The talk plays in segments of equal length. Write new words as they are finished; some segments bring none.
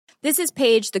This is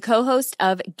Paige, the co-host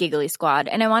of Giggly Squad,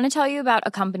 and I want to tell you about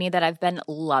a company that I've been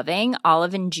loving,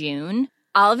 Olive & June.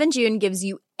 Olive & June gives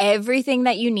you everything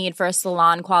that you need for a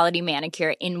salon-quality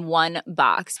manicure in one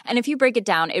box. And if you break it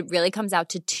down, it really comes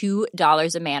out to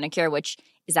 $2 a manicure, which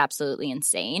is absolutely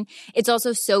insane. It's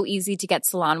also so easy to get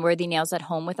salon-worthy nails at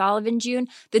home with Olive & June.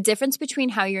 The difference between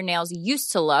how your nails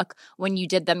used to look when you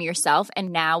did them yourself and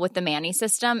now with the Mani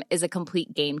system is a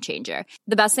complete game changer.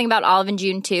 The best thing about Olive &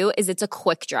 June, too, is it's a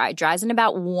quick dry. Dries in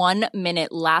about 1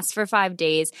 minute, lasts for 5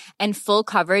 days, and full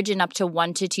coverage in up to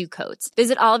 1 to 2 coats.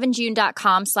 Visit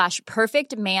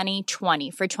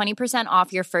oliveandjune.com/perfectmani20 for 20%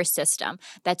 off your first system.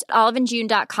 That's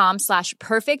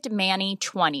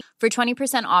oliveandjune.com/perfectmani20 for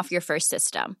 20% off your first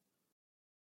system.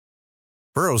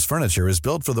 Burrow's furniture is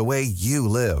built for the way you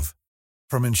live.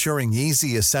 From ensuring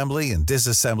easy assembly and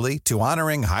disassembly to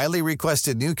honoring highly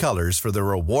requested new colors for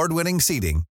their award-winning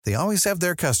seating, they always have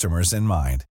their customers in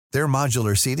mind. Their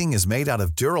modular seating is made out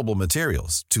of durable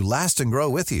materials to last and grow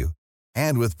with you.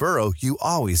 And with Burrow, you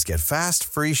always get fast,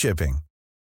 free shipping.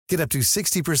 Get up to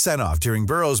 60% off during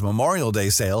Burrow's Memorial Day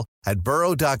sale at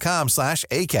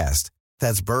burrow.com/ACAST.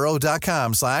 That's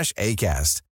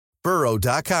burrow.com/ACAST.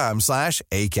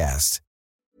 burrow.com/ACAST.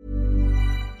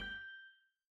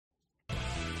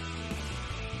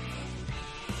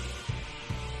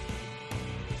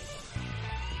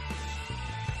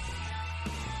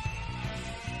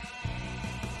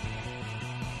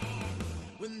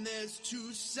 When there's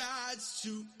two sides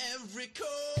to every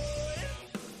coin,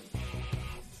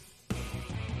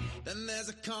 then there's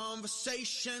a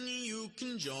conversation you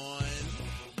can join.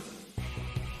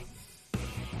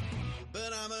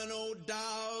 But I'm an old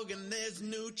dog and there's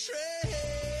new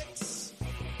tricks,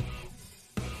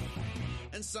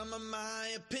 and some of my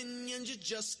opinions you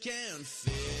just can't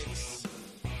fix.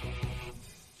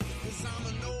 'Cause I'm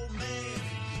an old man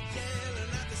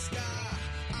yelling at the sky.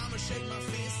 I'ma shake my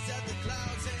fist at the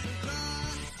clouds and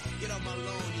cry. Get off my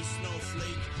lawn, you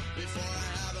snowflake, before I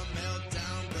have a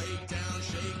meltdown, breakdown,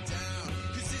 shakedown.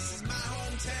 'Cause this is my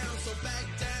hometown, so back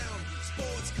down,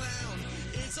 sports clown.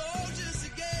 It's all just a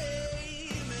game.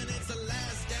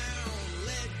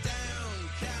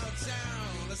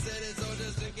 I said it's all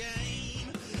just a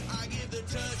game. I give the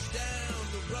touchdown,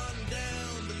 the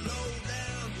rundown, the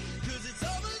lowdown, 'cause it's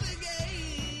over the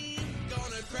game.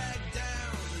 Gonna crack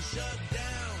down, the shut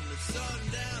down, the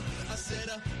sundown. I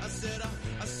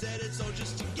said it's all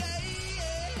just a game.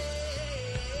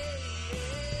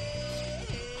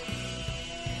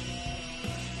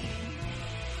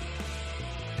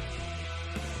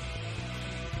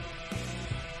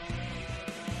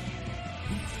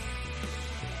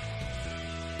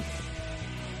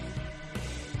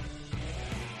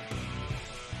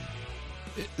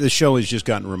 The show has just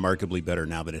gotten remarkably better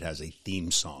now that it has a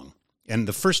theme song. And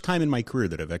the first time in my career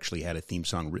that I've actually had a theme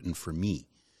song written for me,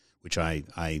 which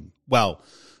that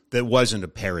wasn't a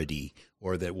parody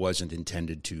or that wasn't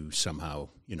intended to somehow,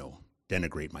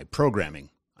 denigrate my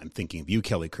programming. I'm thinking of you,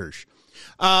 Kelly Kirsch.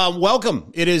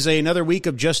 Welcome. It is another week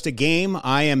of Just a Game.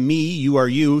 I am me. You are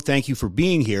you. Thank you for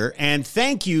being here. And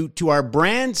thank you to our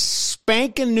brand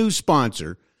spanking new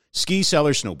sponsor, Ski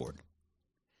Cellar Snowboard.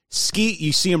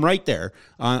 You see him right there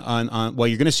on well,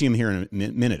 you're going to see him here in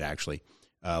a minute, actually,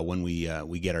 when we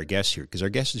get our guests here, because our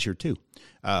guest is here too.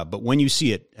 But when you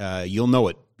see it, you'll know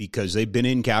it, because they've been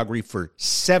in Calgary for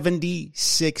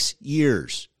 76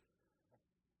 years.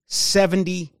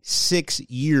 76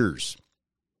 years.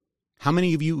 How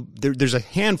many of you, there's a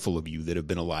handful of you that have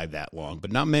been alive that long,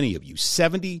 but not many of you,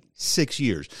 76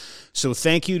 years. So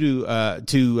thank you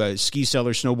to Ski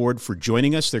Cellar Snowboard for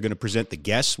joining us. They're going to present the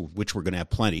guests, which we're going to have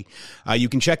plenty. You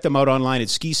can check them out online at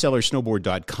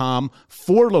skicellarsnowboard.com.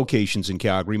 4 locations in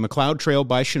Calgary: McLeod Trail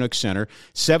by Chinook Center,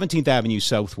 17th Avenue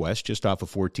Southwest, just off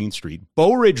of 14th Street,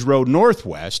 Bow Ridge Road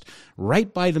Northwest,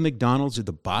 right by the McDonald's at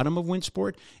the bottom of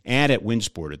Windsport, and at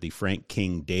Windsport at the Frank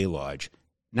King Day Lodge.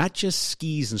 Not just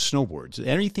skis and snowboards,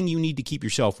 anything you need to keep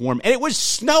yourself warm. And it was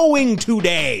snowing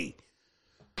today.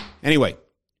 Anyway,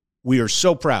 we are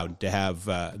so proud to have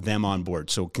them on board.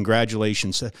 So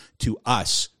congratulations to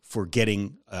us for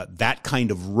getting that kind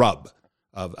of rub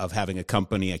of having a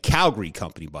company, a Calgary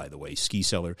company, by the way, Ski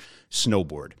Cellar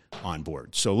Snowboard, on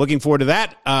board. So looking forward to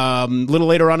that. A little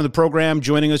later on in the program,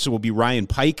 joining us will be Ryan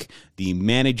Pike, the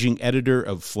managing editor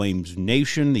of Flames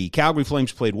Nation. The Calgary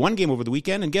Flames played one game over the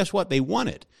weekend, and guess what? They won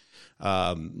it.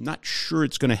 Not sure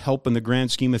it's going to help in the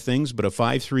grand scheme of things, but a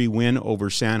 5-3 win over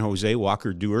San Jose.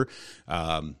 Walker Duehr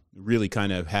really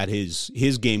kind of had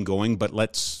his game going, but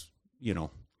let's,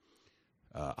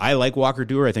 I like Walker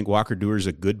Duehr. I think Walker Duehr is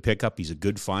a good pickup. He's a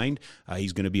good find.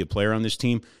 He's going to be a player on this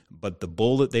team. But the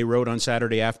bull that they rode on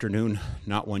Saturday afternoon,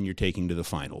 not one you're taking to the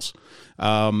finals.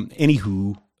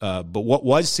 But what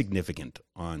was significant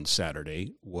on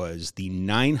Saturday was the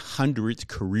 900th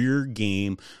career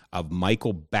game of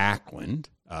Michael Backlund.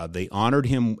 They honored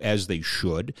him as they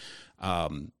should.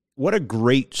 What a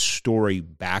great story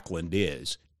Backlund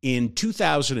is. In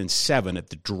 2007, at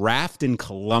the draft in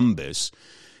Columbus,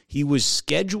 he was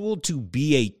scheduled to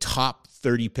be a top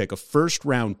 30 pick, a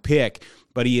first-round pick,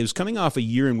 but he was coming off a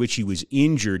year in which he was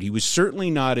injured. He was certainly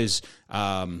not as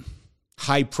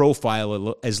high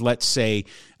profile as, let's say,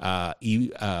 as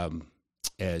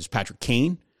Patrick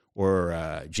Kane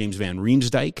or James Van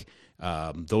Riemsdyk.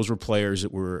 Those were players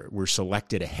that were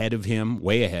selected ahead of him,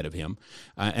 way ahead of him.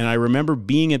 And I remember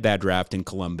being at that draft in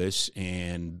Columbus,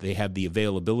 and they had the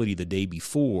availability the day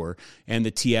before, and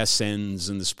the TSNs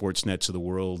and the Sportsnets of the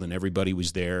world, and everybody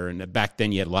was there. And back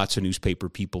then you had lots of newspaper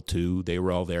people too. They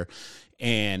were all there.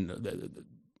 And,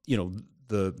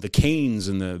 the Canes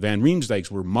and the Van Riemsdykes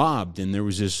were mobbed, and there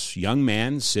was this young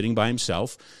man sitting by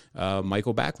himself,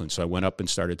 Michael Backlund. So I went up and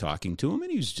started talking to him, and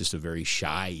he was just a very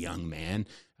shy young man.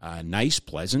 Nice,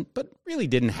 pleasant, but really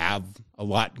didn't have a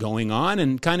lot going on.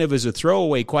 And kind of as a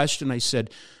throwaway question, I said,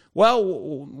 well,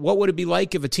 what would it be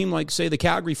like if a team like, say, the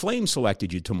Calgary Flames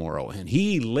selected you tomorrow? And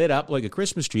he lit up like a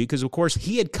Christmas tree because, of course,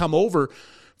 he had come over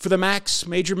for the Max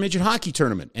Major Midget Hockey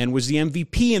Tournament and was the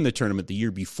MVP in the tournament the year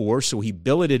before. So he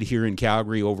billeted here in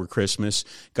Calgary over Christmas,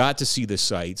 got to see the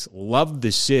sights, loved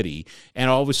the city, and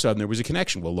all of a sudden there was a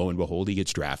connection. Well, lo and behold, he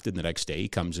gets drafted. And the next day he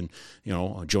comes and,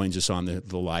 joins us on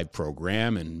the live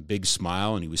program, and big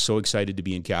smile, and he was so excited to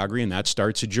be in Calgary, and that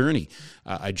starts a journey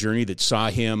that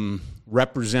saw him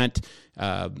represent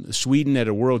Sweden at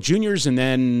a World Juniors and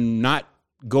then not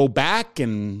go back,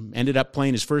 and ended up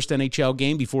playing his first NHL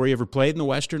game before he ever played in the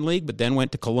Western League, but then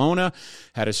went to Kelowna,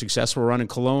 had a successful run in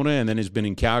Kelowna, and then has been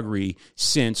in Calgary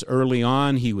since. Early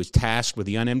on, he was tasked with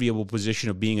the unenviable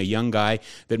position of being a young guy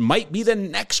that might be the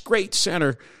next great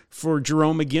center for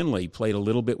Jerome McGinley. Played a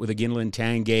little bit with Iginla and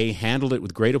Tanguay, handled it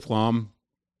with great aplomb,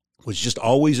 was just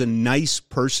always a nice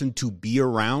person to be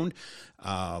around.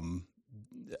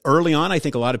 Early on, I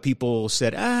think a lot of people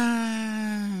said,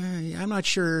 I'm not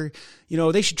sure,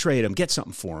 they should trade him, get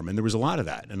something for him. And there was a lot of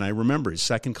that. And I remember his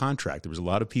second contract. There was a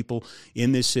lot of people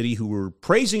in this city who were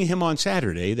praising him on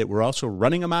Saturday that were also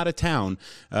running him out of town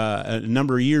a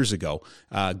number of years ago.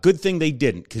 Good thing they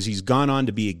didn't, because he's gone on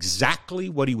to be exactly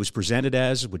what he was presented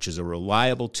as, which is a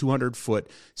reliable 200-foot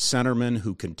centerman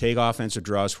who can take offensive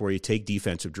draws for you, take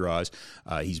defensive draws.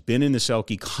 He's been in the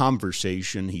Selke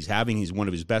conversation. He's one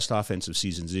of his best offensive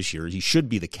seasons this year. He should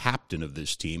be the captain of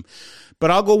this team. But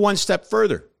I'll go one step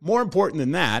further. More important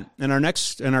than that, and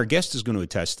our guest is going to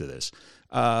attest to this,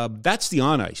 that's the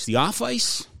on ice. The off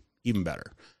ice, even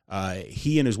better.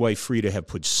 He and his wife Frida have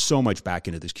put so much back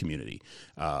into this community.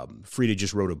 Frida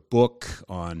just wrote a book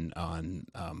on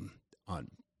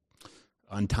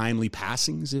untimely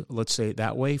passings, let's say it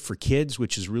that way, for kids,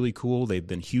 which is really cool. They've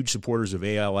been huge supporters of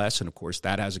ALS, and of course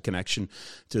that has a connection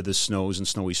to the Snows and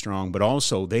Snowy Strong, but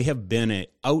also they have been an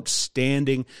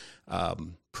outstanding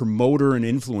promoter and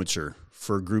influencer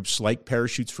for groups like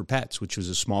Parachutes for Pets, which was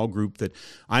a small group that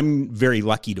I'm very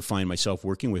lucky to find myself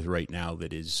working with right now,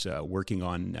 that is working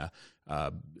on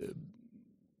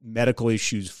medical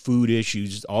issues, food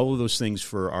issues, all of those things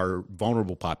for our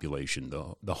vulnerable population,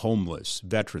 the homeless,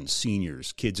 veterans,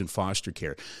 seniors, kids in foster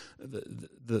care.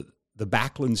 The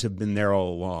Backlunds have been there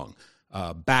all along.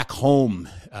 Back home,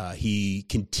 he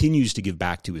continues to give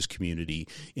back to his community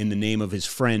in the name of his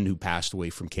friend who passed away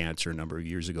from cancer a number of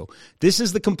years ago. This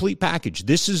is the complete package.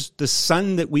 This is the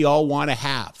son that we all want to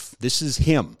have. This is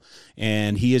him.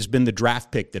 And he has been the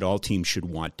draft pick that all teams should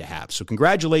want to have. So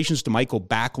congratulations to Michael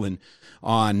Backlund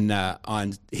on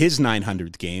his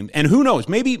 900th game. And who knows,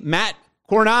 maybe Matt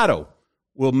Coronado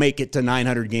will make it to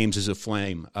 900 games as a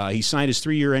Flame. He signed his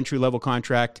 3-year entry-level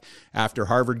contract after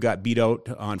Harvard got beat out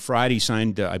on Friday. He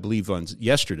signed, I believe, on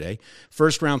yesterday.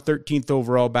 First round, 13th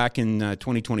overall back in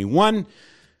 2021.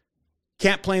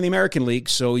 Can't play in the American League,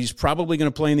 so he's probably going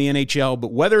to play in the NHL.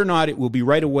 But whether or not it will be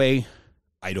right away,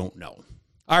 I don't know.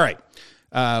 All right,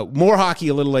 more hockey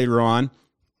a little later on.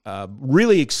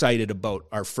 Really excited about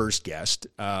our first guest.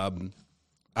 I've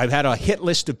had a hit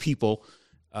list of people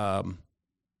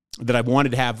that I've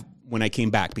wanted to have when I came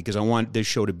back, because I want this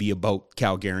show to be about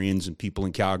Calgarians and people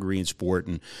in Calgary and sport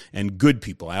and good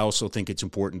people. I also think it's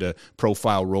important to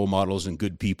profile role models and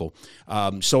good people.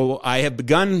 So I have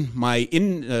begun my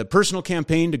personal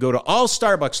campaign to go to all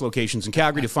Starbucks locations in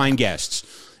Calgary to find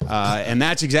guests. And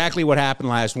that's exactly what happened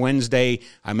last Wednesday.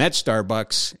 I'm at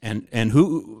Starbucks, and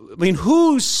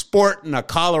who's sporting a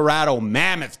Colorado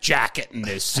Mammoth jacket in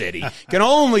this city? Can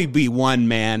only be one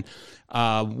man.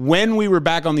 When we were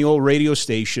back on the old radio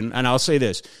station, and I'll say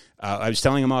this, I was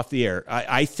telling him off the air,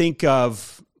 I think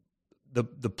of the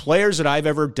players that I've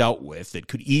ever dealt with that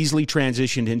could easily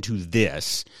transition into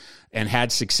this and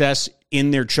had success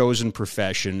in their chosen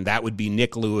profession. That would be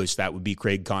Nick Lewis, that would be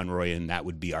Craig Conroy, and that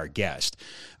would be our guest.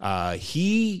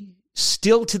 He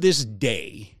still to this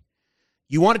day,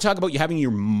 you want to talk about you having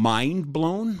your mind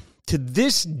blown? To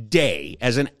this day,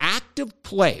 as an active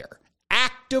player,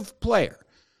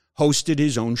 hosted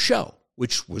his own show,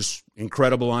 which was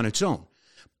incredible on its own.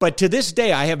 But to this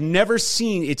day, I have never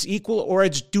seen its equal or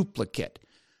its duplicate.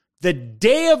 The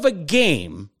day of a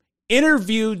game,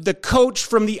 interviewed the coach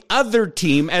from the other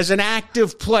team as an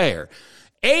active player.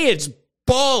 It's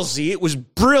ballsy. It was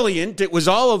brilliant. It was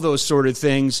all of those sort of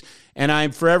things. And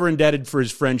I'm forever indebted for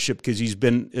his friendship because he's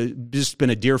been just been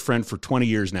a dear friend for 20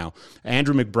 years now.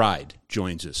 Andrew McBride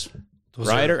joins us.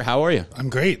 Ryder, how are you? I'm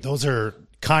great. Those are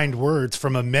kind words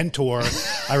from a mentor.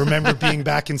 I remember being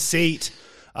back in SAIT,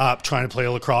 trying to play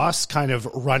lacrosse, kind of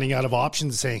running out of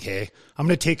options, saying, hey, I'm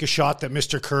going to take a shot that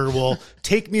Mr. Kerr will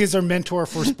take me as our mentor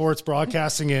for sports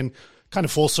broadcasting, and kind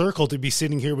of full circle to be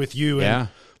sitting here with you. And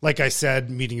like I said,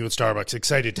 meeting you at Starbucks,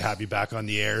 excited to have you back on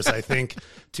the airs. I think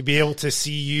to be able to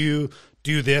see you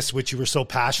do this, which you were so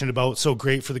passionate about, so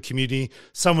great for the community,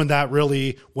 someone that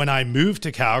really, when I moved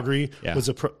to Calgary, was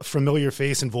a familiar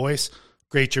face and voice.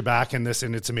 Great you're back in this,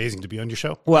 and it's amazing to be on your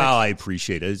show. Well, I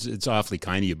appreciate it. It's awfully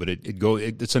kind of you, but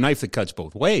it's a knife that cuts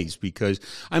both ways, because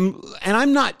I'm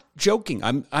not joking.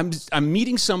 I'm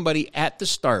meeting somebody at the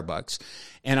Starbucks,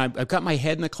 and I've got my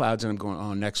head in the clouds, and I'm going,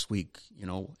 oh, next week,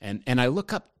 and I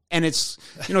look up, and it's,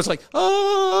 it's like,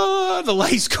 oh, the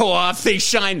lights go off, they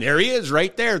shine. There he is,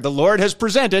 right there. The Lord has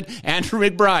presented Andrew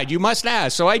McBride. You must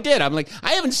ask. So I did. I'm like,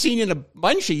 I haven't seen you in a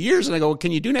bunch of years. And I go,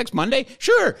 can you do next Monday?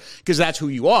 Sure, because that's who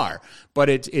you are. But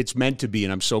it's meant to be,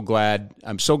 and I'm so glad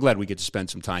we get to spend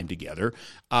some time together.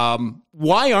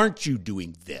 Why aren't you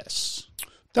doing this?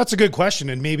 That's a good question,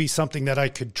 and maybe something that I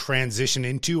could transition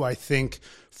into. I think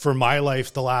for my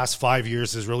life, the last 5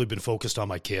 years has really been focused on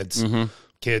my kids. Mm-hmm.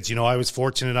 Kids, I was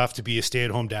fortunate enough to be a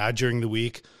stay-at-home dad during the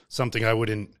week, something I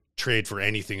wouldn't trade for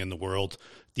anything in the world.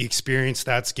 The experience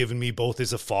that's given me both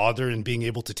as a father and being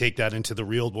able to take that into the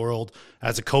real world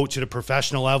as a coach at a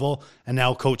professional level, and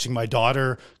now coaching my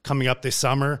daughter coming up this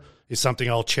summer, is something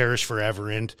I'll cherish forever.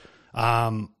 And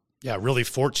really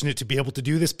fortunate to be able to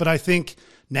do this. But I think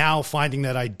now finding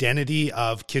that identity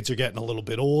of kids are getting a little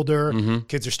bit older,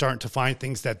 kids are starting to find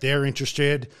things that they're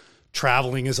interested in.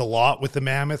 Traveling is a lot with the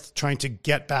Mammoth, trying to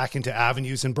get back into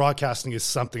avenues, and broadcasting is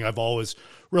something I've always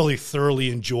really thoroughly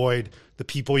enjoyed. The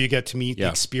people you get to meet, the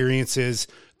experiences,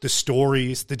 the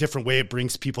stories, the different way it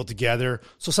brings people together.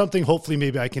 So something hopefully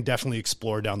maybe I can definitely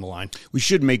explore down the line. We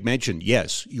should make mention,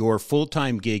 yes, your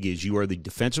full-time gig is you are the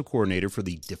defensive coordinator for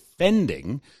the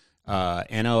defending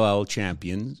NLL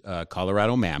champion,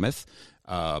 Colorado Mammoth.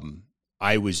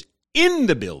 I was in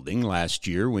the building last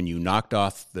year when you knocked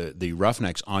off the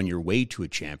Roughnecks on your way to a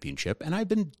championship, and I've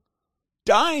been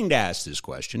dying to ask this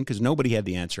question because nobody had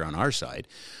the answer on our side.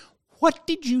 What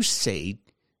did you say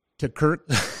to Kirk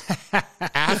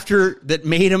after that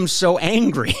made him so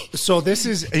angry? So this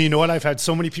is, and you know what? I've had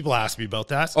so many people ask me about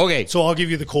that. Okay. So I'll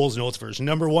give you the Coles Notes version.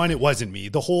 Number one, it wasn't me.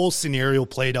 The whole scenario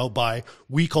played out by,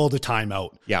 we called a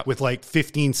timeout with like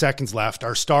 15 seconds left.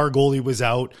 Our star goalie was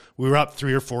out. We were up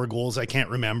 3 or 4 goals. I can't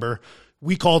remember.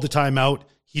 We called a timeout.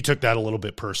 He took that a little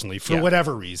bit personally for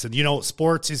whatever reason.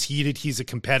 Sports is heated. He's a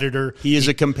competitor. He is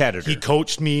a competitor. He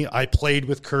coached me. I played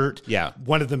with Kurt. Yeah.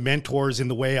 One of the mentors in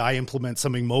the way I implement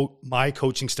some of my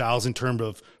coaching styles in terms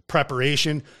of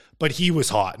preparation. But he was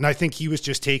hot. And I think he was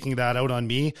just taking that out on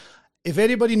me. If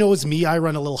anybody knows me, I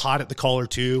run a little hot at the collar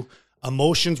too.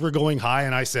 Emotions were going high.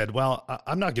 And I said, well,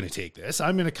 I'm not going to take this.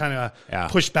 I'm going to kind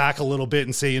of push back a little bit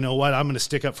and say, you know what? I'm going to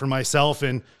stick up for myself.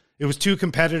 And it was 2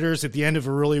 competitors at the end of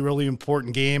a really, really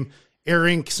important game,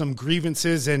 airing some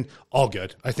grievances, and all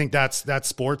good. I think that's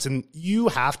sports, and you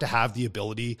have to have the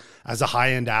ability as a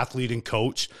high-end athlete and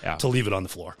coach to leave it on the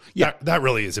floor. Yeah, that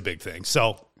really is a big thing.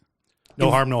 So no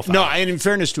harm, no foul. No, and in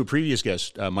fairness to a previous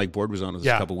guest, Mike Board was on us a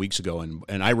couple weeks ago,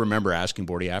 and I remember asking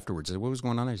Bordy afterwards, what was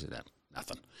going on? I said,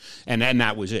 Nothing. And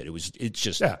that was it.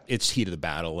 It's heat of the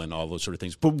battle and all those sort of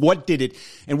things. But what did it,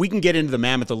 and we can get into the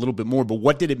Mammoth a little bit more, but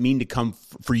what did it mean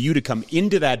for you to come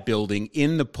into that building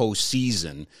in the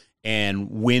postseason and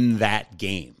win that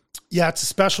game? Yeah, it's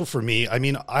special for me. I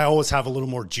mean, I always have a little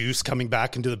more juice coming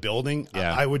back into the building.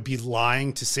 Yeah. I would be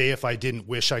lying to say if I didn't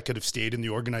wish I could have stayed in the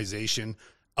organization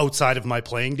outside of my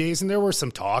playing days. And there were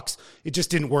some talks. It just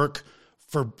didn't work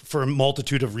for a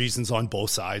multitude of reasons on both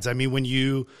sides. I mean, when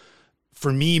you,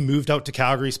 for me, moved out to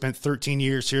Calgary, spent 13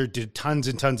 years here, did tons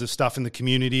and tons of stuff in the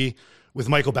community with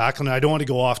Michael Backlund. I don't want to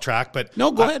go off track, but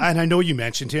no, go ahead. And I know you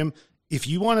mentioned him. If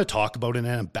you want to talk about an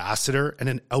ambassador and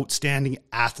an outstanding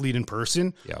athlete in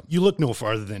person, you look no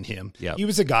farther than him. Yep. He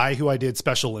was a guy who I did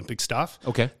Special Olympic stuff.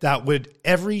 Okay. That would,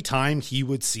 every time he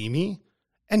would see me,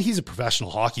 and he's a professional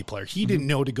hockey player, he didn't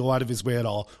know to go out of his way at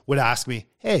all, would ask me,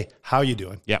 hey, how you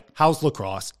doing? Yep. How's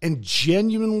lacrosse? And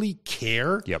genuinely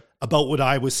care about what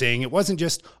I was saying. It wasn't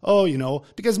just,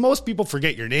 because most people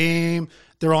forget your name.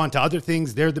 They're on to other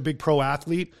things. They're the big pro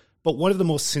athlete. But one of the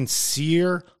most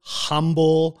sincere,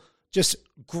 humble, just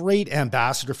great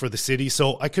ambassador for the city.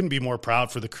 So I couldn't be more proud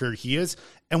for the career he is.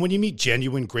 And when you meet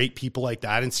genuine, great people like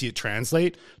that and see it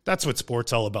translate, that's what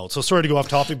sport's all about. So sorry to go off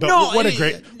topic, but what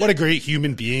a great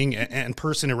human being and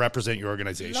person to represent your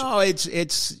organization. No,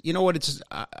 it's you know what, it's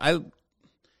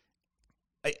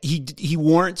he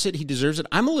warrants it. He deserves it.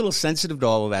 I'm a little sensitive to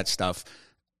all of that stuff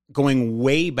going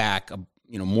way back,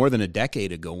 more than a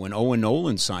decade ago when Owen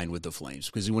Nolan signed with the Flames,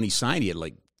 because when he signed, he had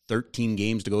like 13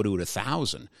 games to go to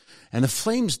 1,000. And the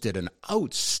Flames did an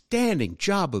outstanding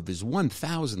job of his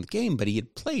 1,000th game, but he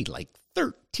had played like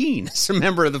 13 as a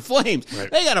member of the Flames.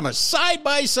 Right. They got him a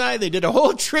side-by-side. They did a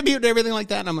whole tribute and everything like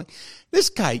that. And I'm like, this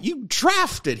guy, you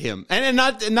drafted him. And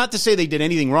not to say they did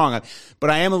anything wrong, but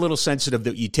I am a little sensitive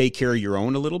that you take care of your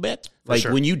own a little bit. Like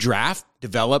when you draft,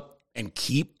 develop, and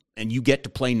keep, and you get to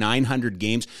play 900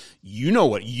 games, you know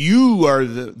what? You are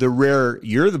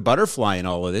you're the butterfly in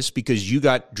all of this because you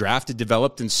got drafted,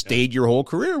 developed, and stayed your whole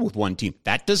career with one team.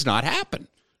 That does not happen.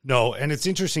 No, and it's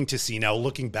interesting to see now,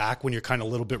 looking back when you're kind of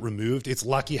a little bit removed, it's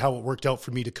lucky how it worked out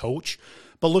for me to coach.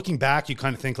 But looking back, you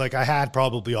kind of think like I had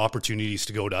probably opportunities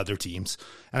to go to other teams.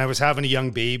 And I was having a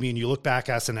young baby, and you look back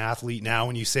as an athlete now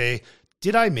and you say,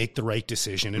 did I make the right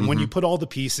decision? And when you put all the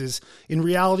pieces, in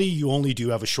reality, you only do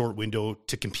have a short window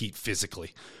to compete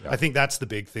physically. I think that's the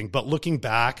big thing. But looking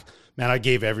back, man, I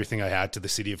gave everything I had to the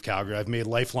city of Calgary. I've made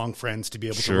lifelong friends to be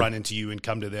able to run into you and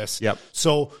come to this.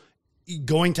 So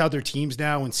going to other teams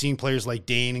now and seeing players like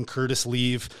Dane and Curtis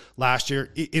leave last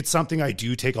year, it's something I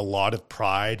do take a lot of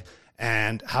pride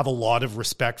and have a lot of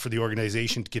respect for the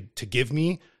organization to give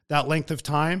me that length of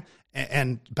time.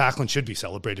 And Backlund should be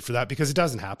celebrated for that because it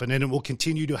doesn't happen, and it will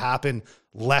continue to happen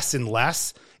less and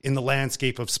less in the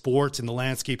landscape of sports, in the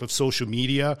landscape of social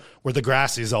media, where the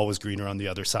grass is always greener on the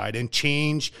other side. And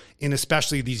change in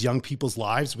especially these young people's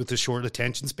lives with the short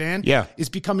attention span is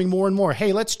becoming more and more,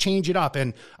 hey, let's change it up.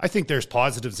 And I think there's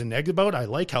positives and negatives about it. I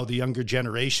like how the younger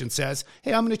generation says,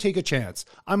 hey, I'm going to take a chance.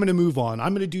 I'm going to move on.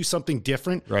 I'm going to do something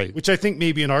different, which I think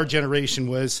maybe in our generation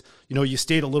was, you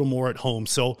stayed a little more at home.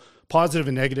 So positive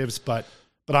and negatives, but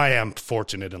I am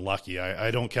fortunate and lucky. I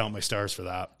don't count my stars for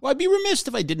that. Well, I'd be remiss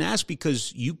if I didn't ask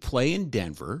because you play in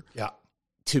Denver. Yeah.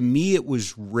 To me, it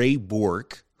was Ray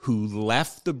Bourque who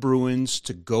left the Bruins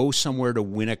to go somewhere to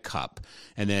win a cup.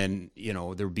 And then,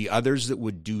 there would be others that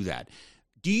would do that.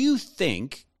 Do you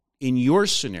think in your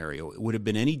scenario, it would have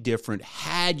been any different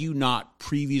had you not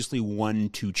previously won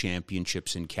 2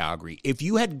 championships in Calgary? If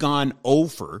you had gone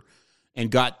over and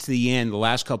got to the end the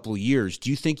last couple of years, do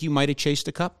you think you might have chased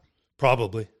a cup?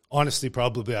 Probably. Honestly,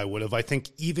 probably I would have. I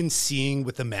think even seeing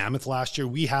with the Mammoth last year,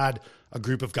 we had a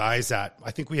group of guys that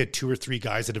I think we had 2 or 3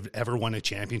 guys that have ever won a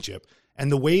championship.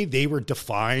 And the way they were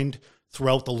defined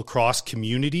throughout the lacrosse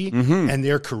community and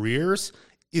their careers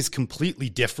is completely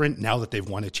different now that they've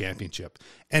won a championship.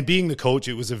 And being the coach,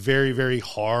 it was a very, very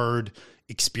hard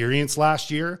experience last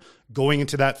year. Going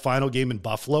into that final game in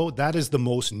Buffalo, that is the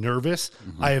most nervous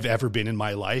I have ever been in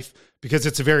my life because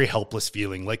it's a very helpless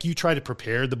feeling. Like you try to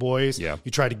prepare the boys,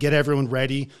 you try to get everyone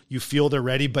ready, you feel they're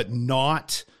ready, but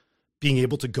not being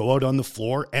able to go out on the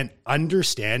floor and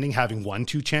understanding having won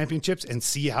 2 championships and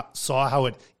saw how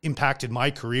it impacted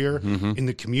my career in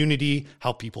the community,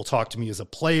 how people talk to me as a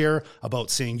player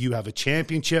about saying you have a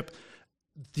championship.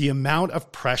 The amount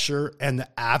of pressure and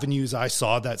the avenues I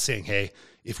saw that saying, hey,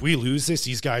 if we lose this,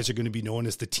 these guys are going to be known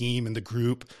as the team and the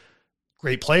group.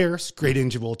 Great players, great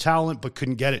individual talent, but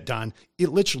couldn't get it done. It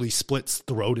literally splits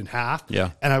the road in half.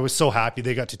 Yeah. And I was so happy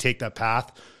they got to take that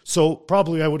path. So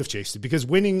probably I would have chased it because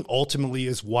winning ultimately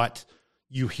is what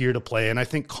you here to play. And I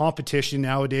think competition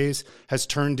nowadays has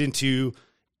turned into,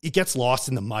 it gets lost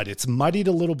in the mud. It's muddied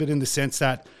a little bit in the sense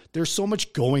that there's so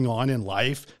much going on in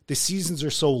life. The seasons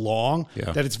are so long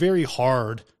that it's very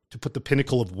hard to put the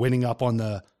pinnacle of winning up on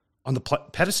the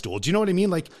pedestal. Do you know what I mean?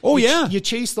 Like, you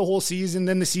chase the whole season,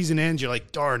 then the season ends, you're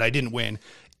like, darn, I didn't win.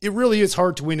 It really is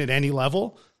hard to win at any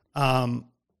level.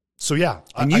 So yeah.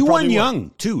 And you won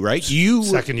young too, right?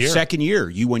 Second year,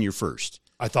 you won your first.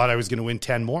 I thought I was going to win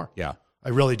 10 more. Yeah. I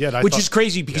really did. Which is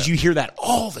crazy because you hear that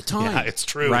all the time. Yeah, it's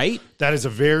true. Right? That is a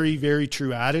very, very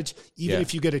true adage. Even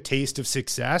if you get a taste of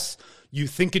success, you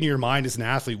think in your mind as an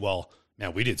athlete, well,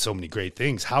 man, we did so many great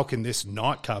things. How can this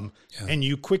not come? Yeah. And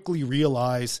you quickly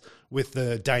realize with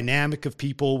the dynamic of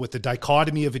people, with the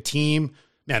dichotomy of a team,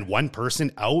 man, one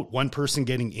person out, one person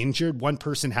getting injured, one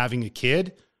person having a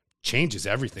kid changes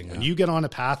everything. Yeah. When you get on a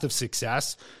path of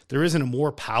success, there isn't a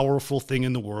more powerful thing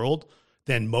in the world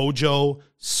than mojo,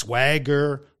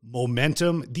 swagger,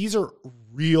 momentum. These are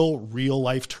real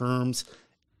life terms.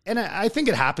 And I think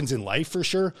it happens in life for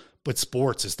sure, but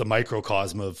sports is the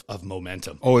microcosm of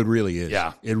momentum. Oh, it really is.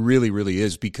 Yeah. It really, really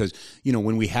is because,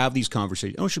 when we have these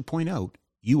conversations, I should point out,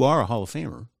 you are a Hall of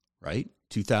Famer, right?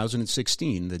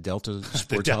 2016, the Delta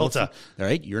Sports Hall of Fame. All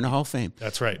right, you're in a Hall of Fame.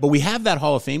 That's right. But we have that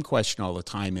Hall of Fame question all the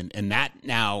time, and that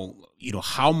now,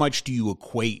 how much do you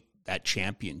equate that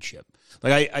championship?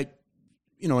 Like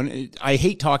and I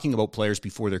hate talking about players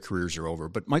before their careers are over,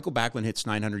 but Michael Backlund hits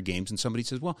 900 games, and somebody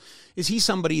says, well, is he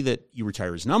somebody that you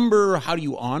retire his number? How do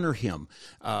you honor him?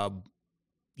 How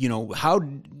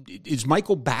is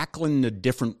Michael Backlund a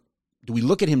different? Do we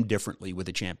look at him differently with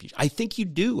a championship? I think you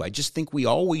do. I just think we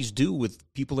always do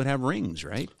with people that have rings,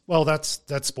 right? Well, that's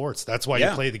sports. That's why you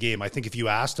play the game. I think if you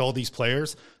asked all these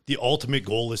players, the ultimate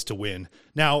goal is to win.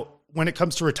 Now, when it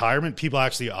comes to retirement, people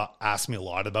actually ask me a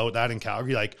lot about that in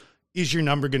Calgary. Like, is your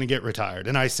number going to get retired?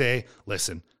 And I say,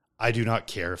 listen, I do not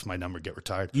care if my number get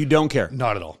retired. You don't care?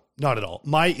 Not at all. Not at all.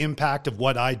 My impact of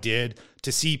what I did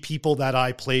to see people that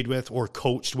I played with or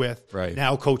coached with,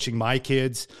 now coaching my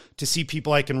kids, to see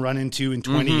people I can run into in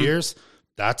 20 years,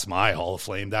 that's my Hall of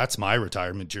Fame. That's my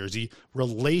retirement jersey.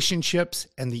 Relationships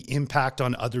and the impact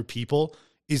on other people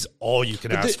is all you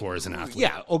can ask for as an athlete.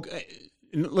 Yeah. Okay.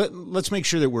 Let's make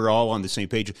sure that we're all on the same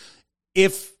page.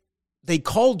 If they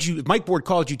called you, if Mike Board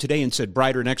called you today and said,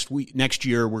 Brider, next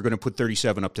year, we're going to put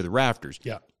 37 up to the rafters.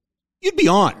 Yeah. You'd be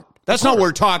honored. That's not what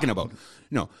we're talking about.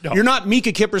 No. You're not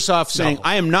Mika Kiprusoff saying,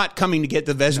 I am not coming to get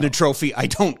the Vezina trophy. I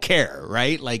don't care,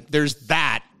 right? Like, there's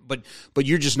that, but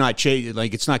you're just not,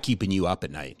 it's not keeping you up at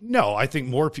night. No, I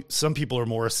think some people are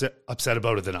more upset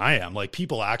about it than I am. Like,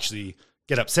 people actually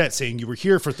get upset saying you were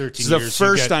here for 13 years. It's the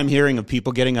first I'm hearing of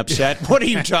people getting upset. What are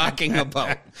you talking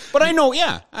about? But I know,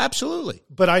 absolutely.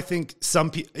 But I think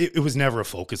some people, it was never a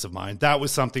focus of mine. That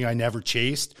was something I never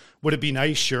chased. Would it be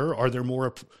nice? Sure. Are there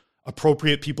more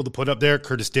appropriate people to put up there?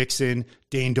 Curtis Dixon,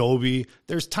 Dane Dobie.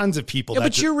 There's tons of people. Yeah,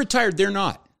 but you're retired. They're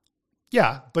not.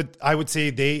 Yeah, but I would say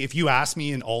if you ask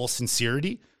me in all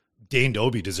sincerity, Dane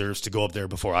Dobie deserves to go up there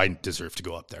before I deserve to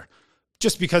go up there.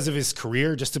 Just because of his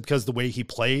career, just because of the way he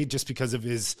played, just because of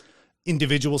his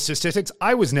individual statistics.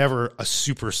 I was never a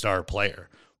superstar player.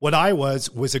 What I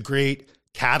was a great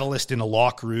catalyst in a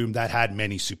locker room that had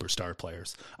many superstar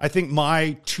players. I think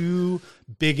my two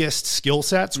biggest skill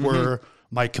sets were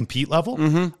my compete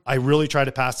level. I really tried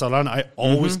to pass that on. I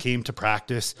always came to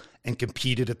practice and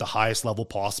competed at the highest level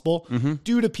possible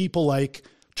due to people like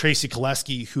Tracy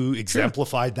Koleski, who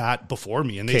exemplified that before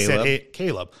me. And they said, hey,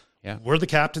 Caleb, we're the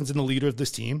captains and the leader of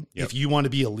this team. If you want to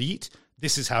be elite,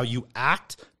 this is how you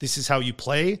act. This is how you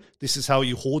play. This is how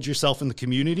you hold yourself in the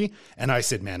community. And I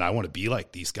said, man, I want to be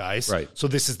like these guys. Right. So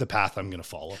this is the path I'm going to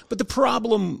follow. But the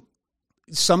problem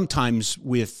sometimes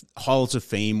with Halls of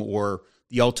Fame or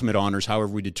the ultimate honors, however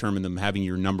we determine them, having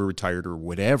your number retired or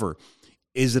whatever,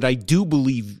 is that I do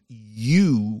believe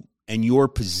you and your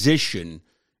position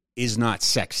is not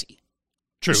sexy.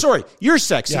 True. Sorry, you're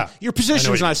sexy. Yeah. Your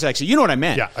position is not sexy. You know what I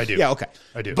meant. Yeah, I do. Yeah, okay.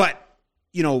 I do. But,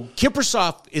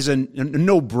 Kiprusoff is a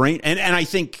no-brainer. And I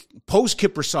think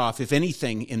post-Kiprusoff, if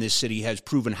anything, in this city has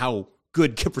proven how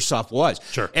good Kiprusoff was.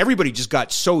 Sure. Everybody just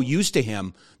got so used to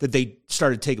him that they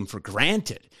started taking him for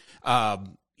granted.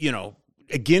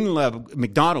 Again,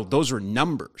 McDonald, those are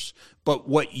numbers. But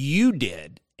what you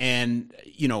did, and,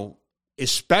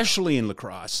 especially in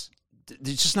lacrosse,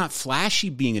 it's just not flashy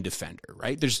being a defender,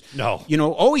 right? There's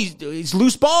he's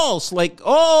loose balls. Like,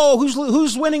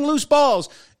 who's winning loose balls?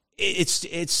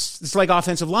 It's like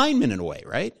offensive linemen in a way,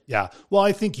 right? Yeah. Well,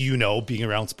 I think being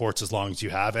around sports as long as you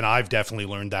have, and I've definitely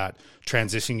learned that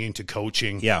transitioning into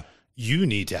coaching. Yeah. you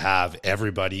need to have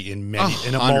everybody in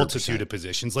a multitude of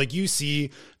positions. Like you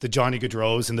see the Johnny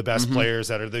Gaudreaus and the best players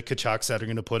that are the Kachucks that are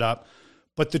going to put up.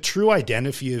 But the true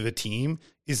identity of a team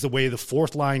is the way the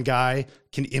fourth line guy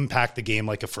can impact the game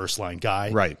like a first line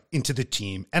guy into the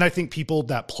team. And I think people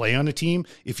that play on a team,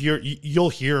 you'll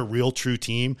hear a real true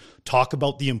team talk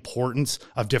about the importance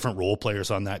of different role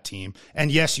players on that team.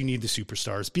 And yes, you need the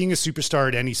superstars. Being a superstar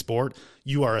at any sport,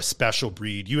 you are a special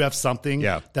breed. You have something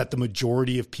that the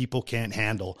majority of people can't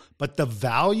handle. But the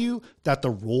value that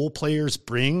the role players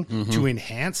bring to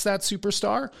enhance that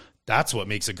superstar, that's what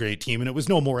makes a great team. And it was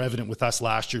no more evident with us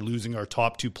last year losing our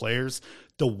top 2 players.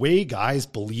 The way guys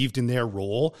believed in their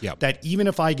role, that even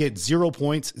if I get 0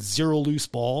 points, 0 loose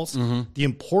balls, the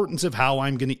importance of how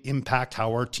I'm going to impact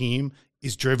how our team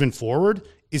is driven forward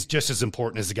is just as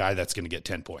important as the guy that's going to get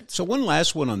 10 points. So one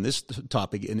last one on this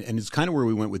topic, and it's kind of where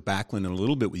we went with Backlund and a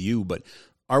little bit with you, but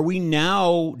do we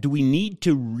need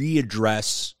to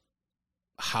readdress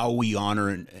how we honor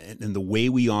and the way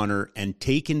we honor and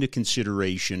take into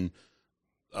consideration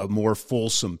a more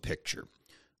fulsome picture?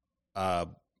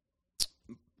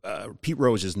 Pete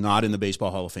Rose is not in the Baseball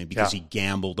Hall of Fame because he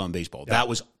gambled on baseball. That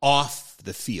was off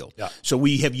the field. So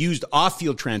we have used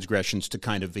off-field transgressions to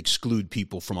kind of exclude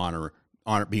people from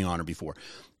being honored before.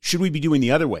 Should we be doing the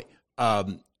other way?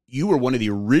 You were one of the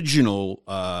original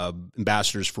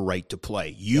ambassadors for Right to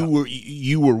Play.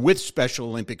 You were with Special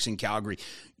Olympics in Calgary.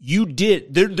 You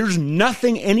did. There's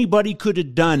nothing anybody could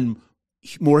have done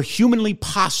more humanly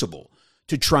possible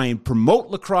to try and promote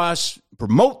lacrosse,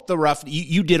 promote the rough.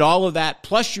 You did all of that.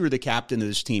 Plus, you were the captain of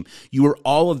this team. You were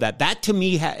all of that. That to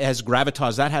me has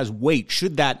gravitas. That has weight.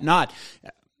 Should that not?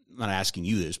 I'm not asking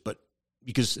you this, but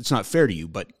because it's not fair to you,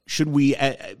 but should we,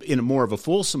 in a more of a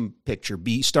fulsome picture,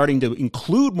 be starting to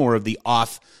include more of the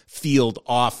off-field,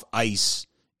 off-ice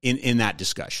in that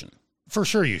discussion? For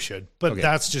sure you should, but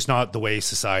that's just not the way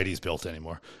society is built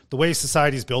anymore. The way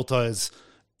society is built is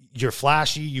you're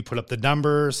flashy, you put up the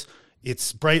numbers,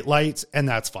 it's bright lights, and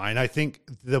that's fine. I think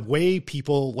the way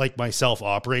people like myself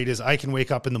operate is I can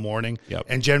wake up in the morning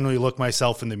and generally look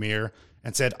myself in the mirror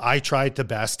and said, I tried the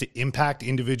best to impact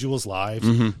individuals' lives,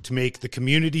 to make the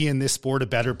community in this sport a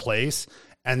better place.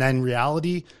 And then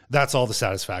reality, that's all the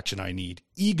satisfaction I need.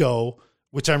 Ego,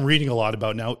 which I'm reading a lot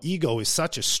about now, ego is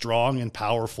such a strong and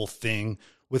powerful thing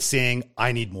with saying,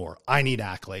 I need more, I need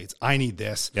accolades, I need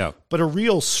this. But a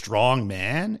real strong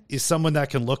man is someone that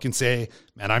can look and say,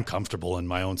 man, I'm comfortable in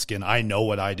my own skin. I know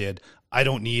what I did. I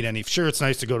don't need any. Sure, it's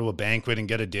nice to go to a banquet and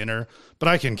get a dinner, but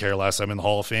I can care less. I'm in the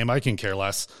Hall of Fame. I can care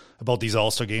less about these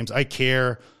All-Star games. I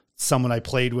care someone I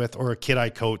played with or a kid I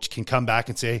coach can come back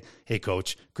and say, hey,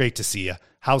 coach, great to see you.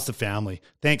 How's the family?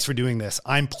 Thanks for doing this.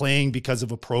 I'm playing because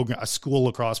of a school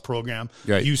lacrosse program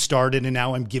you started, and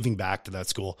now I'm giving back to that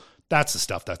school. That's the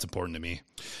stuff that's important to me.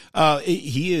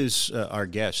 He is our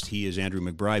guest. He is Andrew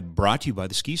McBride, brought to you by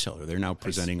the Ski Cellar. They're now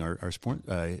presenting our sport.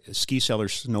 Ski Cellar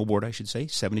Snowboard, I should say,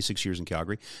 76 years in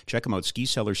Calgary. Check them out,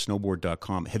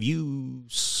 skicellarsnowboard.com. Have you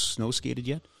snow skated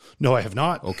yet? No, I have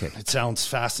not. Okay. It sounds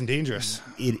fast and dangerous.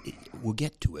 We'll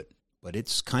get to it, but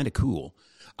it's kind of cool.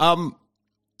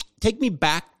 Take me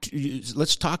back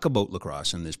let's talk about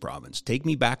lacrosse in this province. Take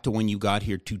me back to when you got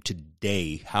here to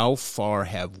today. How far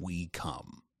have we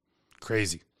come?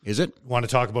 Crazy. Is it? Want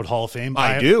to talk about Hall of Fame?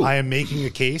 I do. I am making a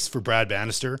case for Brad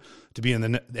Bannister to be in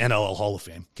the NLL Hall of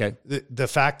Fame. Okay. The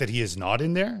fact that he is not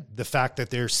in there, the fact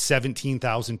that there's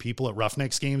 17,000 people at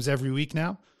Roughnecks games every week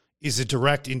now is a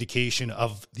direct indication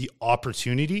of the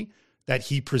opportunity that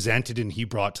he presented and he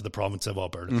brought to the province of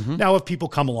Alberta. Now, if people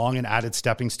come along and added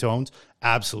stepping stones,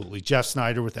 absolutely. Jeff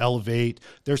Snyder with Elevate.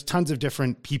 There's tons of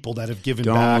different people that have given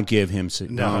back. Don't give him...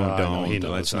 Don't.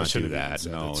 Let's not do that.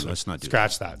 No, let's not do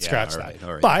that. Scratch that.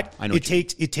 All right. But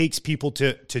it takes people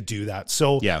to do that.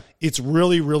 So it's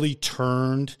really, really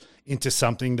turned into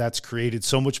something that's created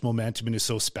so much momentum and is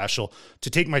so special. To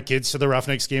take my kids to the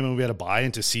Roughnecks game and we had to buy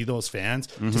and to see those fans,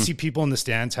 to see people in the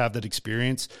stands have that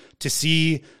experience, to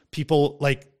see people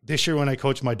like this year when I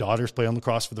coached my daughters play on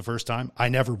lacrosse for the first time, I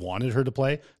never wanted her to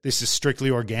play. This is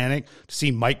strictly organic. To see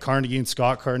Mike Carnegie and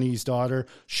Scott Carnegie's daughter,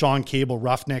 Sean Cable,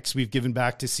 Roughnecks, we've given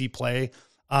back to see play.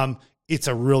 It's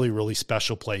a really, really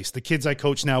special place. The kids I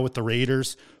coach now with the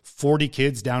Raiders, 40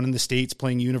 kids down in the States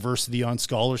playing university on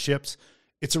scholarships.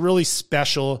 It's a really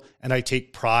special, and I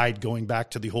take pride going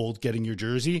back to the whole getting your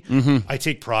jersey. I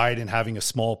take pride in having a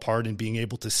small part in being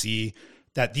able to see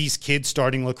that these kids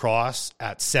starting lacrosse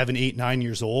at 7, 8, 9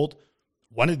 years old,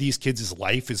 one of these kids'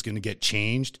 life is going to get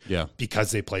changed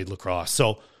because they played lacrosse.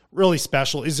 So really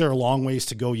special. Is there a long ways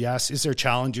to go? Yes. Is there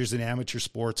challenges in amateur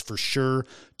sports? For sure.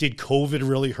 Did COVID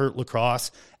really hurt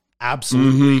lacrosse?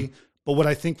 Absolutely. But what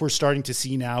I think we're starting to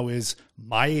see now is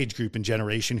my age group and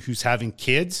generation who's having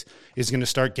kids is going to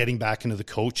start getting back into the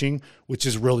coaching, which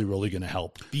is really, really going to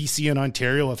help. BC and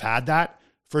Ontario have had that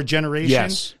for a generation.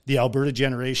 Yes. The Alberta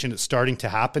generation, it's starting to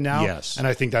happen now. Yes. And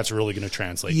I think that's really going to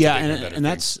translate. Yeah, to bigger, better and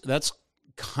things. that's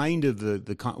kind of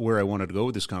the where I wanted to go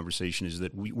with this conversation is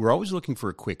that we're always looking for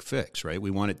a quick fix, right? We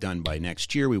want it done by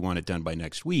next year. We want it done by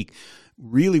next week.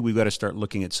 Really, we've got to start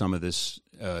looking at some of this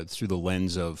through the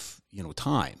lens of,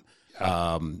 time.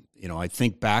 I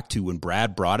think back to when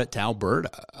Brad brought it to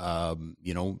Alberta.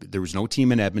 There was no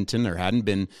team in Edmonton. There hadn't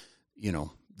been,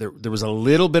 there was a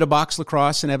little bit of box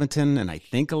lacrosse in Edmonton, and I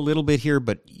think a little bit here,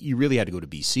 but you really had to go to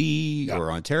BC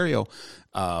or Ontario.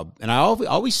 And I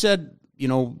always said,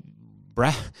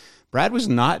 Brad was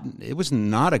not. It was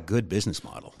not a good business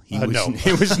model. No,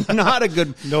 it was not a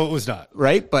good. No, it was not.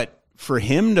 Right, but for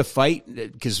him to fight,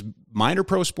 because minor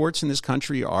pro sports in this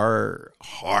country are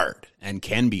hard and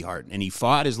can be hard, and he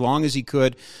fought as long as he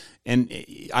could. And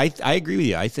I agree with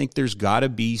you. I think there's got to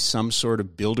be some sort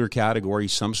of builder category,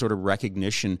 some sort of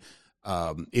recognition.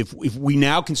 If we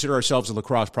now consider ourselves a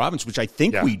lacrosse province, which I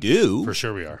think we do. For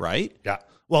sure we are. Right? Yeah.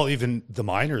 Well, even the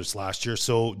minors last year.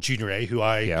 So Junior A, who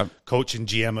I coach and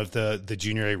GM of the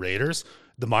Junior A Raiders,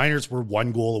 the minors were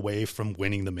 1 goal away from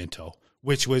winning the Minto,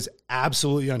 which was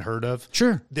absolutely unheard of.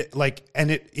 Sure.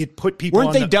 And it put people Weren't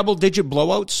on they double-digit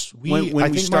blowouts when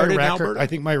we started in Alberta? I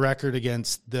think my record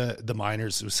against the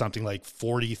minors was something like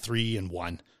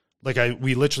 43-1.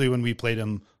 We literally, when we played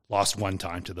them, lost 1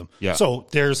 time to them. Yeah. So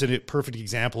there's a perfect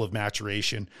example of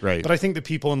maturation. Right. But I think the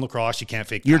people in lacrosse, you can't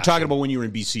fake You're passion. talking about when you were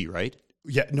in BC, right?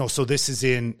 Yeah, no, so this is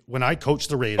when I coached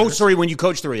the Raiders. Oh, sorry, when you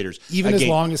coached the Raiders. Even as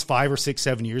long as 5 or 6,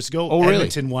 7 years ago,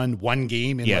 Edmonton won 1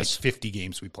 game in 50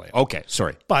 games we played. Okay,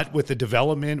 sorry. But with the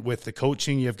development, with the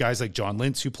coaching, you have guys like John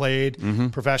Lintz who played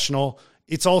professional.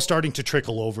 It's all starting to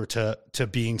trickle over to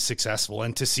being successful.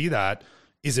 And to see that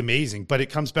is amazing. But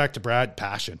it comes back to Brad,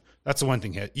 passion. That's the one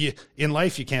thing. In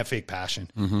life, you can't fake passion.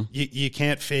 You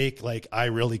can't fake, I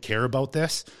really care about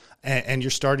this. And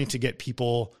you're starting to get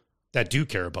people that do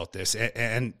care about this,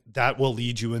 and that will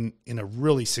lead you in a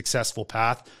really successful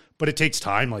path. But it takes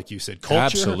time, like you said. Culture,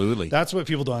 absolutely. That's what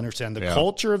people don't understand. The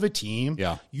culture of a team.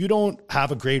 Yeah. You don't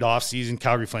have a great offseason.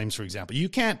 Calgary Flames, for example. You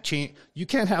can't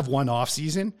have one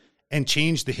offseason and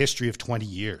change the history of 20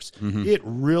 years. It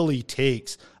really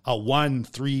takes a 1,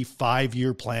 3, 5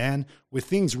 year plan with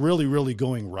things really, really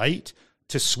going right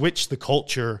to switch the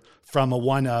culture from a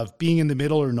one of being in the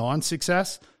middle or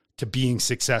non-success to being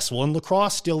successful. And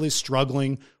lacrosse still is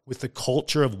struggling with the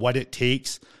culture of what it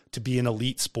takes to be an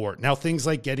elite sport. Now, things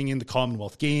like getting into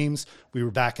Commonwealth Games, we were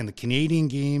back in the Canadian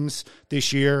Games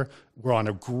this year. We're on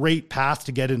a great path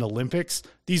to get in Olympics.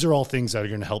 These are all things that are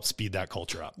going to help speed that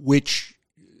culture up. Which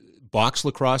box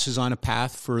lacrosse is on a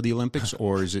path for the Olympics,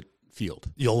 or is it field?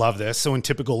 You'll love this. So in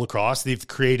typical lacrosse, they've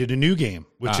created a new game,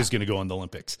 which is going to go in the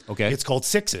Olympics. Okay. It's called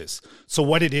sixes. So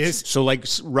what it is. So like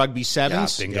rugby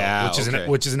sevens? Bingo, Yeah,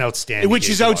 which is an outstanding Which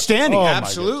game is to watch. outstanding. Oh,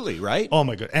 absolutely, right? Oh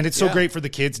my God. And it's so great for the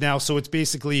kids now. So it's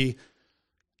basically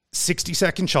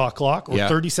 60-second shot clock or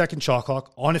 30-second shot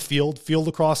clock on a field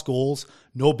lacrosse goals,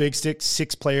 no big sticks,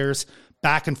 6 players,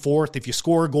 back and forth. If you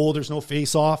score a goal, there's no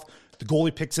face off. The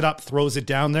goalie picks it up, throws it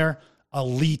down there.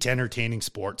 Elite entertaining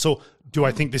sport. So do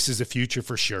I think this is a future?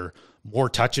 For sure. More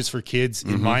touches for kids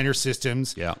in minor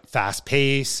systems, fast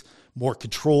pace, more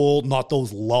control, not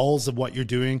those lulls of what you're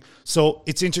doing. So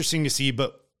it's interesting to see,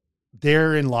 but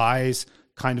therein lies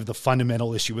kind of the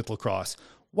fundamental issue with lacrosse.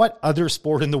 What other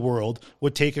sport in the world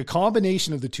would take a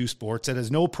combination of the two sports that has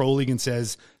no pro league and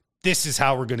says, this is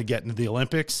how we're going to get into the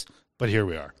Olympics? But here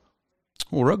we are.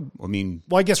 Well,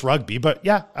 I guess rugby, but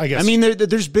yeah, I guess. I mean,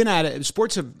 there's been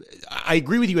sports have. I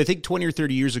agree with you. I think 20 or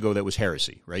 30 years ago that was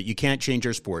heresy, right? You can't change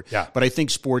our sport. Yeah. But I think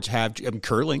sports have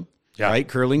curling. Yeah. Right.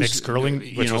 Curling's mixed curling,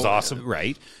 which was awesome.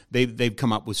 Right. They've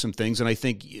come up with some things, and I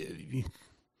think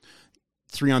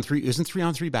 3-on-3 isn't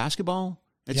 3-on-3 basketball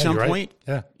at some point.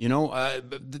 Right. Yeah.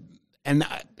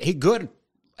 Hey, good.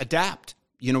 Adapt.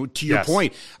 To your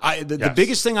point, the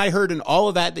biggest thing I heard in all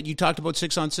of that you talked about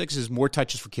 6-on-6 is more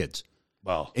touches for kids.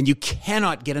 Well, and you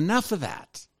cannot get enough of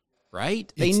that,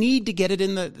 right? They need to get it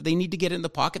in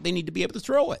the pocket. They need to be able to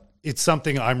throw it. It's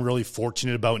something I'm really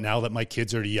fortunate about now that my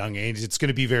kids are at a young age. It's going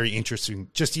to be very interesting.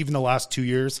 Just even the last 2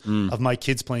 years of my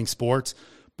kids playing sports.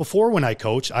 Before, when I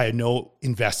coached, I had no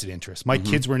invested interest. My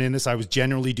kids weren't in this. I was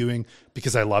generally doing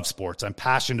because I love sports. I'm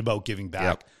passionate about giving back.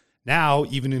 Yep. Now,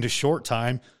 even in a short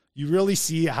time, you really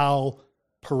see how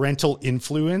parental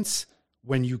influence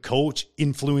when you coach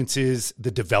influences the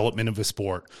development of a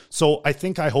sport. So I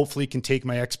think I hopefully can take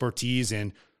my expertise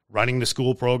in running the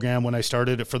school program when I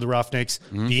started it for the Roughnecks,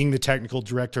 being the technical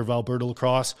director of Alberta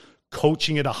Lacrosse,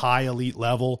 coaching at a high elite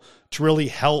level to really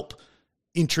help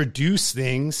introduce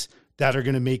things that are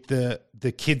going to make the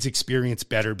kids' experience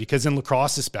better. Because in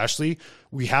lacrosse especially,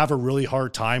 we have a really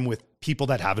hard time with people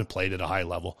that haven't played at a high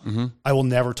level. I will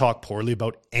never talk poorly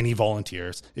about any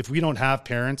volunteers. If we don't have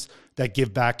parents that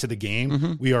give back to the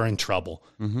game, we are in trouble.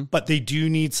 But they do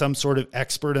need some sort of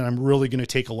expert, and I'm really going to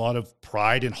take a lot of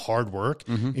pride and hard work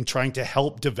in trying to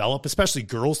help develop, especially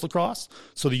girls lacrosse.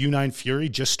 So the U9 Fury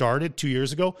just started 2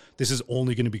 years ago. This is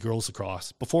only going to be girls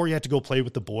lacrosse. Before, you had to go play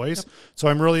with the boys. So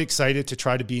I'm really excited to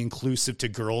try to be inclusive to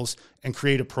girls and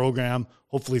create a program,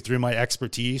 hopefully through my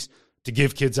expertise, to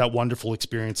give kids that wonderful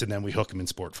experience, and then we hook them in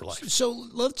sport for life. So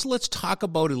let's talk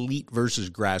about elite versus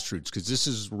grassroots, because this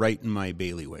is right in my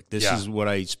bailiwick. This is what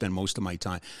I spend most of my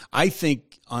time. I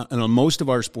think on most of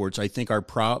our sports, I think our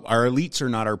elites are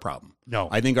not our problem. No.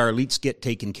 I think our elites get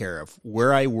taken care of.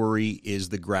 Where I worry is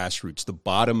the grassroots, the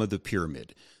bottom of the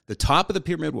pyramid. The top of the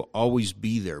pyramid will always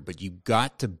be there, but you've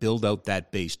got to build out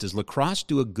that base. Does lacrosse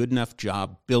do a good enough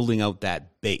job building out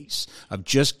that base of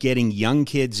just getting young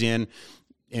kids in?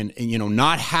 And you know,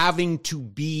 not having to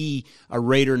be a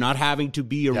Raider, not having to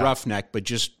be a Roughneck, but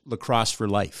just lacrosse for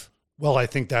life. Well, I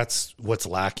think that's what's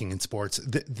lacking in sports.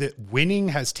 The winning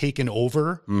has taken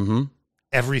over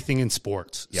everything in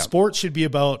sports. Yep. Sports should be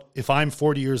about, if I'm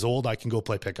 40 years old, I can go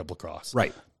play pickup lacrosse.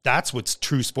 Right. That's what's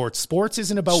true sports. Sports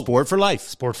isn't about Sport for life.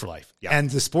 Sport for life. Yep. And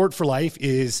the sport for life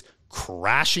is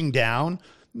crashing down.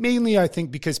 Mainly, I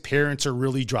think, because parents are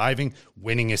really driving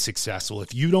winning is successful.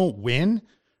 If you don't win,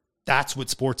 that's what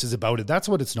sports is about. And that's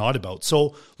what it's not about.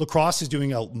 So lacrosse is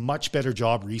doing a much better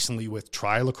job recently with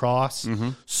tri-lacrosse,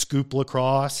 scoop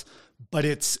lacrosse. But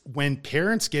it's when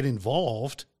parents get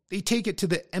involved, they take it to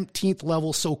the umpteenth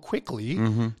level so quickly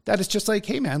that it's just like,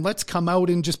 hey, man, let's come out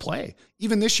and just play.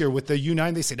 Even this year with the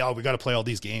U9, they said, oh, we got to play all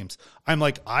these games. I'm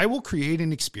like, I will create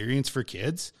an experience for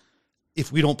kids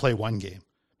if we don't play one game,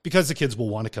 because the kids will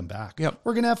want to come back. Yep.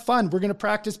 We're going to have fun. We're going to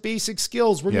practice basic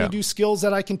skills. We're going to do skills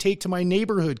that I can take to my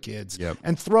neighborhood kids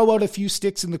and throw out a few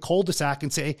sticks in the cul-de-sac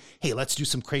and say, hey, let's do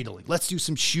some cradling. Let's do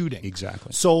some shooting.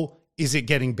 Exactly. So is it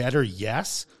getting better?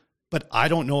 Yes. But I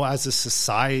don't know as a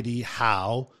society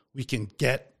how we can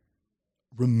get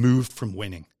removed from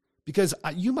winning. Because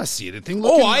you must see it. And think,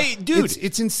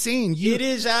 it's insane. It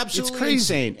is absolutely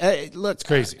insane. It's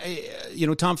crazy.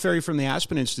 Tom Ferry from the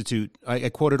Aspen Institute, I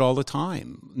quote it all the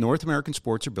time. North American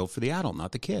sports are built for the adult,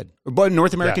 not the kid. But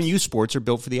North American youth sports are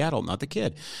built for the adult, not the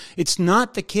kid. It's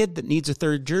not the kid that needs a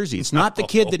third jersey. It's not the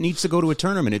kid that needs to go to a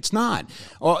tournament. It's not.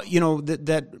 What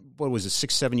was it,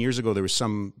 6-7 years ago, there was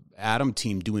some Adam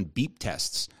team doing beep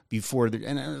tests before,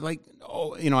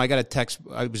 I got a text,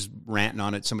 I was ranting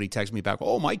on it, somebody texted me back,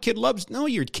 oh, my kid loves, no,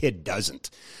 your kid doesn't.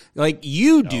 Like,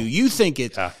 you do, you think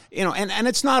it's, and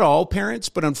it's not all parents,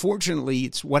 but unfortunately,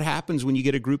 it's what happens when you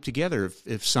get a group together.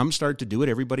 If some start to do it,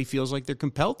 everybody feels like they're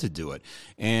compelled to do it.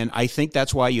 And I think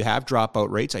that's why you have dropout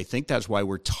rates. I think that's why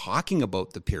we're talking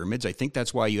about the pyramids. I think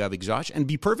that's why you have exhaustion. And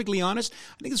be perfectly honest,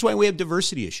 I think that's why we have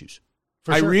diversity issues.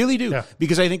 I really do,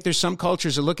 because I think there's some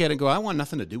cultures that look at it and go, I want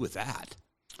nothing to do with that.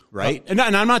 Right. And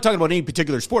I'm not talking about any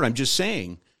particular sport. I'm just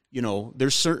saying,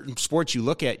 there's certain sports you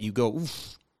look at, you go,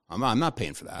 oof, I'm not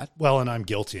paying for that. Well, and I'm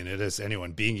guilty in it as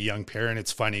anyone. Being a young parent,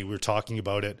 it's funny. We were talking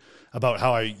about it, about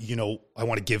how I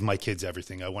want to give my kids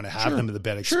everything. I want to have them the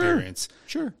best experience.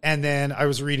 Sure. And then I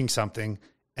was reading something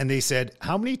and they said,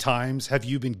 how many times have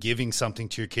you been giving something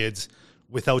to your kids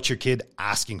without your kid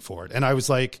asking for it? And I was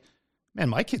like, man,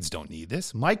 my kids don't need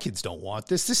this. My kids don't want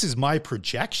this. This is my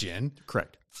projection.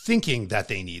 Correct. Thinking that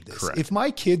they need this. Correct. If my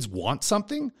kids want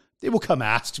something, they will come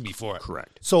ask me for it.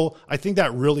 Correct. So I think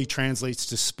that really translates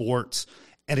to sports,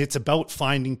 and it's about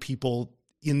finding people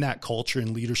in that culture and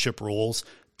leadership roles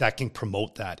that can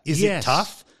promote that. Is it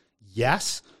tough?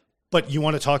 Yes. But you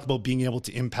want to talk about being able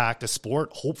to impact a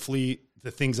sport. Hopefully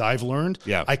the things I've learned,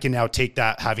 I can now take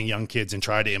that having young kids and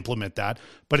try to implement that.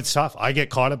 But it's tough. I get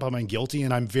caught up on my guilty,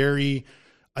 and I'm very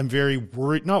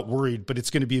worried, not worried, but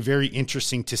it's going to be very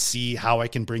interesting to see how I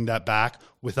can bring that back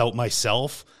without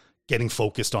myself getting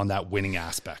focused on that winning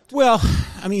aspect. Well,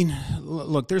 I mean,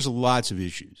 look, there's lots of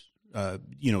issues,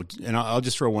 and I'll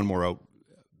just throw one more out,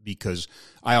 because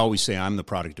I always say I'm the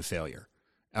product of failure.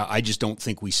 I just don't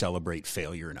think we celebrate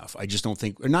failure enough. I just don't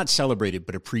think, or not celebrate it,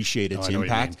 but appreciate its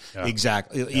impact.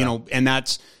 Exactly. And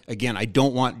that's, again, I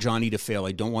don't want Johnny to fail.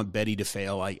 I don't want Betty to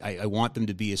fail. I want them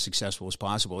to be as successful as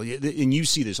possible. And you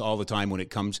see this all the time when it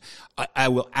comes, I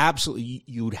will absolutely,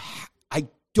 I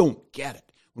don't get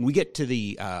it. When we get to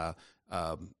the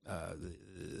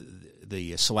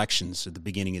selections at the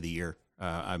beginning of the year,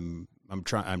 I'm I'm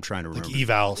trying to remember. Like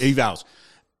evals. Evals.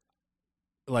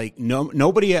 Like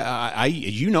nobody.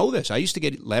 You know this. I used to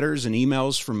get letters and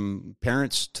emails from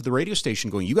parents to the radio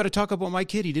station going, "You got to talk about my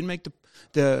kid. He didn't make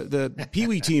the Pee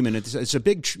Wee team, and it's a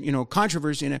big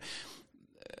controversy." And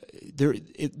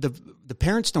the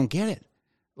parents don't get it.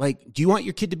 Like, do you want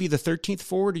your kid to be the 13th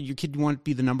forward, or your kid want to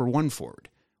be the number 1 forward?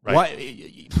 Right.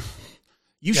 Why?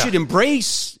 You should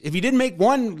embrace, if you didn't make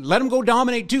one, let him go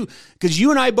dominate two. Because you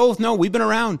and I both know, we've been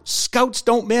around, scouts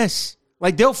don't miss.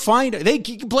 Like, they'll find,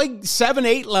 he can play 7,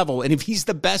 8 level, and if he's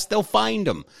the best, they'll find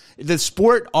him. The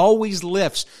sport always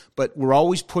lifts, but we're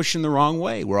always pushing the wrong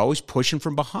way. We're always pushing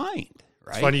from behind.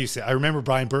 Right? It's funny you say. I remember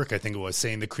Brian Burke, I think it was,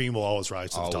 saying the cream will always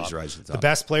rise to the top. Always rise to the top. The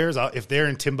best players, if they're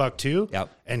in Timbuktu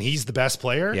and he's the best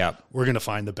player, we're going to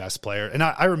find the best player. And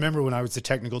I remember when I was the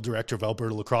technical director of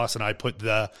Alberta Lacrosse, and I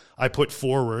put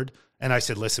forward, and I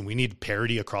said, listen, we need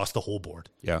parity across the whole board.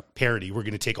 Yeah. Parity. We're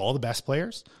going to take all the best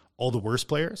players, all the worst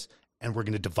players, and we're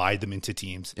going to divide them into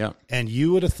teams. Yeah. And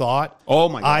you would have thought, oh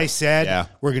my God, I said,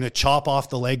 we're going to chop off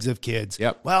the legs of kids.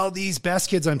 Yep. Well, these best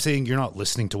kids, I'm saying, you're not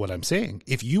listening to what I'm saying.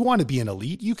 If you want to be an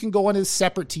elite, you can go on a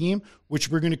separate team,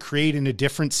 which we're going to create in a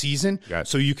different season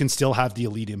so you can still have the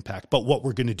elite impact. But what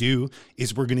we're going to do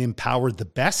is we're going to empower the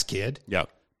best kid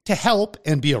to help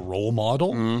and be a role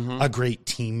model, a great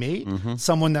teammate,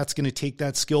 someone that's going to take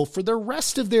that skill for the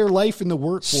rest of their life in the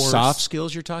workforce. Soft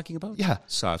skills you're talking about? Yeah.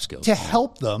 Soft skills. To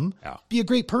help them be a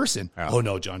great person. Oh,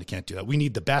 no, John, you can't do that. We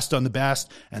need the best on the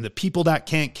best, and the people that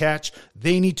can't catch,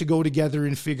 they need to go together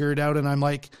and figure it out. And I'm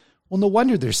like, well, no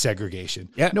wonder there's segregation.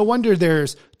 Yeah. No wonder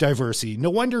there's diversity. No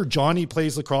wonder Johnny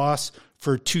plays lacrosse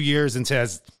for 2 years and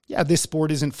says, yeah, this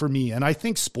sport isn't for me. And I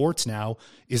think sports now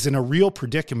is in a real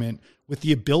predicament with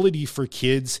the ability for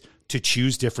kids to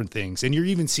choose different things. And you're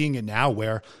even seeing it now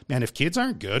where, man, if kids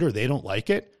aren't good or they don't like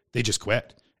it, they just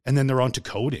quit. And then they're on to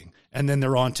coding. And then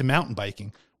they're on to mountain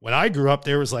biking. When I grew up,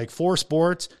 there was like 4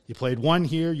 sports. You played one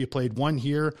here, you played one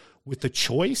here. With the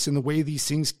choice and the way these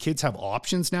things, kids have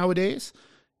options nowadays,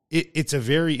 it's a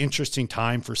very interesting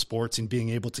time for sports and being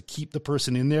able to keep the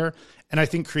person in there. And I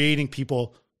think creating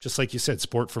people, just like you said,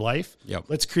 sport for life. Yep.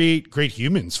 Let's create great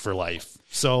humans for life.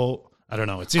 So I don't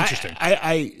know. It's interesting.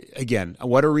 Again,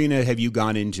 what arena have you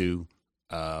gone into?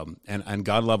 And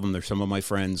God love them. They're some of my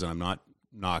friends, and I'm not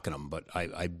knocking them, but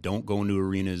I don't go into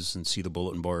arenas and see the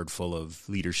bulletin board full of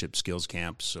leadership skills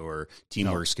camps or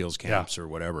teamwork skills camps or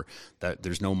whatever. That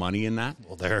there's no money in that.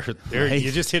 Well, there right?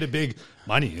 You just hit a big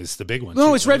money is the big one. No,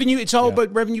 too, it's right? revenue. It's all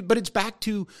about revenue, but it's back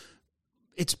to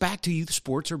youth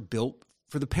sports are built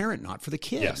for the parent, not for the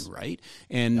kid, right?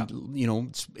 And,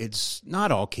 it's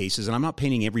not all cases, and I'm not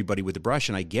painting everybody with a brush,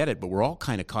 and I get it, but we're all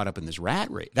kind of caught up in this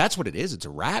rat race. That's what it is. It's a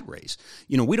rat race.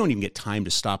 We don't even get time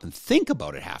to stop and think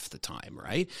about it half the time,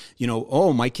 right?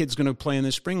 Oh, my kid's going to play in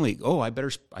the spring league. Oh, I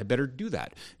better do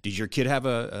that. Did your kid have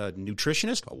a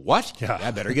nutritionist? What? Yeah,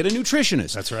 I better get a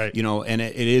nutritionist. That's right. And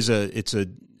it's a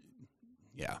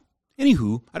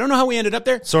Anywho, I don't know how we ended up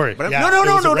there. Sorry. But no,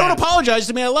 don't apologize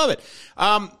to me. I love it.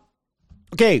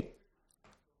 Okay,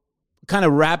 kind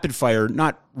of rapid fire,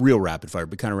 not real rapid fire,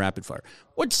 but kind of rapid fire.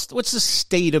 What's the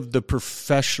state of the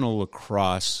professional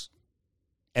lacrosse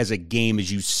as a game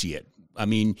as you see it? I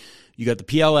mean, you got the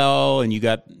PLL and you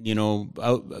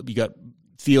got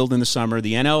field in the summer.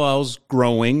 The NLL's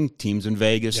growing, teams in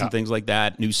Vegas and things like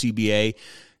that, new CBA.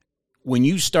 When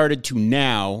you started to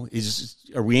now,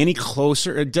 are we any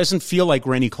closer? It doesn't feel like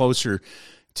we're any closer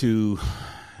to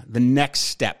the next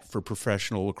step for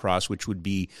professional lacrosse, which would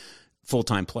be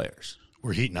full-time players.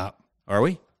 We're heating up. Are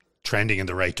we? Trending in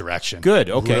the right direction. Good,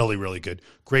 okay. Really, really good.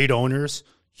 Great owners,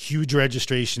 huge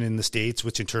registration in the States,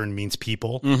 which in turn means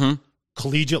people. Mm-hmm.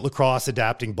 Collegiate lacrosse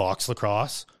adapting box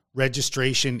lacrosse.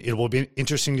 Registration, it will be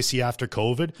interesting to see after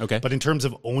COVID. Okay. But in terms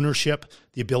of ownership,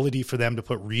 the ability for them to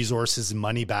put resources and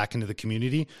money back into the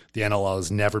community, the NLL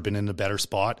has never been in a better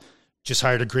spot. Just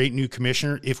hired a great new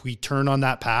commissioner. If we turn on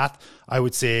that path, I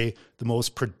would say the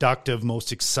most productive,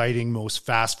 most exciting, most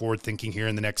fast-forward thinking here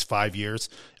in the next 5 years,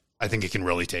 I think it can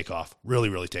really take off. Really,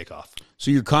 really take off. So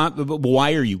you're but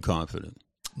why are you confident?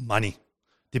 Money.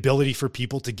 The ability for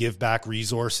people to give back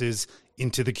resources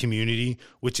into the community,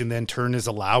 which in then turn is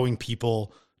allowing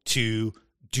people to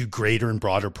do greater and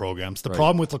broader programs. The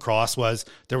problem with lacrosse was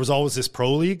there was always this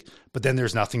pro league, but then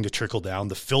there's nothing to trickle down.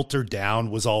 The filter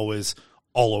down was always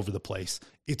all over the place.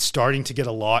 It's starting to get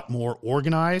a lot more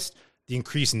organized. The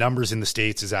increased numbers in the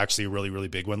States is actually a really, really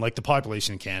big one. Like the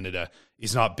population in Canada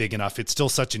is not big enough. It's still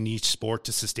such a niche sport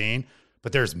to sustain,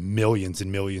 but there's millions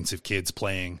and millions of kids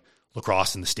playing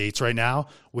lacrosse in the States right now,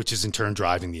 which is in turn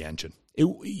driving the engine.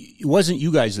 It wasn't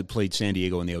you guys that played San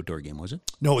Diego in the outdoor game, was it?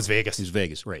 No, it was Vegas. It was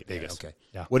Vegas, right. Vegas. Okay.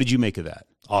 Yeah. What did you make of that?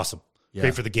 Awesome.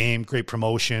 Great for the game, great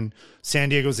promotion. San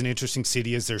Diego's an interesting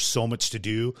city as there's so much to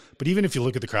do. But even if you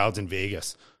look at the crowds in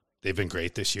Vegas, they've been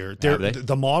great this year.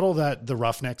 The model that the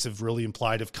Roughnecks have really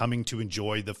implied of coming to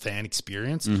enjoy the fan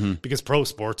experience, because pro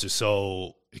sports is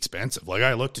so expensive. Like,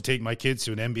 I look to take my kids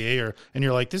to an NBA, and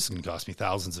you're like, this is going to cost me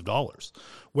thousands of dollars.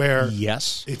 Where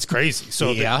it's crazy.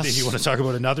 So if you want to talk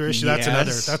about another issue,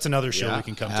 that's another show we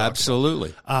can come talk about.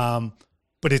 Absolutely.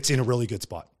 But it's in a really good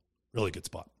spot. Really good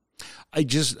spot. I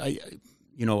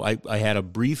had a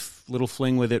brief little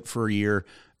fling with it for a year,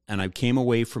 and I came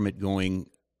away from it going,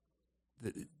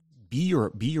 be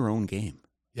your own game.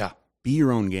 Yeah. Be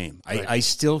your own game. Right. I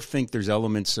still think there's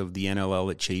elements of the NLL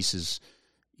that chases,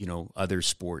 other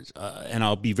sports. And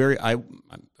I'll be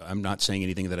I'm not saying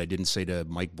anything that I didn't say to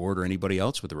Mike Board or anybody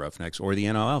else with the Roughnecks or the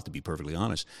NLL, to be perfectly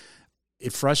honest.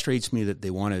 It frustrates me that they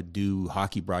want to do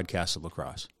hockey broadcasts of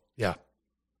lacrosse. Yeah.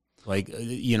 Like,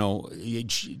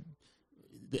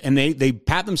 and they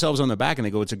pat themselves on the back and they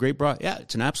go, it's a great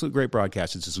it's an absolute great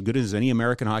broadcast. It's as good as any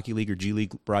American Hockey League or G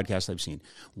League broadcast I've seen.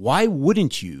 Why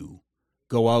wouldn't you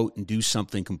go out and do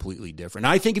something completely different?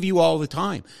 And I think of you all the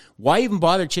time. Why even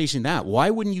bother chasing that? Why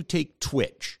wouldn't you take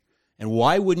Twitch? And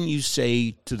why wouldn't you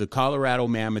say to the Colorado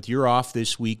Mammoth, you're off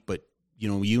this week, but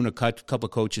you and a couple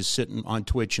of coaches sitting on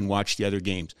Twitch and watch the other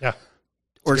games? Yeah.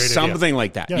 Or something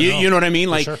like that. Yeah, you know what I mean?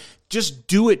 Like, just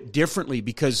do it differently,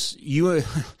 because you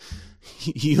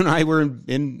and I were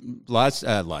in Los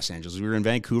Angeles. We were in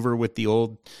Vancouver with the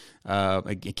old,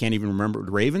 I can't even remember,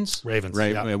 Ravens, right?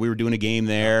 Yeah. We were doing a game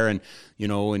there, and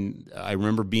I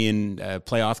remember being a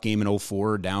playoff game in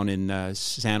 2004 down in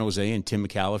San Jose, and Tim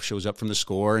McAuliffe shows up from the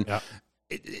score, and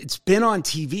it's been on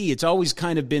TV. It's always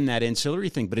kind of been that ancillary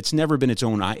thing, but it's never been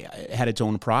had its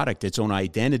own product, its own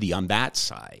identity on that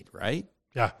side, right?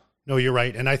 Yeah, no, you're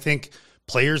right. And I think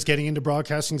players getting into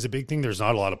broadcasting is a big thing. There's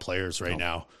not a lot of players right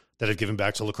now that have given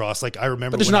back to lacrosse. Like, I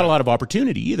remember, but there's not a lot of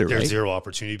opportunity either. There's right? Zero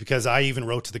opportunity, because I even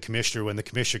wrote to the commissioner when the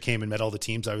commissioner came and met all the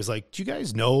teams. I was like, do you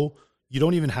guys know you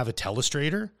don't even have a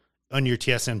telestrator on your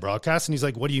TSN broadcast? And he's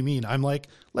like, what do you mean? I'm like,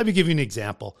 let me give you an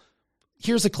example.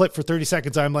 Here's a clip for 30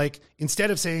 seconds. I'm like, instead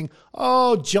of saying,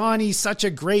 oh, Johnny's such a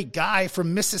great guy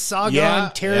from Mississauga,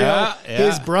 Ontario.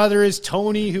 His brother is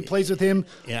Tony, who plays with him.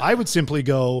 Yeah. I would simply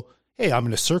go, hey, I'm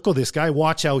going to circle this guy.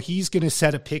 Watch how he's going to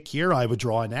set a pick here. I would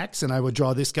draw an X, and I would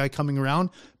draw this guy coming around,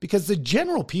 because the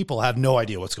general people have no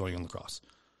idea what's going on in lacrosse.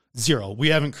 Zero. We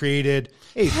haven't created.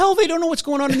 Hey, hell, they don't know what's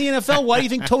going on in the NFL. Why do you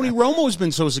think Tony Romo's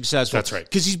been so successful? That's right.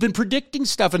 Because he's been predicting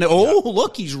stuff, and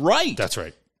look, he's right. That's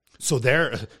right. So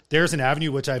there's an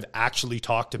avenue which I've actually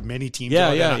talked to many teams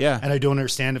about. And I don't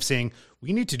understand, of saying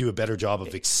we need to do a better job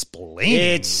of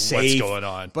explaining what's going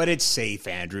on. But it's safe,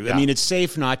 Andrew. Yeah. I mean, it's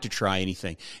safe not to try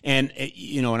anything. And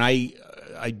and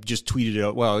I just tweeted it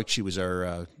out. Well, actually,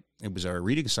 it was our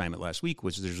reading assignment last week.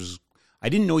 I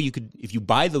didn't know you could, if you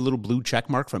buy the little blue check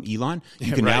mark from Elon,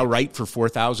 you can now write for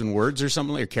 4,000 words or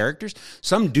something, or characters.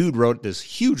 Some dude wrote this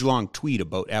huge long tweet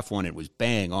about F1. It was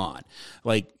bang on.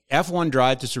 Like, F1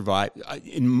 Drive to Survive.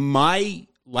 In my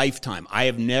lifetime, I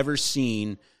have never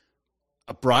seen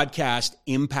a broadcast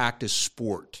impact a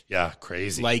sport. Yeah,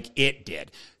 crazy. Like it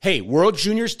did. Hey, World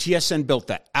Juniors, TSN built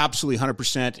that. Absolutely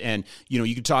 100%. And,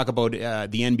 you could talk about the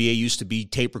NBA used to be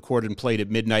tape recorded and played at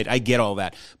midnight. I get all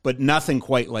that. But nothing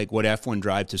quite like what F1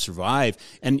 Drive to Survive.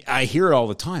 And I hear it all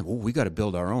the time. Oh, we got to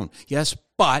build our own. Yes,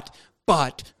 but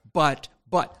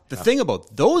the thing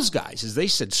about those guys is they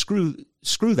said, screw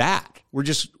that. We're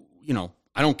just,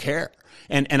 I don't care.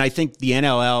 And I think the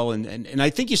NLL and I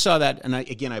think you saw that. And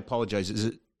I apologize.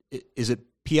 Is it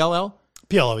PLL?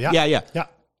 PLL, yeah. Yeah.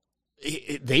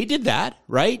 They did that,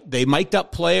 right? They mic'd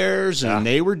up players and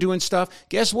they were doing stuff.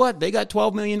 Guess what? They got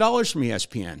 $12 million from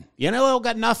ESPN. The NLL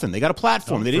got nothing. They got a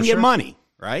platform. They didn't get money,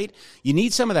 right? You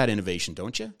need some of that innovation,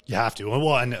 don't you? You have to.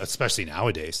 Well, and especially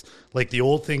nowadays. Like the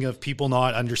old thing of people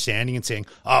not understanding and saying,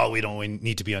 oh, we don't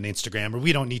need to be on Instagram or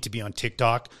we don't need to be on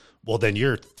TikTok. Well, then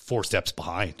you're 4 steps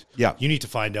behind. Yeah. You need to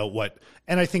find out what,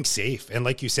 and I think safe. And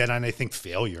like you said, and I think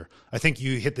failure. I think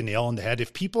you hit the nail on the head.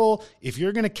 If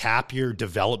you're going to cap your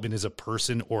development as a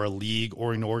person or a league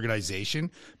or an organization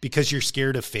because you're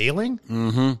scared of failing,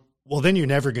 well, then you're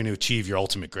never going to achieve your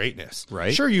ultimate greatness.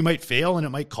 Right. Sure, you might fail and it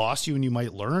might cost you and you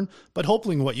might learn, but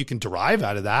hopefully what you can derive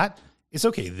out of that is,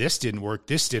 okay, this didn't work,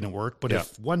 but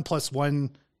if 1 + 1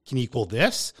 can equal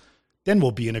this, then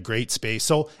we'll be in a great space.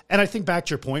 So, and I think back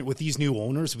to your point with these new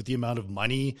owners, with the amount of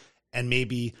money and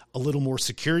maybe a little more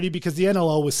security, because the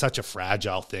NLL was such a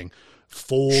fragile thing,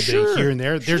 folding here and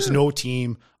there. There's no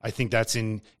team, I think, that's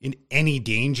in any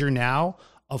danger now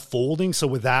of folding. So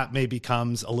with that maybe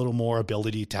comes a little more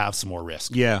ability to have some more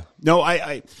risk. Yeah. No,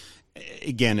 I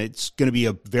again, it's going to be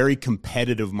a very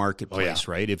competitive marketplace,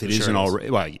 right? If it isn't already,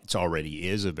 well, it's already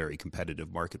is a very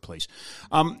competitive marketplace.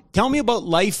 Tell me about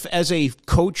life as a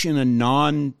coach in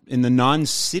the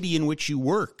non-city in which you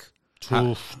work.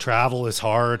 Travel is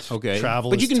hard. Okay.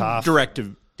 Travel but is you can tough. direct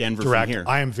to Denver from here.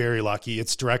 I am very lucky.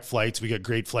 It's direct flights. We get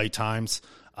great flight times.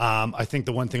 I think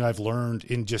the one thing I've learned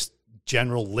in just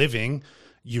general living,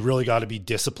 you really got to be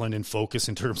disciplined and focused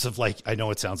in terms of, like, I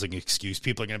know it sounds like an excuse.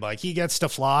 People are going to be like, he gets to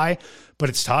fly, but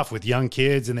it's tough with young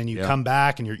kids. And then you come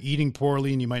back and you're eating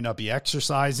poorly and you might not be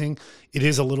exercising. It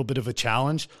is a little bit of a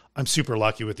challenge. I'm super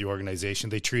lucky with the organization.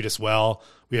 They treat us well.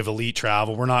 We have elite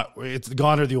travel. It's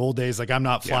gone are the old days. Like, I'm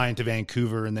not flying to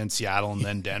Vancouver and then Seattle and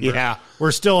then Denver.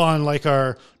 We're still on like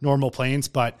our normal planes,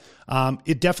 but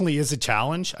it definitely is a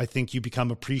challenge. I think you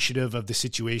become appreciative of the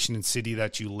situation and city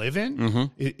that you live in. Mm-hmm.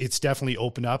 It's definitely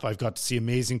opened up. I've got to see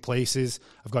amazing places.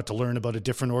 I've got to learn about a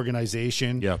different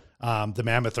organization. Yeah. The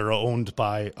Mammoth are owned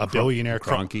by a billionaire.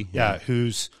 Kroenke.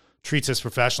 Who's treats us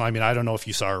professional. I mean, I don't know if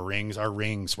you saw our rings. Our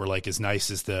rings were like as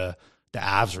nice as the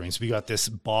Avs rings. We got this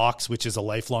box, which is a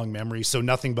lifelong memory. So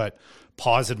nothing but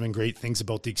positive and great things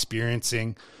about the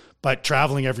experiencing. But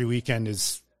traveling every weekend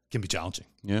can be challenging.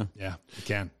 Yeah, it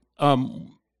can.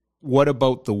 What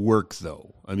about the work,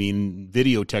 though? I mean,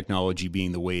 video technology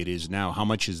being the way it is now, how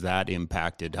much has that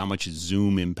impacted? How much has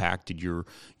Zoom impacted your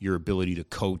ability to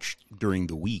coach during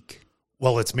the week?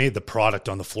 Well, it's made the product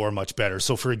on the floor much better.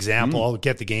 So, for example, I'll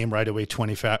get the game right away,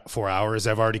 24 hours.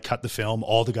 I've already cut the film.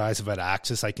 All the guys have had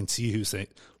access. I can see who's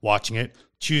watching it.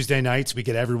 Tuesday nights, we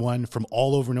get everyone from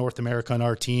all over North America on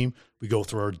our team. We go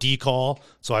through our D-call.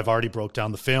 So I've already broke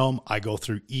down the film. I go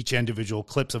through each individual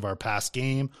clips of our past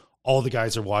game. All the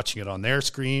guys are watching it on their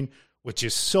screen, which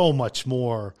is so much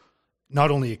more not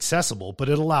only accessible, but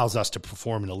it allows us to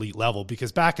perform an elite level.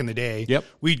 Because back in the day,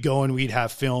 we'd go and we'd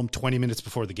have film 20 minutes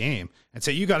before the game and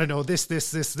say, you got to know this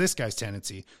guy's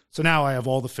tendency. So now I have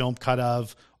all the film cut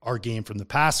of our game from the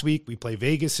past week. We play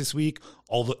Vegas this week,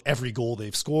 every goal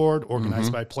they've scored,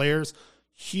 organized by players,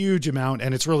 huge amount.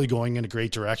 And it's really going in a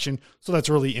great direction. So that's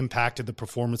really impacted the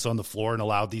performance on the floor and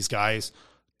allowed these guys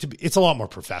it's a lot more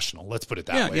professional. Let's put it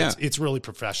that way. Yeah. It's really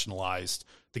professionalized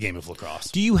the game of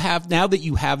lacrosse. Do you have, now that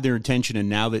you have their attention and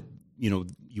now that,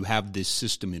 you have this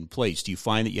system in place, do you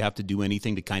find that you have to do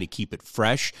anything to kind of keep it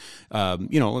fresh?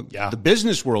 The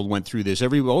business world went through this.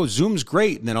 Zoom's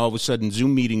great. And then all of a sudden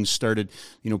Zoom meetings started,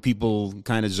 people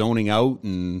kind of zoning out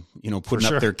and,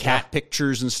 putting up their cat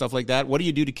pictures and stuff like that. What do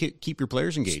you do to keep your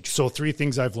players engaged? So 3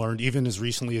 things I've learned, even as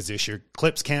recently as this year.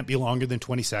 Clips can't be longer than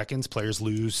 20 seconds. Players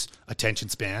lose attention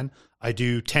span. I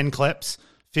do 10 clips,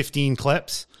 15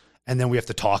 clips, and then we have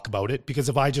to talk about it. Because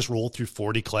if I just roll through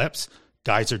 40 clips,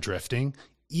 guys are drifting.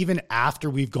 Even after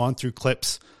we've gone through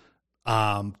clips,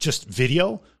 just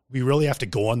video, we really have to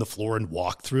go on the floor and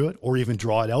walk through it or even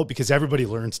draw it out because everybody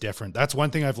learns different. That's one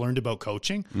thing I've learned about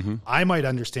coaching. Mm-hmm. I might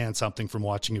understand something from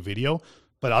watching a video,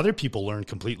 but other people learn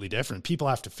completely different. People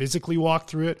have to physically walk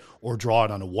through it or draw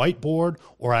it on a whiteboard,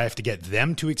 or I have to get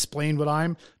them to explain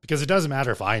because it doesn't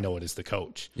matter if I know it as the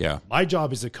coach. Yeah. My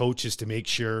job as a coach is to make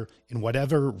sure in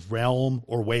whatever realm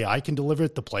or way I can deliver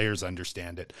it, the players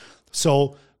understand it.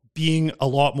 So being a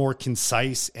lot more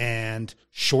concise and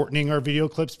shortening our video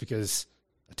clips because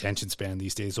attention span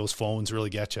these days, those phones really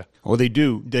get you. Oh, they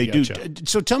do. They do.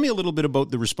 So tell me a little bit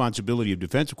about the responsibility of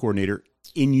defensive coordinator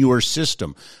in your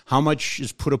system. How much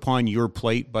is put upon your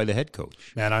plate by the head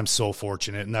coach? Man, I'm so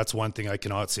fortunate. And that's one thing I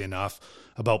cannot say enough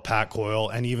about Pat Coyle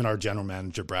and even our general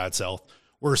manager, Brad South.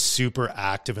 We're super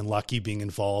active and lucky being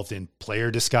involved in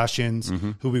player discussions,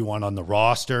 who we want on the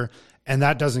roster. And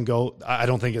that doesn't go, I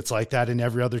don't think it's like that in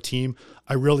every other team.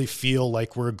 I really feel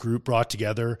like we're a group brought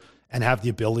together and have the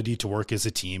ability to work as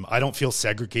a team. I don't feel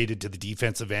segregated to the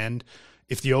defensive end.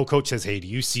 If the O coach says, hey, do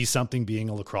you see something being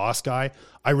a lacrosse guy?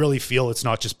 I really feel it's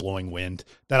not just blowing wind,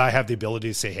 that I have the ability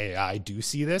to say, hey, I do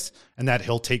see this, and that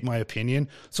he'll take my opinion.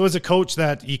 So as a coach,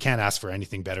 that you can't ask for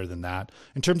anything better than that.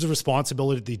 In terms of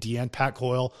responsibility, the DN, Pat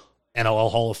Coyle,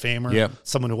 NLL Hall of Famer,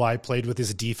 someone who I played with as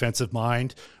a defensive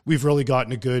mind. We've really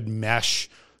gotten a good mesh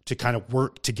to kind of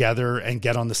work together and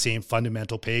get on the same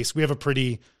fundamental pace. We have a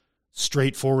pretty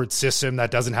straightforward system that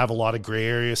doesn't have a lot of gray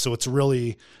areas. So it's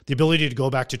really the ability to go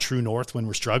back to true north when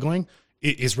we're struggling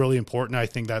is really important. I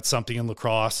think that's something in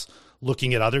lacrosse,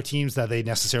 looking at other teams that they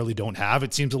necessarily don't have.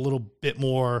 It seems a little bit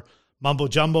more mumbo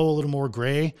jumbo, a little more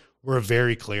gray. We're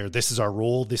very clear. This is our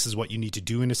role. This is what you need to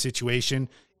do in a situation.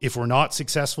 If we're not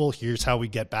successful, here's how we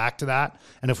get back to that.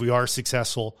 And if we are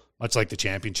successful, much like the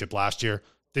championship last year,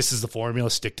 this is the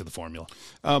formula. Stick to the formula.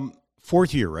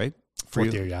 4th year, right?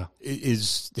 Fourth year, yeah.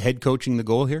 Is head coaching the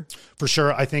goal here? For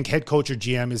sure. I think head coach or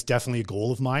GM is definitely a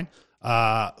goal of mine.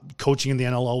 Coaching in the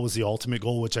NLL was the ultimate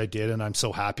goal, which I did, and I'm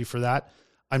so happy for that.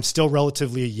 I'm still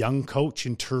relatively a young coach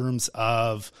in terms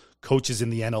of coaches in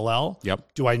the NLL.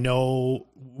 Yep. Do I know,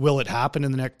 will it happen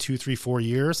in the next 2, 3, 4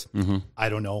 years? I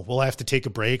don't know. Will I have to take a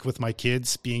break with my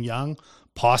kids being young?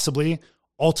 Possibly.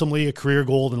 Ultimately, a career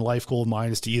goal and a life goal of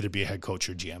mine is to either be a head coach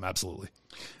or GM. Absolutely.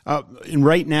 And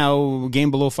right now,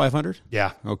 game below 500?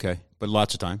 Yeah. Okay. But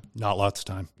lots of time. Not lots of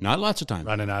time. Not lots of time.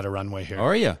 Running out of runway here. Oh,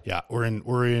 are you? Yeah. We're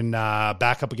in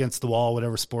back up against the wall,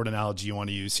 whatever sport analogy you want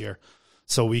to use here.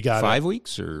 So we got 5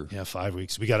 weeks or? Yeah, 5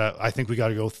 weeks. I think we got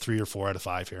to go 3 or 4 out of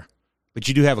 5 here. But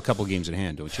you do have a couple games in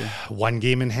hand, don't you? One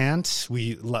game in hand.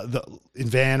 In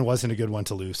Van wasn't a good one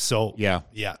to lose. So yeah,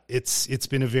 it's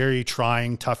been a very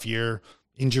trying, tough year.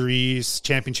 Injuries,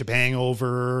 championship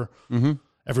hangover.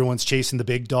 Everyone's chasing the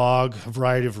big dog. A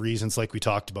variety of reasons, like we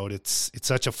talked about. It's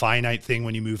such a finite thing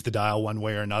when you move the dial one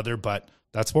way or another. But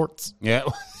that's sports. Yeah,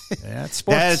 that's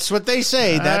sports. That's what they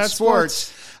say. That's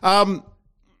sports. How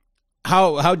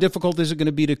difficult is it going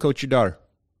to be to coach your daughter?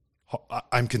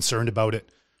 I'm concerned about it.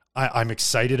 I'm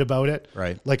excited about it.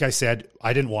 Right. Like I said,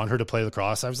 I didn't want her to play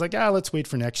lacrosse. I was like, let's wait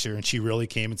for next year. And she really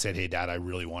came and said, hey, Dad, I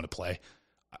really want to play.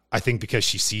 I think because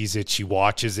she sees it, she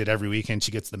watches it every weekend.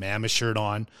 She gets the Mammoth shirt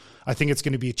on. I think it's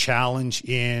going to be a challenge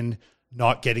in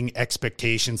not getting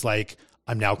expectations like,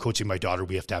 I'm now coaching my daughter.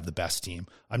 We have to have the best team.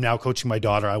 I'm now coaching my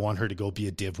daughter. I want her to go be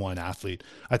a Div 1 athlete.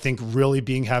 I think really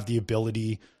have the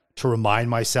ability to remind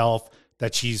myself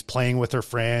that she's playing with her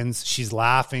friends, she's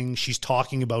laughing, she's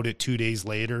talking about it 2 days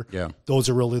later. Yeah. Those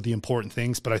are really the important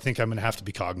things, but I think I'm going to have to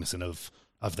be cognizant of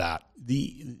that.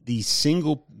 The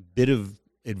single bit of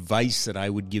advice that I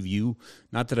would give you,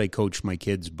 not that I coach my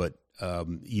kids, but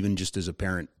even just as a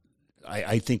parent,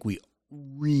 I think we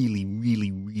really,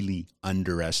 really, really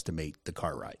underestimate the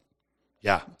car ride.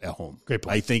 Yeah. At home. Great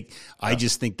point. I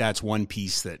just think that's one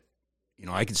piece that,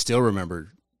 I can still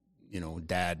remember,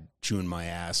 Dad chewing my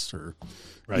ass or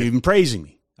even praising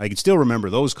me. I can still remember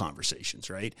those conversations,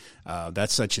 right?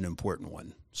 That's such an important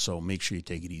one. So make sure you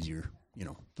take it easier.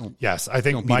 Yes, I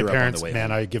think my parents,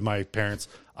 man, I give my parents,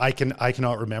 I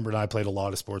cannot remember, and I played a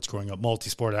lot of sports growing up,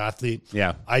 multi-sport athlete.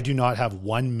 Yeah. I do not have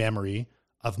one memory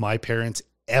of my parents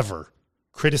ever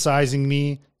criticizing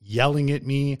me, yelling at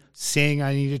me, saying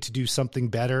I needed to do something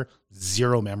better.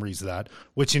 Zero memories of that,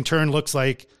 which in turn looks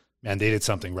like, man, they did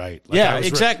something right.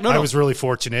 Exactly. I was really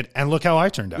fortunate, and look how I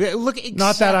turned out. Yeah,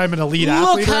 not that I'm an elite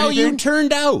athlete. Look how you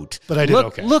turned out. But I did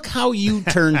okay. Look how you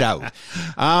turned out.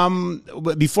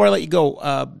 But before I let you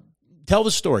go, tell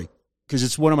the story, because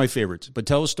it's one of my favorites. But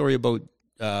tell the story about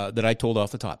that I told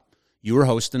off the top. You were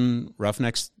hosting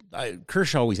Roughnecks. Kerr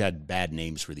always had bad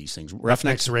names for these things.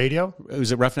 Roughnecks Radio?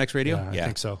 Was it Roughnecks Radio? Yeah, I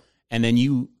think so. And then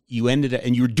you ended it,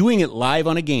 and you were doing it live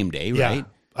on a game day, right? Yeah.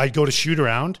 I'd go to shoot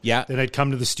around. Yeah. Then I'd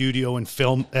come to the studio and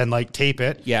film and tape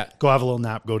it. Yeah. Go have a little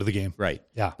nap, go to the game. Right.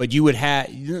 Yeah. But you would have,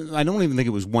 I don't even think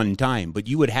it was one time, but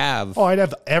you would have. Oh,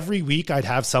 every week I'd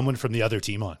have someone from the other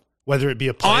team on. Whether it be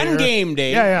a player. On game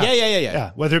day.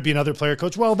 Yeah. Whether it be another player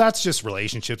coach. Well, that's just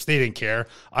relationships. They didn't care.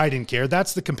 I didn't care.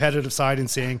 That's the competitive side in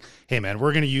saying, hey, man,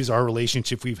 we're going to use our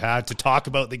relationship we've had to talk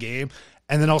about the game.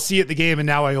 And then I'll see you at the game, and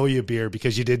now I owe you a beer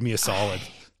because you did me a solid.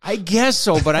 I guess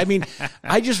so, but I mean,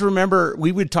 I just remember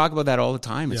we would talk about that all the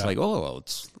time. It's like,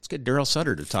 let's get Daryl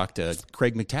Sutter to talk to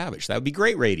Craig McTavish. That would be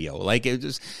great radio.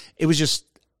 It was just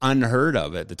unheard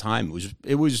of at the time.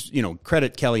 It was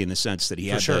credit Kelly in the sense that he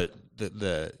had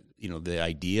the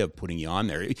idea of putting you on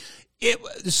there.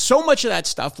 So much of that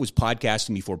stuff was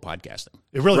podcasting before podcasting.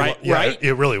 It really was, right?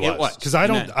 It really was. Because I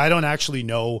don't actually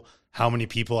know how many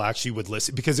people actually would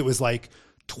listen, because it was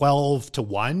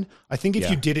 12-1. I think if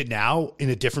you did it now in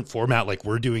a different format like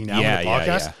we're doing now in the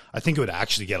podcast, I think it would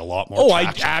actually get a lot more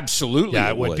traction. Absolutely. Yeah,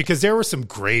 it would. Because there were some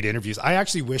great interviews. I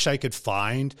actually wish I could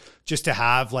find just to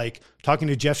have talking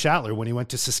to Jeff Shatler when he went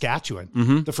to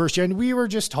Saskatchewan the first year. And we were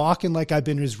just talking like I've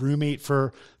been his roommate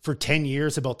for 10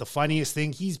 years about the funniest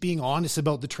thing. He's being honest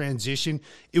about the transition.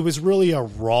 It was really a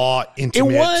raw,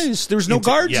 intimate. It was. There was no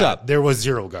guards up. There was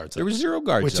zero guards up. There was zero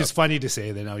guards which up. Which is funny to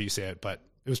say that now you say it, but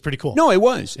it was pretty cool. No, it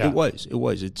was. Yeah. It was.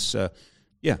 It's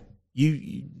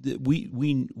we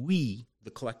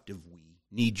the collective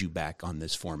need you back on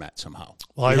this format somehow.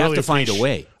 Well, I have really to find a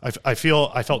way. I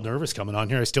felt nervous coming on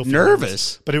here. I still feel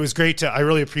nervous, but it was great to. I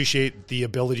really appreciate the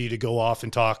ability to go off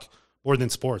and talk more than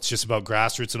sports, just about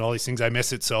grassroots and all these things. I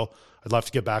miss it, so I'd love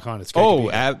to get back on. It's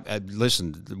great.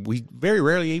 Listen, we very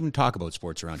rarely even talk about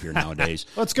sports around here nowadays.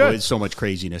 Well, that's good. There's so much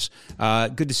craziness.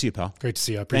 Good to see you, pal. Great to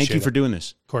see you. I appreciate it. Thank you for doing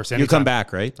this. Of course, you'll come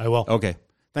back, right? I will. Okay.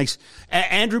 Thanks.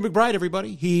 Andrew McBride,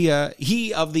 everybody.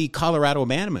 He of the Colorado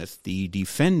Mammoth, the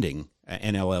defending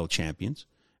NLL champions.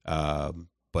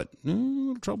 But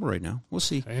trouble right now. We'll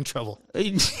see. In trouble.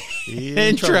 In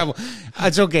trouble.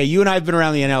 It's okay. You and I have been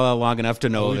around the NLL long enough to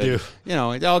know that,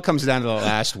 it all comes down to the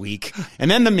last week.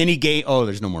 And then the mini game. Oh,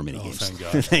 there's no more mini games. Thank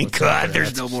God. Thank God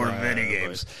there's no more mini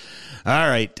games. All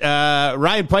right.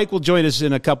 Ryan Pike will join us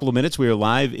in a couple of minutes. We are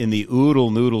live in the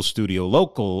Oodle Noodle studio.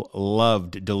 Local,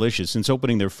 loved, delicious. Since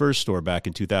opening their first store back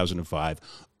in 2005,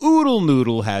 Oodle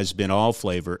Noodle has been all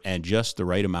flavor and just the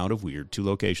right amount of weird. 2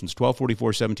 locations,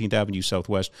 1244 17th Avenue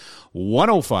Southwest,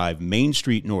 105 Main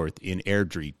Street North in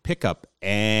Airdrie. Pickup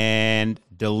and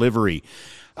delivery.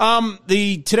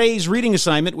 Today's reading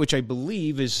assignment, which I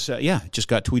believe is, just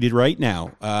got tweeted right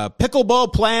now.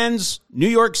 Pickleball plans, New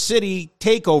York City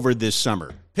takeover this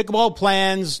summer. Pickleball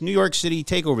plans, New York City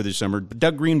takeover this summer.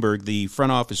 Doug Greenberg, the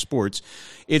front office sports.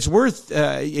 It's worth,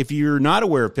 if you're not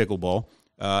aware of pickleball,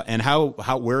 and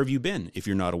where have you been if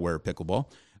you're not aware of pickleball?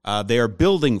 They are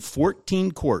building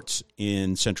 14 courts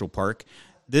in Central Park.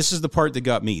 This is the part that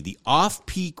got me. The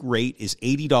off-peak rate is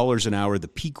 $80 an hour. The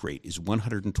peak rate is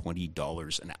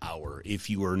 $120 an hour. If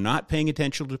you are not paying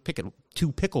attention to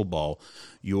pickleball,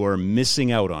 you're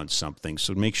missing out on something.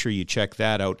 So make sure you check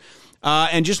that out.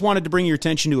 And just wanted to bring your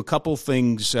attention to a couple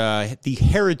things. The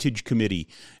Heritage Committee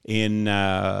in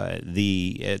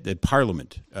the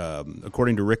Parliament,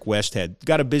 according to Rick Westhead,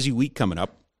 got a busy week coming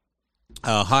up.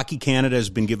 Hockey Canada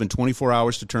has been given 24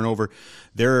 hours to turn over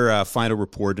their final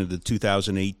report into the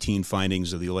 2018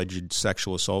 findings of the alleged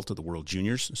sexual assault of the World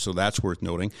Juniors, so that's worth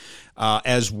noting.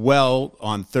 As well,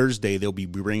 on Thursday, they'll be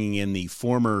bringing in the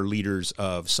former leaders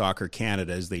of Soccer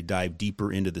Canada as they dive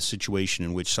deeper into the situation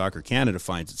in which Soccer Canada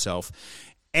finds itself.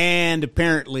 And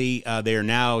apparently, they are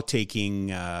now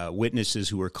taking witnesses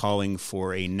who are calling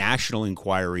for a national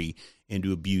inquiry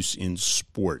into abuse in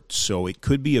sport. So it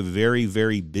could be a very,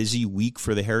 very busy week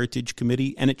for the Heritage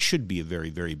Committee, and it should be a very,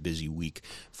 very busy week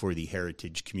for the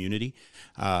Heritage community.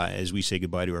 As we say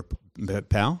goodbye to our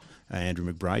pal, Andrew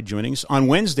McBride, joining us. On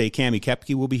Wednesday, Cammie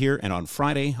Kepke will be here, and on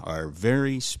Friday, our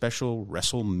very special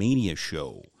WrestleMania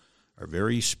show.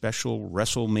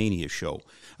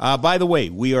 By the way,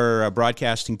 we are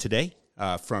broadcasting today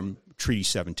from Treaty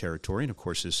 7 territory, and of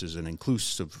course this is an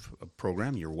inclusive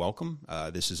program. You're welcome.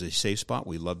 This is a safe spot.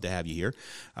 We'd love to have you here,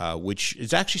 which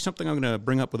is actually something I'm going to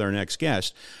bring up with our next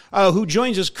guest, who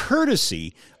joins us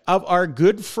courtesy of our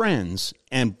good friends,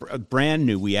 and brand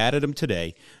new, we added them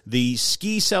today, the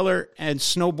Ski Cellar and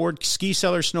Snowboard.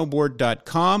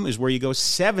 SkiCellarSnowboard.com is where you go.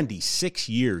 76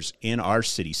 years in our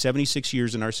city.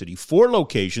 4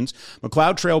 locations.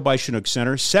 McLeod Trail by Chinook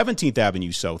Center, 17th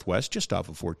Avenue Southwest, just off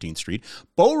of 14th Street.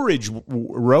 Bow Ridge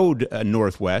Road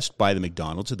Northwest by the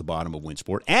McDonald's at the bottom of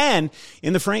Windsport. And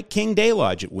in the Frank King Day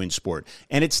Lodge at Windsport.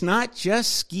 And it's not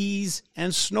just skis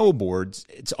and snowboards.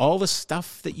 It's all the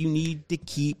stuff that you need to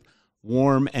keep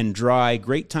warm and dry.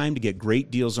 Great time to get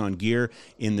great deals on gear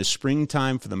in the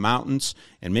springtime for the mountains.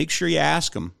 And make sure you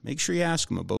ask them.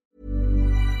 About.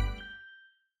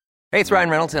 Hey, it's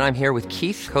Ryan Reynolds, and I'm here with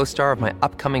Keith, co-star of my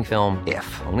upcoming film,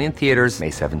 If, only in theaters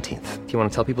May 17th. Do you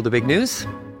want to tell people the big news?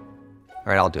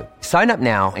 All right, I'll do it. Sign up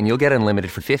now and you'll get unlimited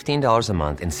for $15 a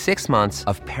month and 6 months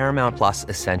of Paramount Plus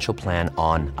Essential Plan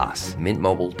on us.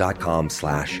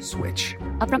 MintMobile.com/switch.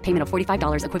 Upfront payment of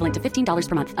 $45 equivalent to $15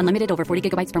 per month. Unlimited over 40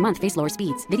 gigabytes per month. Face lower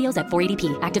speeds. Videos at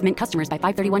 480p. Active Mint customers by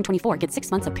 531.24 get 6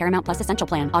 months of Paramount Plus Essential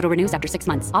Plan. Auto renews after 6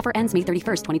 months. Offer ends May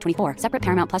 31st, 2024. Separate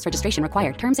Paramount Plus registration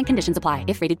required. Terms and conditions apply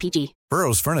if rated PG.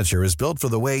 Burrow's furniture is built for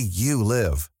the way you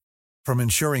live. From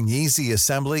ensuring easy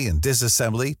assembly and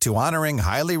disassembly to honoring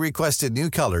highly requested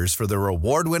new colors for their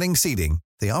award-winning seating,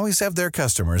 they always have their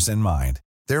customers in mind.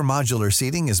 Their modular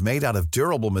seating is made out of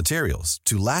durable materials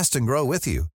to last and grow with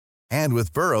you. And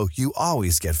with Burrow, you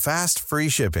always get fast, free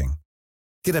shipping.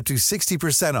 Get up to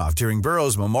 60% off during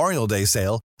Burrow's Memorial Day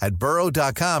sale at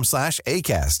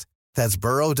burrow.com/ACAST. That's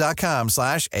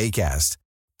burrow.com/ACAST.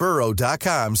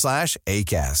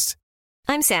 burrow.com/ACAST.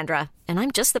 I'm Sandra, and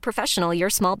I'm just the professional your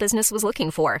small business was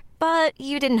looking for. But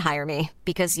you didn't hire me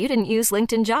because you didn't use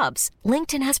LinkedIn Jobs.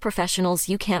 LinkedIn has professionals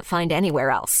you can't find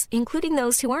anywhere else, including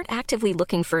those who aren't actively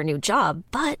looking for a new job,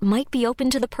 but might be open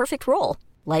to the perfect role,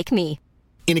 like me.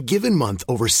 In a given month,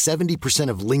 over 70%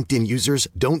 of LinkedIn users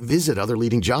don't visit other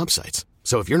leading job sites.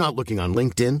 So if you're not looking on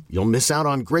LinkedIn, you'll miss out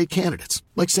on great candidates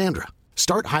like Sandra.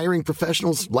 Start hiring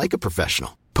professionals like a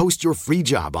professional. Post your free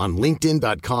job on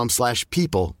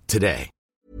linkedin.com/people today.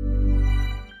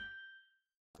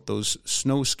 Those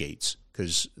snow skates,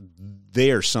 because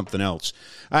they are something else.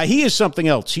 He is something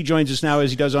else. He joins us now, as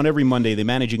he does on every Monday, the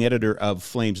managing editor of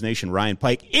Flames Nation, Ryan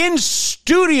Pike, in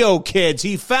studio, kids.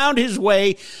 He found his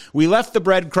way. We left the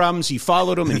breadcrumbs. He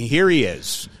followed them, and here he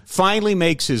is. Finally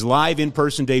makes his live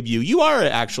in-person debut. You are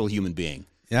an actual human being.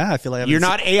 Yeah, I feel like You're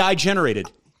not AI generated.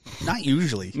 Not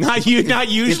usually. Not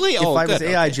usually? If I was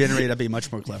AI generated, I'd be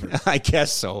much more clever. I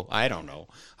guess so. I don't know.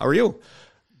 How are you?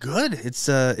 Good.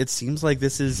 It seems like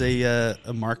this is a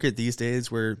market these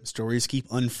days where stories keep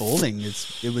unfolding.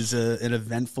 It was an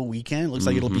eventful weekend. It looks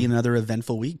like it'll be another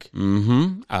eventful week.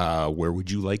 Mm-hmm. Where would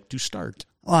you like to start?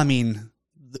 Well, I mean,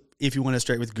 if you want to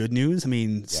start with good news, I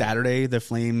mean, Saturday the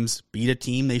Flames beat a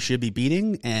team they should be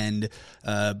beating, and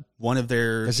one of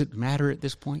their... Does it matter at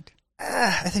this point?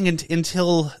 I think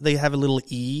until they have a little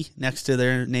E next to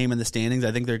their name in the standings,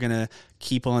 I think they're going to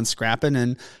keep on scrapping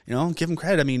and, give them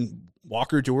credit. I mean,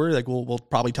 Walker Duehr, like we'll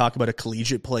probably talk about a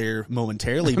collegiate player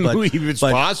momentarily, but it's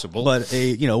possible. But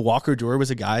Walker Duehr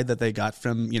was a guy that they got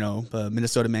from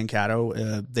Minnesota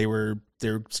Mankato. They were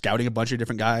scouting a bunch of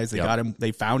different guys. They got him.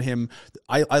 They found him.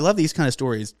 I love these kind of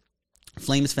stories.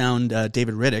 Flames found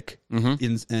David Riddick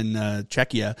in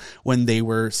Czechia when they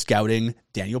were scouting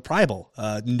Daniel Preibel,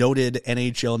 noted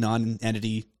NHL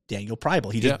non-entity Daniel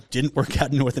Preibel. He just didn't work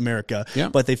out in North America,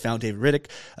 but they found David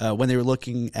Riddick. When they were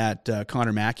looking at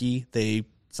Connor Mackey, they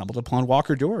stumbled upon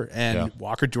Walker Duehr, and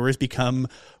Walker Duehr has become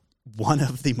one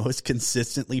of the most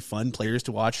consistently fun players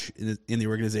to watch in the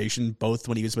organization, both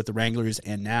when he was with the Wranglers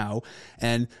and now.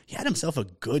 And he had himself a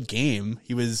good game.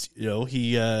 He was,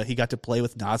 he got to play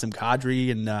with Nazem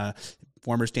Kadri and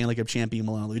former Stanley Cup champion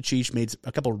Milan Lucic, made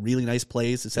a couple of really nice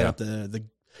plays to set up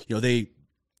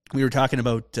we were talking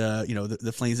about,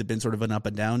 the Flames have been sort of an up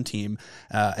and down team.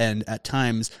 And at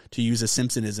times, to use a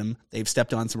Simpsonism, they've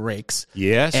stepped on some rakes.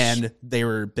 Yes. And they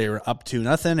were up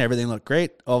 2-0. Everything looked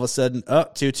great. All of a sudden,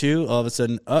 up 2-2. All of a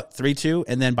sudden, up 3-2.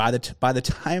 And then by the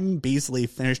time Beasley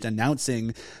finished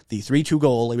announcing the 3-2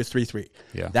 goal, it was 3-3.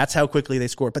 Yeah. That's how quickly they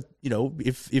scored. But,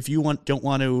 if you don't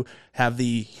want to have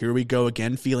the here we go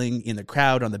again feeling in the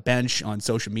crowd, on the bench, on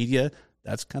social media,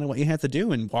 that's kind of what you have to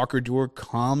do. And Walker Duehr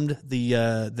calmed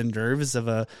the nerves of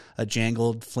a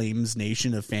jangled Flames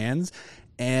nation of fans.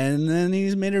 And then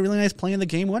he's made a really nice play in the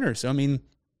game winner. So, I mean,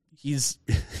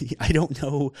 I don't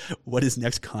know what his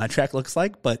next contract looks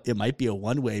like, but it might be a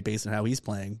one-way based on how he's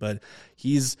playing. But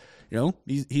he's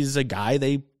a guy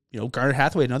Garnet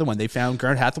Hathaway, another one. They found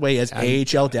Garnet Hathaway as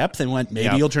AHL depth and went,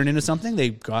 maybe he'll turn into something. They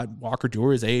got Walker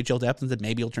Duehr as AHL depth and said,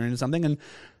 maybe he'll turn into something. And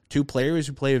two players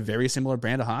who play a very similar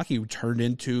brand of hockey who turned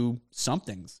into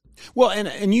somethings. Well, and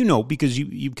because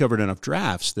you've covered enough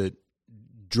drafts, that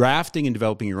drafting and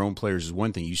developing your own players is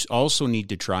one thing. You also need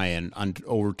to try and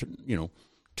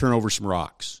turn over some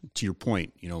rocks. To your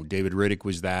point, David Riddick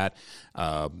was that.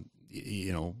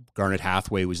 Garnet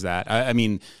Hathaway was that. I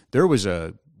mean, there was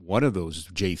one of those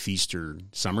Jay Feaster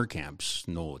summer camps.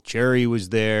 Noel Cherry was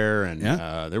there, and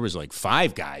there was like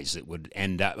 5 guys that would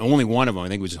end up. Only one of them, I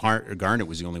think, was Garnet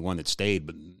was the only one that stayed.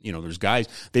 But there's guys.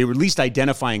 They were at least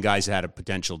identifying guys that had a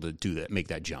potential to do that, make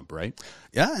that jump, right?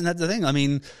 Yeah, and that's the thing. I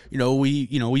mean,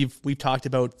 we've talked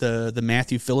about the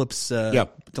Matthew Phillips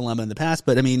dilemma in the past,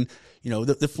 but I mean,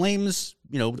 the Flames.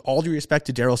 All due respect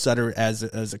to Daryl Sutter as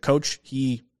a coach,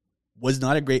 he was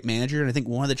not a great manager, and I think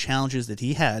one of the challenges that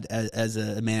he had as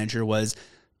a manager was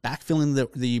backfilling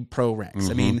the pro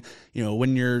ranks. I mean,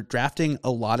 when you're drafting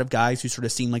a lot of guys who sort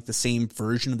of seem like the same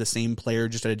version of the same player,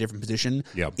 just at a different position,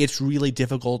 it's really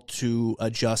difficult to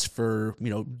adjust for,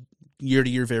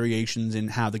 year-to-year variations in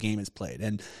how the game is played.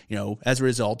 And, as a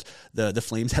result, the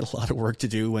Flames had a lot of work to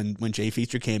do when Jay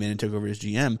Feaster came in and took over as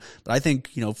GM. But I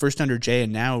think, first under Jay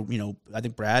and now, I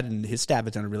think Brad and his staff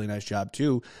have done a really nice job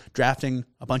too, drafting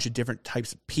a bunch of different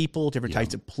types of people, different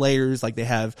types of players. Like they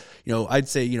have, I'd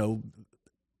say,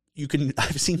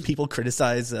 I've seen people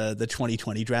criticize the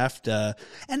 2020 draft, and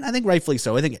I think rightfully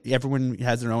so. I think everyone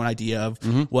has their own idea of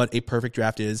what a perfect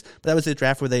draft is. But that was a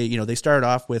draft where they started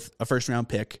off with a first-round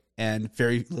pick and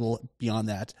very little beyond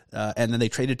that. And then they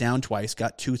traded down twice,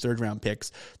 got 2 third-round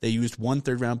picks. They used 1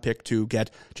 third-round pick to get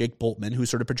Jake Boltman, who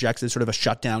sort of projects as sort of a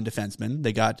shutdown defenseman.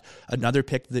 They got another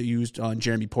pick that used on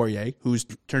Jeremy Poirier, who's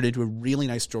turned into a really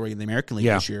nice story in the American League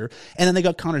this year. And then they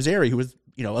got Connor Zary, who was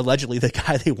allegedly the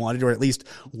guy they wanted, or at least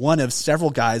one of several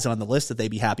guys on the list that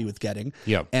they'd be happy with getting.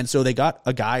 Yep. And so they got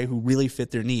a guy who really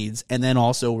fit their needs, and then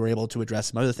also were able to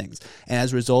address some other things. And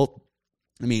as a result,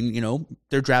 I mean,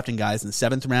 they're drafting guys in the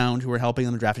 7th round who are helping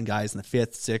them. They're drafting guys in the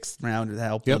 5th, 6th round to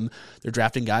help them. They're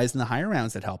drafting guys in the higher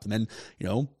rounds that help them. And,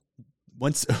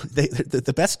 once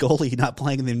the best goalie not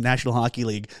playing in the National Hockey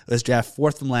League was drafted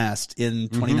 4th from last in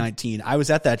 2019. I was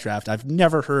at that draft. I've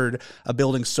never heard a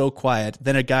building so quiet.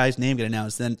 Then a guy's name get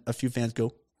announced. Then a few fans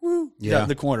go, woo. down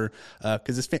the corner,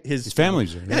 because his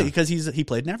family's there. Yeah, because he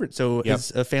played in Everett, so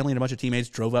his family and a bunch of teammates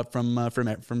drove up from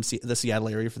the Seattle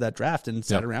area for that draft and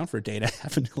sat around for a day and a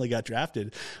half until he got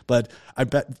drafted. But I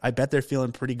bet they're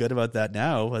feeling pretty good about that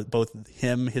now, both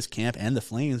him, his camp, and the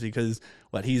Flames, because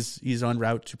he's on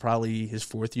route to probably his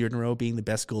 4th year in a row being the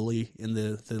best goalie in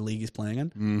the league he's playing in.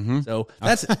 Mm-hmm. So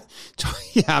that's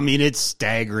it's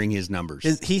staggering, his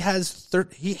numbers. He has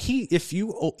if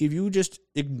you just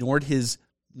ignored his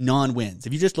non-wins,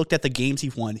 if you just looked at the games he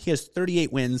won, he has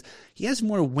 38 wins. He has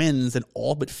more wins than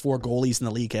all but 4 goalies in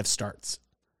the league have starts.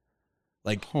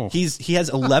 He has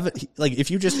 11. If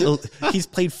you just he's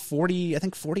played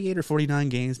 48 or 49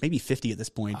 games, maybe 50 at this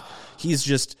point. He's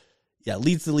just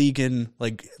leads the league in,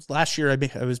 last year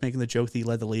I was making the joke that he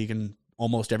led the league in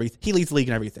almost everything. He leads the league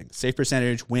in everything: save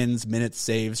percentage, wins, minutes,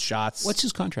 saves, shots. What's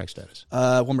his contract status?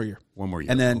 1 more year. 1 more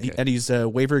year, and then he's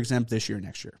waiver exempt this year,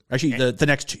 next year. Actually, the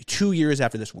next 2 years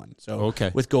after this one. So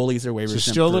with goalies, they're waiver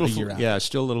exempt. Still a little,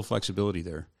 still a little flexibility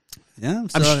there. Yeah,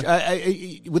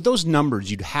 with those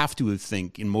numbers, you'd have to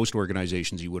think in most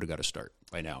organizations he would have got a start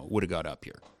by now. Would have got up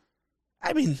here.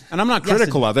 I mean, and I'm not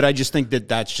critical of it. I just think that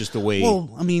that's just the way.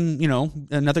 Well, I mean,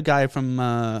 another guy from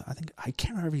I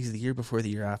can't remember if he's the year before or the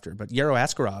year after, but Yaro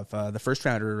Askarov, the first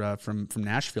rounder from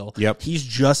Nashville. Yep, he's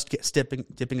just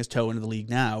dipping his toe into the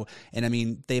league now. And I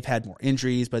mean, they've had more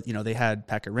injuries, but they had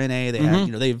Pekka Rinne. They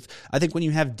had I think when you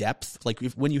have depth,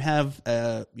 when you have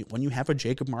a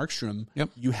Jacob Markstrom,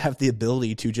 you have the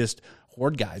ability to just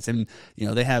hoard guys. And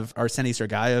they have Arseny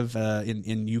Sergayev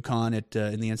in UConn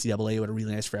in the NCAA, who had a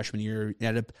really nice freshman year. He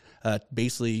ended up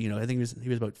basically, I think he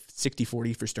was about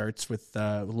 60-40 for starts with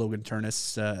Logan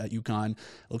Turnus at UConn.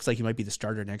 Looks like he might be the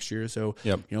starter next year. So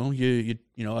Jorgen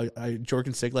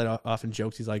Siglet often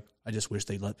jokes, he's like, I just wish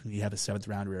they'd let me have a 7th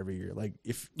rounder every year.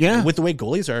 With the way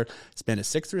goalies are, spend a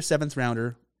 6th or a 7th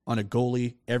rounder on a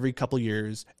goalie every couple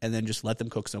years, and then just let them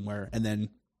cook somewhere, and then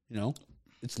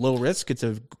it's low risk. It's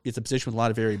a position with a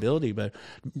lot of variability. But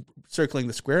circling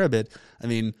the square a bit, I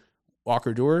mean,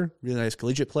 Walker Duehr, really nice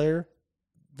collegiate player.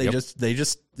 They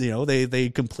they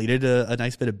completed a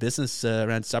nice bit of business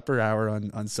around supper hour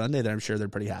on Sunday that I'm sure they're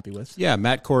pretty happy with. Yeah,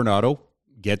 Matt Coronado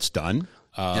gets done.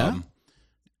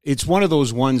 It's one of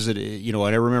those ones that,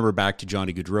 I remember back to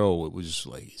Johnny Gaudreau. It was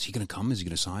like, is he going to come? Is he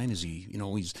going to sign? Is he,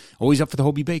 he's always up for the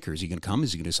Hobie Baker. Is he going to come?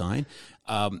 Is he going to sign?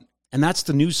 And that's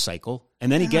the news cycle.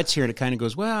 And then he gets here and it kind of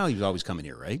goes, well, he was always coming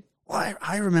here, right? Well,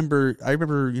 I remember,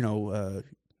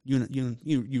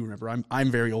 you remember,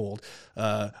 I'm very old.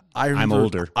 I'm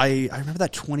older. I remember the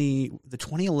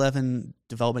 2011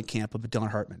 development camp of Don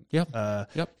Hartman. Yep.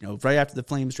 Right after the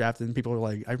Flames drafted, and people were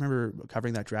like, I remember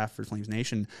covering that draft for Flames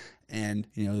Nation, and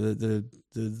the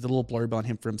little blurb on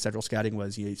him from Central Scouting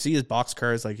was, you see his box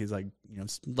cars, he's led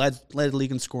the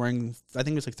league in scoring. I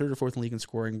think it was 3rd or 4th in the league in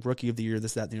scoring, rookie of the year,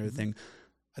 this, that, and the other thing.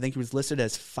 I think he was listed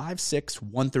as 5'6",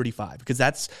 135, because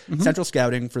that's Central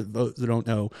Scouting. For those who don't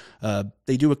know,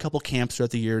 they do a couple camps throughout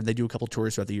the year. They do a couple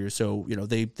tours throughout the year. So,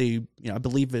 they I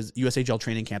believe his USHL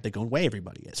training camp, they go and weigh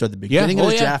everybody. So at the beginning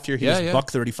of his draft year, he was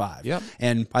 $135. Yep.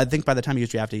 And I think by the time he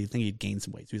was drafted, I think he'd gained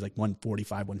some weight. So he was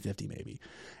 145, 150 maybe.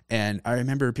 And I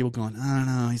remember people going, I don't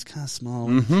know, he's kind of small,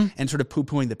 and sort of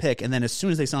poo-pooing the pick. And then as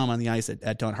soon as they saw him on the ice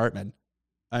at Don Hartman,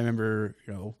 I remember,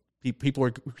 people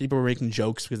were making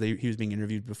jokes because he was being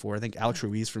interviewed before. I think Alex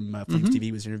Ruiz from Flames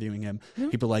TV was interviewing him.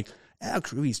 People were like,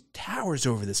 Alex Ruiz towers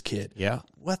over this kid. Yeah.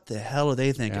 What the hell are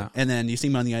they thinking? Yeah. And then you see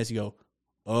him on the ice, you go,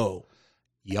 oh.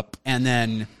 Yep. And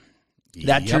then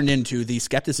that turned into, the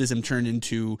skepticism turned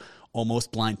into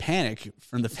almost blind panic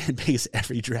from the fan base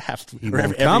every draft. He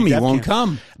won't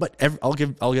come. But I'll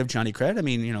give Johnny credit. I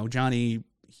mean, Johnny,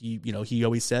 he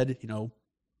always said,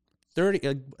 30,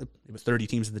 it was 30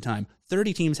 teams at the time.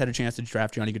 30 teams had a chance to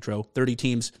draft Johnny Gaudreau. 30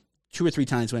 teams, 2 or 3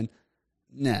 times went,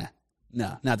 nah,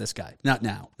 not this guy, not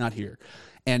now, not here.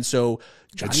 And so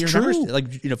Johnny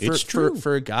remembers,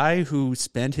 for a guy who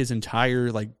spent his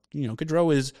entire,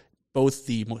 Gaudreau is both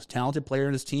the most talented player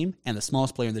in his team and the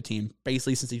smallest player in the team,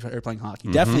 basically since he started playing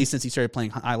hockey. Definitely since he started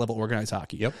playing high-level organized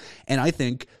hockey. Yep. And I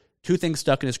think 2 things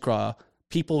stuck in his craw.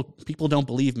 People don't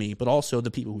believe me, but also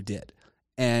the people who did.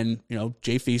 And,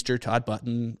 Jay Feaster, Todd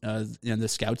Button, and the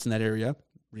scouts in that area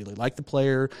really liked the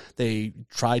player. They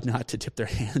tried not to tip their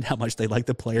hand how much they liked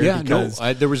the player. Yeah, because,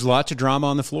 there was lots of drama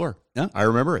on the floor. Yeah, I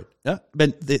remember it. Yeah,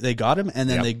 but they got him, and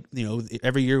then they,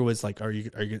 every year was like,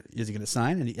 is he going to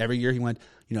sign? And every year he went,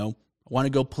 want to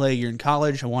go play a year in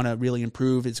college. I want to really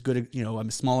improve. It's good. I'm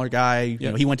a smaller guy. You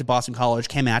know, he went to Boston College.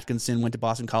 Cam Atkinson went to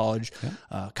Boston College.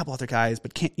 A couple other guys,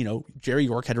 but Jerry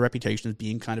York had a reputation as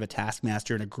being kind of a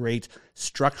taskmaster and a great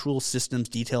structural systems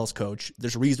details coach.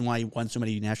 There's a reason why he won so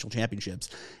many national championships.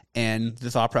 And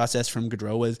the thought process from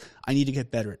Gaudreau was, I need to get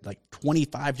better at like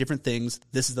 25 different things.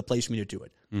 This is the place for me to do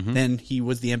it. Then he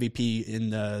was the MVP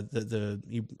in I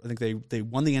think they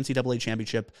won the NCAA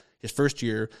championship his first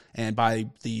year, and by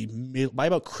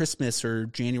about Christmas or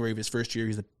January of his first year,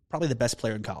 he's probably the best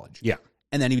player in college. Yeah.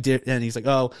 And then he's like,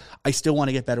 oh, I still want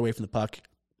to get better away from the puck.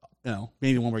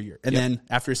 Maybe one more year. And then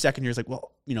after his second year, he's like,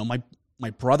 well, my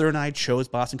brother and I chose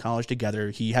Boston College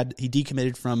together. He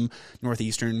decommitted from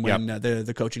Northeastern when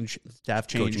the coaching staff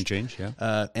changed. Coaching change,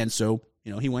 yeah. And so,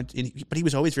 he went in, but he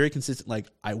was always very consistent. Like,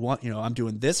 I'm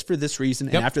doing this for this reason,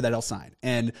 and after that I'll sign.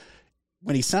 And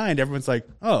when he signed, everyone's like,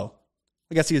 oh,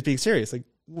 I guess he was being serious. Like,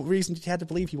 what reason did you have to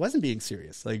believe he wasn't being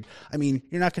serious? Like, I mean,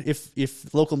 you're not going to,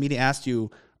 if local media asked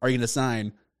you, are you going to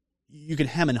sign? You can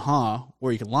hem and haw,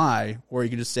 or you can lie, or you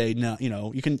can just say no.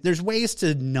 There's ways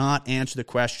to not answer the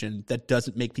question that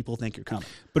doesn't make people think you're coming.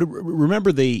 But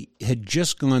remember, they had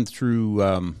just gone through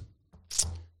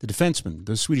the defenseman,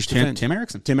 the Swedish defenseman, Tim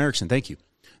Eriksson. Tim Eriksson, thank you.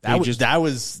 That was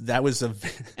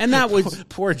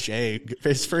poor Jay.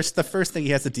 The first thing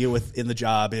he has to deal with in the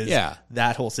job is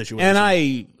that whole situation. And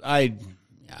I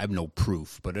have no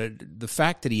proof, but the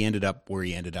fact that he ended up where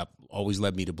he ended up always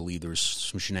led me to believe there was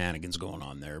some shenanigans going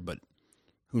on there, but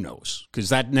who knows?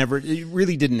 Because it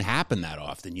really didn't happen that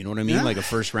often. You know what I mean? Yeah. Like a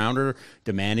first rounder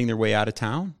demanding their way out of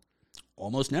town.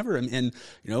 Almost never. And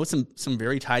some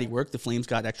very tidy work. The Flames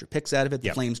got extra picks out of it. The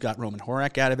Flames got Roman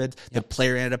Horak out of it. The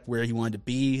player ended up where he wanted to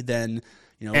be. Then,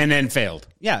 and then failed.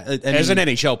 Yeah. As an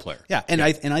NHL player. Yeah. And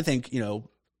I think,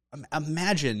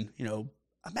 imagine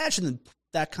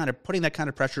that kind of putting that kind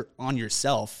of pressure on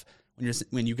yourself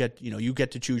when you get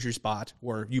to choose your spot,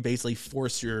 or you basically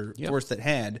force that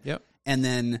hand, and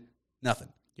then nothing.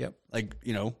 Yep.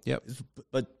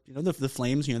 But the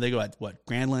Flames, they go at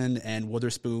Granlund and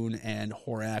Witherspoon and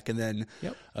Horak, and then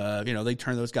they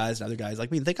turn those guys and other guys. Like,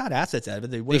 I mean, they got assets out of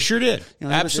it. They sure did. Absolutely,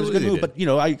 it was a good move. But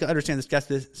I understand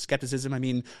the skepticism. I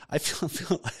mean, I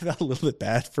felt a little bit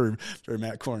bad for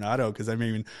Matt Coronado, because I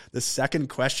mean, the second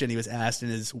question he was asked in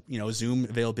his Zoom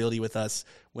availability with us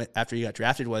after he got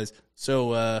drafted was,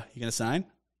 "So you going to sign?"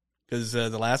 Because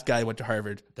the last guy went to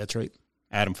Harvard. That's right,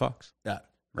 Adam Fox. Yeah.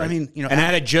 Right. I mean, and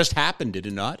that had just happened, did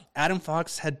it not? Adam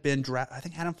Fox had been drafted. I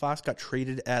think Adam Fox got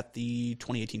traded at the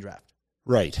 2018 draft.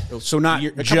 Right. So not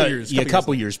a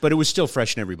couple years, but it was still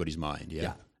fresh in everybody's mind.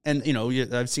 Yeah. And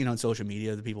I've seen on social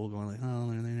media the people going like,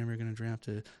 "Oh, are they never going to draft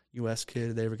a U.S.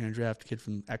 kid? Are they ever going to draft a kid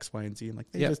from X, Y, and Z?" I'm like,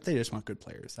 they just want good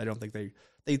players. I don't think they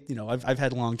I've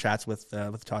had long chats with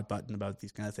Todd Button about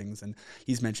these kind of things, and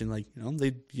he's mentioned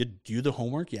you do the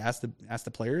homework, you ask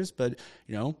the players, but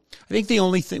I think the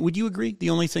only thing, would you agree?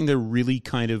 The only thing they're really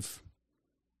kind of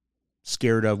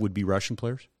scared of would be Russian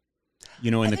players.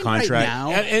 In the contract. Right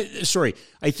now, sorry,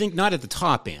 I think not at the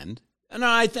top end. No,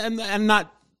 I'm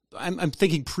not. I'm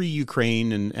thinking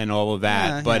pre-Ukraine and all of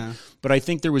that, but I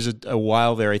think there was a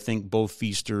while there. I think both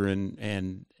Feaster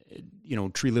and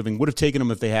Tree Living would have taken them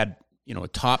if they had a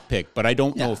top pick, but I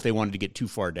don't know if they wanted to get too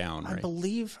far down. Right? I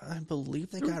believe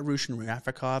they got Rushin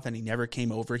Rafikov, and he never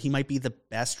came over. He might be the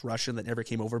best Russian that ever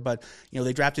came over, but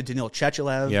they drafted Danil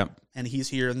Chechelev, and he's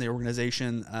here in the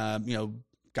organization.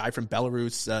 Guy from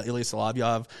Belarus, Ilya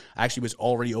Solovyov, actually was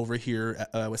already over here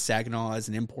with Saginaw as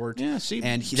an import. Yeah, see,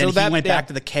 and he went back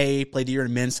to the K, played a year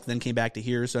in Minsk, then came back to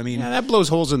here. So I mean, that blows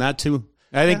holes in that too.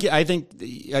 I think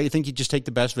you just take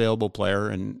the best available player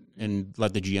and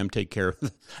let the GM take care of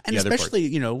the and other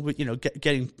especially parts.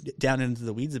 Getting down into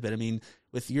the weeds a bit. I mean,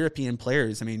 with European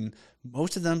players, I mean,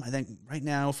 most of them, I think right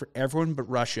now for everyone but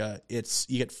Russia, it's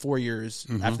you get 4 years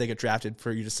after they get drafted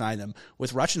for you to sign them.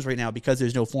 With Russians right now, because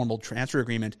there's no formal transfer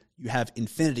agreement, you have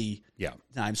infinity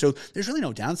time. So there's really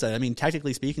no downside. I mean,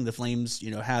 technically speaking, the Flames,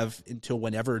 have until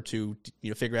whenever to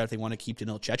figure out if they want to keep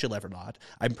Danil Chechelev or not.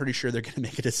 I'm pretty sure they're going to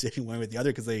make a decision one way or the other,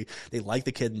 because they like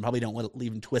the kid and probably don't want to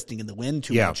leave him twisting in the wind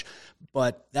too much.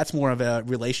 But that's more of a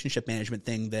relationship management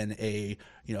thing than a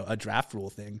draft rule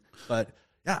thing. But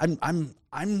yeah,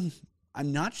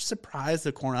 I'm not surprised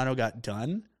that Coronado got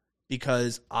done,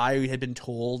 because I had been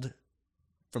told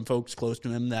from folks close to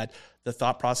him that the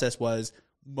thought process was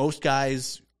most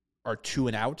guys are 2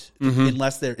 and out Mm-hmm.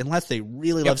 unless they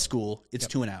really love school. It's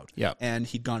 2 and out. Yep. And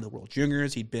he'd gone to the World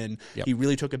Juniors. He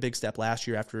really took a big step last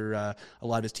year after a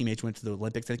lot of his teammates went to the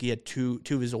Olympics. I think he had two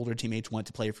of his older teammates went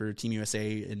to play for Team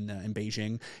USA in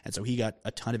Beijing, and so he got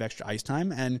a ton of extra ice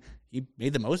time, and he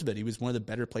made the most of it. He was one of the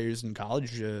better players in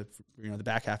college, the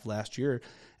back half of last year,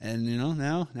 and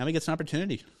now he gets an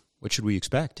opportunity. What should we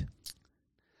expect?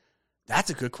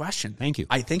 That's a good question. Thank you.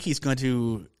 I think he's going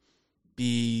to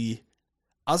be.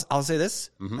 I'll say this.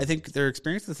 Mm-hmm. I think their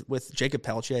experience with Jacob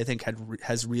Pelche, I think,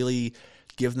 has really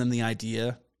given them the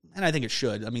idea, and I think it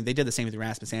should. I mean, they did the same with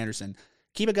Rasmus Anderson.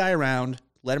 Keep a guy around,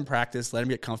 let him practice, let him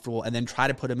get comfortable, and then try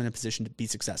to put him in a position to be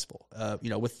successful.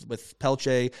 With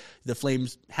Pelche, the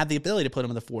Flames had the ability to put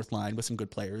him on the fourth line with some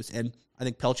good players, and I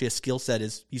think Pelche's skill set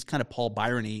he's kind of Paul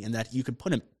Byron-y in that you can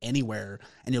put him anywhere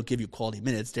and he'll give you quality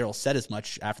minutes. Darryl said as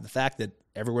much after the fact that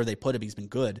everywhere they put him, he's been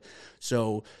good.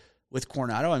 So with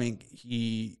Coronado, I mean,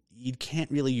 you can't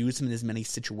really use him in as many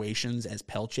situations as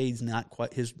Pelche. He's not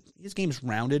quite his game's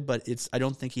rounded, but I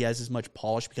don't think he has as much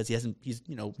polish because he's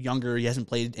younger. He hasn't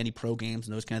played any pro games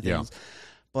and those kind of things.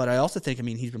 But I also think,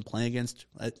 he's been playing against,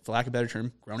 for lack of a better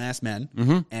term, grown-ass men.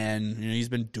 Mm-hmm. And he's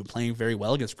been playing very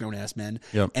well against grown-ass men.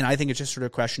 Yep. And I think it's just sort of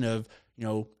a question of,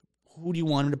 who do you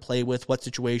want him to play with, what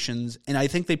situations? And I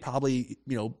think they probably,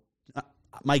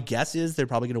 my guess is they're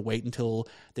probably going to wait until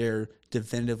they're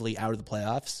definitively out of the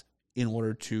playoffs in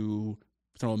order to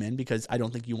throw him in, because I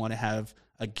don't think you want to have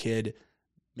a kid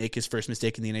make his first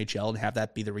mistake in the NHL and have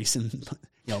that be the reason,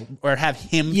 or have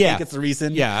him think it's the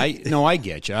reason. Yeah, I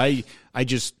get you.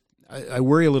 I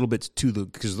worry a little bit too,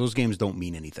 because those games don't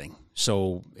mean anything.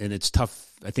 So, and it's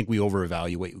tough. I think we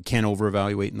can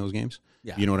over-evaluate in those games.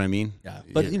 Yeah. You know what I mean? Yeah.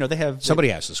 But, they have... Somebody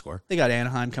has to score. They got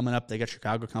Anaheim coming up. They got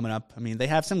Chicago coming up. I mean, they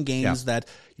have some games that,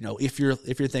 if you're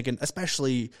thinking,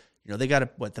 especially... they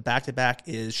got the back-to-back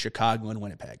is Chicago and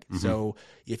Winnipeg. Mm-hmm. So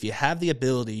if you have the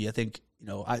ability, I think,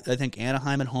 I think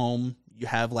Anaheim at home, you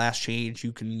have last change.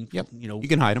 You can, you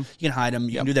can hide them. You can hide them.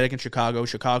 You can do that against Chicago.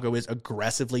 Chicago is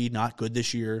aggressively not good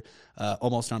this year,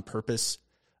 almost on purpose.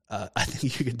 I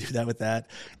think you can do that with that.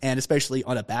 And especially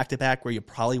on a back-to-back where you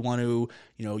probably want to,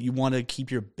 you want to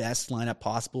keep your best lineup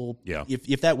possible. Yeah.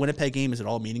 If that Winnipeg game is at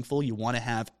all meaningful, you want to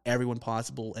have everyone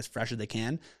possible as fresh as they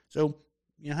can. So,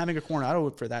 having a Coronado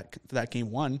for that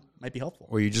game one might be helpful.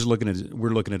 Well, you're just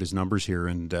we're looking at his numbers here,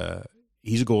 and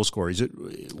he's a goal scorer. Is it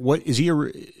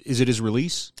his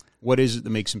release? What is it that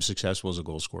makes him successful as a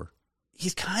goal scorer?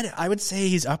 He's I would say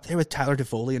he's up there with Tyler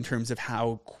Toffoli in terms of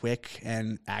how quick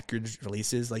and accurate his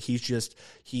release is. Like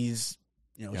he's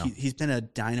been a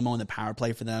dynamo in the power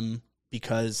play for them,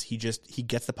 because he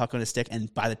gets the puck on his stick,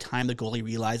 and by the time the goalie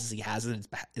realizes he has it,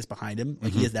 it's behind him.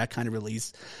 Like he has that kind of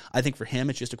release. I think for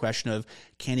him, it's just a question of,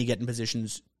 can he get in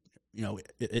positions,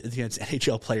 against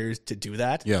NHL players to do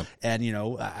that? Yeah. And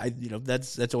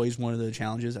that's always one of the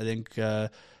challenges. I think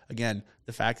again,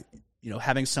 the fact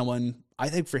having someone, I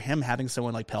think for him having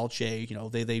someone like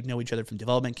Pelche, they know each other from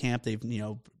development camp. They've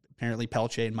apparently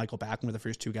Pelche and Michael Backman were the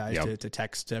first two guys to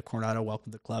text Coronado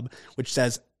welcome to the club, which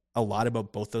says a lot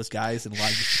about both those guys in a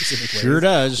lot of specific ways. Sure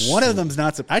does. One of them's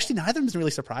not actually neither of them is really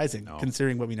surprising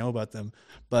considering what we know about them.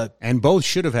 And both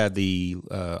should have had the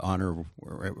honor,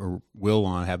 or will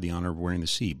have the honor of wearing the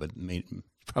C, but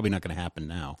probably not going to happen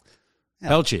now. Yeah.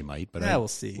 Pelche might, but we'll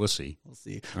see. We'll see.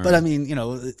 All but right. I mean,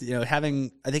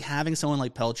 having someone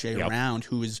like Pelche around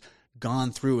who's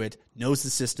gone through it, knows the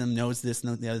system, knows this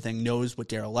and the other thing, knows what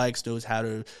Darryl likes, knows how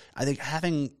to. I think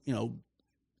having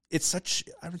it's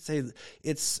I would say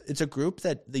it's a group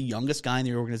that the youngest guy in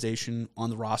the organization on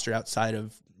the roster outside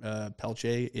of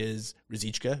Pelche is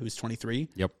Ruzicka, who's 23,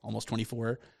 almost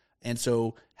 24. And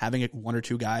so having one or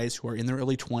two guys who are in their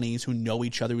early 20s, who know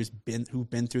each other, who've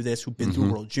been through this, who've been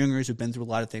through World Juniors, who've been through a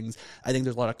lot of things, I think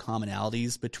there's a lot of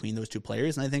commonalities between those two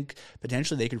players, and I think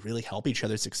potentially they could really help each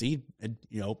other succeed. And,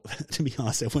 to be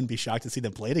honest, I wouldn't be shocked to see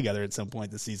them play together at some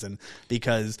point this season,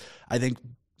 because I think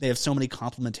they have so many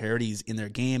complementarities in their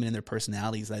game and in their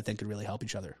personalities that I think could really help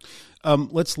each other.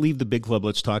 Let's leave the big club.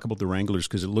 Let's talk about the Wranglers,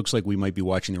 because it looks like we might be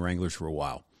watching the Wranglers for a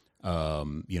while.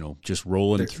 Just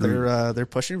rolling through. They're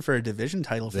pushing for a division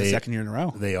title for the second year in a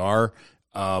row. They are.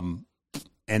 And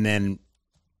then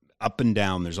up and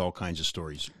down, there's all kinds of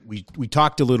stories. We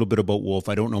talked a little bit about Wolf.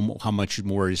 I don't know how much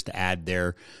more is to add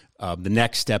there. The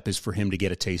next step is for him to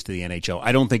get a taste of the NHL.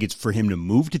 I don't think it's for him to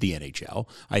move to the NHL.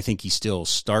 I think he still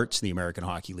starts the American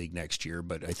Hockey League next year,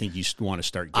 but I think you want to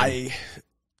start getting...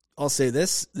 I'll say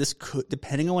this could,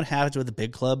 depending on what happens with the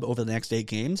big club over the next 8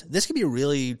 games, this could be a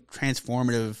really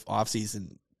transformative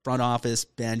offseason. Front office,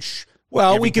 bench,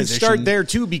 Well, every we can position. start there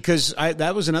too, because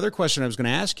that was another question I was going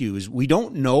to ask you. Is we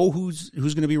don't know who's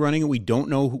going to be running it. We don't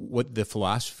know what the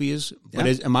philosophy is.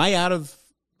 But am I out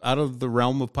of the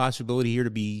realm of possibility here to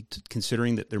be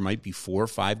considering that there might be 4 or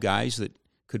 5 guys that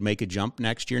could make a jump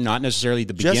next year? Not necessarily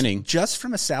the beginning. Just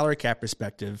from a salary cap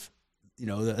perspective,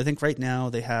 I think right now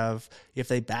they have, if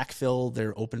they backfill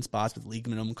their open spots with league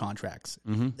minimum contracts,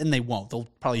 then they won't. They'll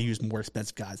probably use more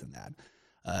expensive guys than that.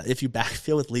 If you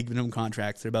backfill with league minimum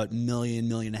contracts, they're about $1.5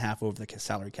 million over the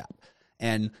salary cap.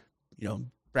 And,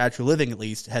 Brad Treliving at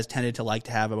least has tended to like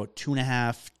to have about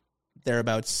 $2.5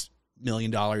 thereabouts $1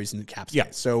 million in the cap space.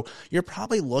 Yeah. So you're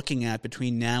probably looking at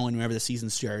between now and whenever the season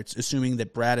starts, assuming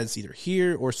that Brad is either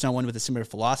here or someone with a similar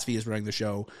philosophy is running the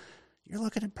show, you're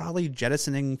looking at probably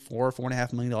jettisoning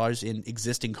 $4.5 million in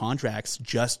existing contracts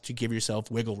just to give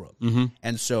yourself wiggle room. Mm-hmm.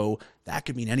 And so that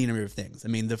could mean any number of things. I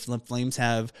mean, the Flames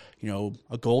have,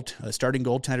 a starting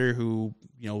goaltender who,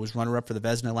 was runner-up for the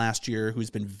Vezina last year,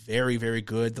 who's been very, very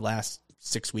good the last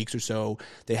 6 weeks or so.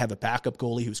 They have a backup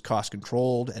goalie who's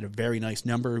cost-controlled at a very nice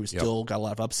number, who's still got a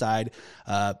lot of upside.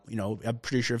 I'm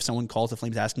pretty sure if someone calls the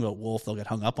Flames asking about Wolf, they'll get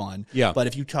hung up on. Yeah. But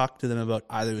if you talk to them about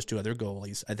either of those 2 other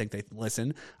goalies, I think they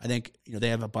listen. I think, they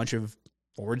have a bunch of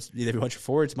forwards. They have a bunch of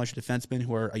defensemen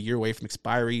who are a year away from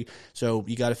expiry. So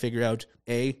you got to figure out,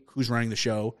 A, who's running the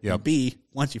show, and B,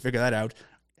 once you figure that out,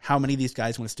 how many of these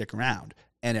guys want to stick around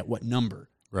and at what number.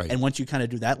 Right. And once you kind of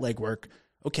do that legwork,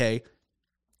 okay,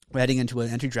 we're heading into an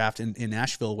entry draft in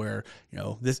Nashville where,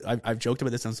 I've joked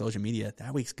about this on social media.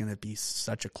 That week's going to be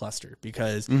such a cluster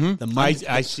because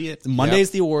I see it.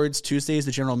 Monday's the awards, Tuesday's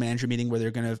the general manager meeting where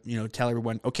they're going to, tell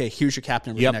everyone, okay, here's your cap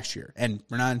number for next year. And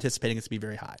we're not anticipating it to be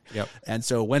very high. Yep. And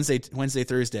so Wednesday,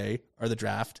 Thursday are the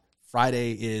draft.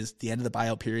 Friday is the end of the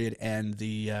buyout period and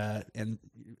and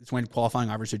it's when qualifying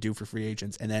offers are due for free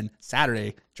agents. And then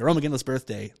Saturday, Jerome McGinley's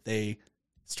birthday, they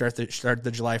start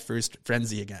the July 1st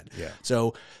frenzy again. Yeah.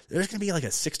 So there's going to be like a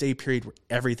 6-day period where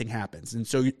everything happens. And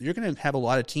so you're going to have a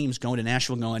lot of teams going to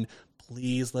Nashville going,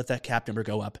 please let that cap number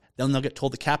go up. Then they'll get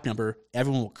told the cap number,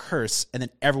 everyone will curse, and then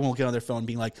everyone will get on their phone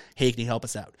being like, hey, can you help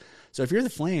us out? So if you're the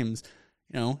Flames,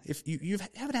 if you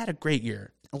haven't had a great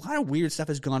year, a lot of weird stuff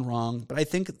has gone wrong, but I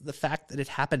think the fact that it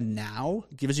happened now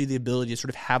gives you the ability to sort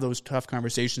of have those tough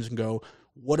conversations and go,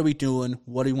 what are we doing?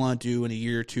 What do we want to do in a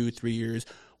year, 2, 3 years?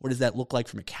 What does that look like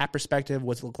from a cap perspective?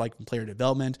 What's it look like from player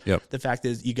development? Yep. The fact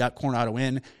is you got Coronado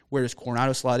in. Where does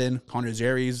Coronado slot in? Connor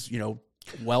Zeri's,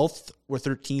 12th or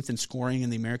 13th in scoring in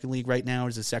the American League right now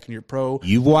as a second-year pro.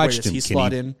 You've watched him. He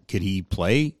slot in? Could he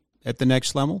play at the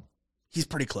next level? He's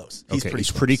pretty close.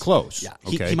 He's pretty close. Yeah.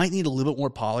 Okay. He might need a little bit more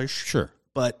polish. Sure.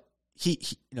 But he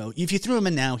if you threw him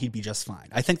in now, he'd be just fine.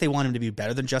 I think they want him to be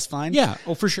better than just fine. Yeah.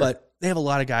 Oh, for sure. But they have a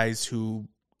lot of guys who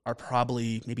are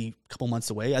probably maybe a couple months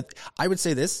away. I would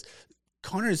say this.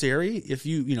 Connor Zeri, if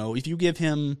you give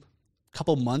him a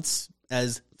couple months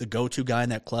as the go-to guy in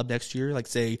that club next year, like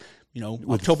say,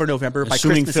 October, November, by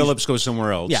assuming Christmas, Phillips goes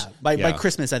somewhere else. Yeah, by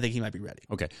Christmas, I think he might be ready.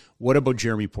 Okay. What about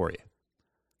Jeremy Poirier?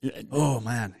 Oh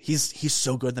man, he's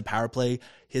so good in the power play.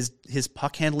 His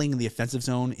puck handling in the offensive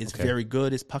zone is very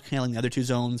good. His puck handling in the other 2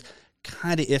 zones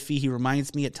kind of iffy. He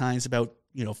reminds me at times about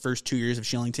first 2 years of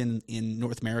Shillington in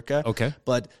North America. Okay,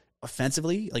 but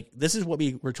offensively, like this is what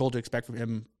we were told to expect from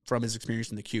him from his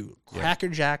experience in the Q.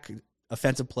 Crackerjack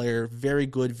offensive player, very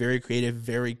good, very creative,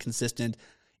 very consistent.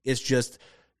 It's just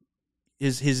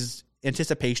his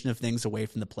anticipation of things away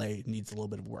from the play needs a little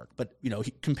bit of work. But,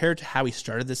 compared to how he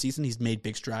started the season, he's made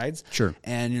big strides. Sure.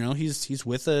 And, he's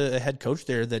with a head coach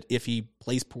there that if he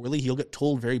plays poorly, he'll get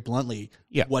told very bluntly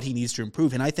what he needs to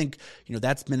improve. And I think,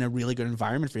 that's been a really good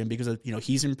environment for him because,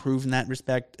 he's improved in that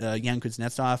respect. Yan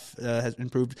Kuznetsov has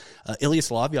improved. Ilya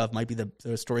Solovyov might be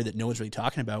the story that no one's really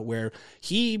talking about, where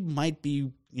he might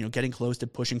be getting close to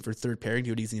pushing for third pairing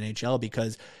duties in the NHL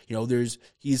because,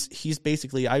 he's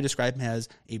basically, I describe him as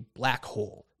a black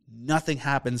hole. Nothing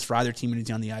happens for either team when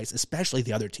he's on the ice, especially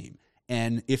the other team.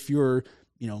 And if you're,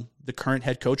 the current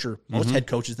head coach or most head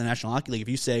coaches in the National Hockey League, if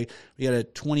you say we got a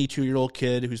 22-year-old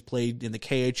kid who's played in the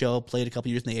KHL, played a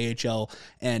couple years in the AHL,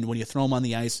 and when you throw him on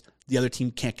the ice, the other team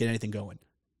can't get anything going.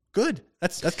 Good.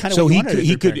 That's kind of so what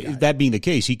he could. That being the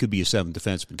case, he could be a 7th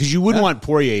defenseman because you wouldn't want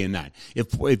Poirier in that.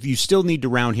 If you still need to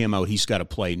round him out, he's got to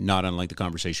play. Not unlike the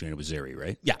conversation we had with Zeri,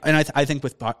 right? Yeah, and I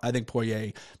think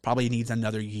Poirier probably needs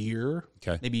another year,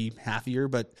 maybe half a year.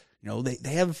 But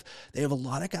they have a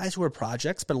lot of guys who are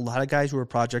projects, but a lot of guys who are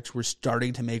projects who are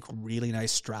starting to make really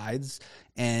nice strides.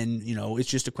 And, it's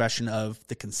just a question of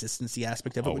the consistency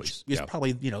aspect of it, which is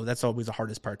probably, that's always the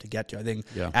hardest part to get to. I think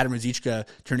Adam Ruzicka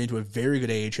turned into a very good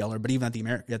AHLer, but even at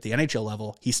the NHL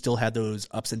level, he still had those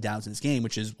ups and downs in his game,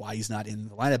 which is why he's not in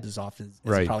the lineup as often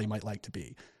as he probably might like to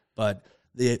be. But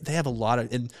they have a lot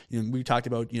of, and we talked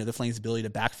about, the Flames' ability to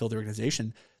backfill the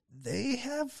organization. They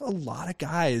have a lot of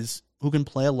guys who can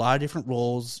play a lot of different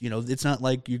roles. It's not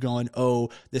like you're going, oh,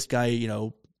 this guy,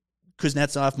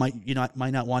 Kuznetsov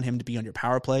might not want him to be on your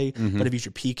power play, but if he's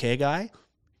your PK guy,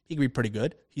 he can be pretty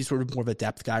good. He's sort of more of a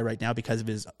depth guy right now because of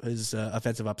his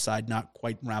offensive upside, not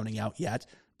quite rounding out yet.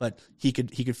 But he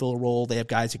could fill a role. They have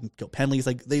guys who can kill penalties.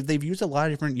 Like they've used a lot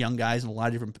of different young guys in a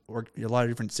lot of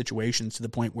different situations to the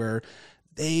point where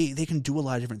they can do a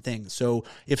lot of different things. So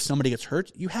if somebody gets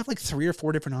hurt, you have like 3 or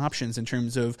 4 different options in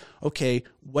terms of, okay,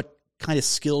 what kind of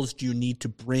skills do you need to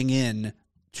bring in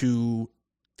to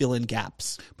fill in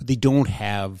gaps? But they don't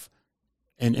have,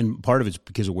 and part of it's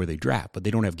because of where they draft, but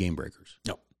they don't have game breakers.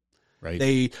 No.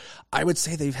 Right? I would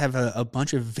say they have a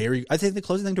bunch of I think the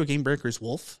closest thing to a game breaker is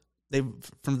Wolf. They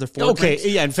from the in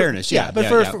fairness,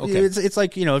 it's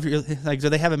like if you're like, do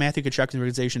they have a Matthew Tkachuk in the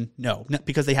organization? No,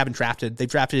 because they haven't drafted. They've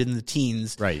drafted in the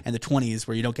teens and the 20s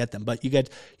where you don't get them, but you get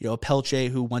a Pelche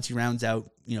who once he rounds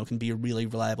out can be a really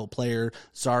reliable player.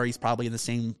 Zari's probably in the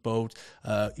same boat.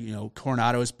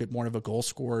 Coronado is a bit more of a goal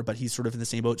scorer, but he's sort of in the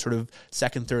same boat. Sort of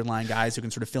second, third line guys who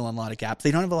can sort of fill in a lot of gaps.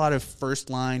 They don't have a lot of first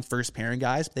line, first pairing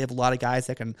guys, but they have a lot of guys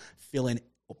that can fill in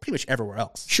pretty much everywhere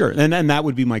else. Sure, and that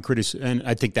would be my criticism, and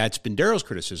I think that's been Daryl's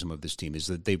criticism of this team is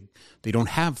that they don't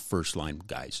have first line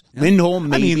guys. Yeah. Lindholm,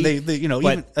 maybe. I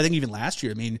think even last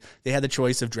year, they had the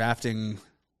choice of drafting.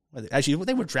 Actually,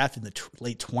 they were drafted in the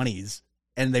late 20s,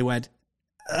 and they went,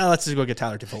 let's just go get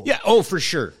Tyler Toffoli. Yeah, oh for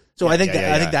sure. So I think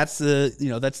I think that's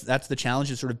that's the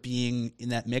challenge of sort of being in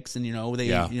that mix, and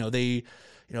they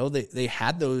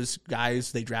had those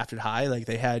guys they drafted high. Like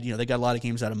they had, they got a lot of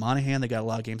games out of Monahan. They got a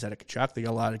lot of games out of Tkachuk. They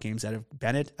got a lot of games out of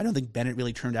Bennett. I don't think Bennett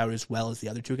really turned out as well as the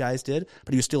other two guys did,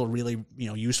 but he was still a really,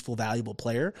 useful, valuable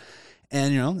player.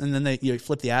 And, and then you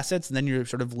flip the assets and then you're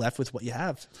sort of left with what you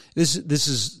have.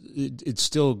 It's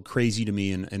still crazy to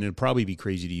me. And it'll probably be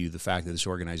crazy to you, the fact that this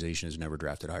organization has never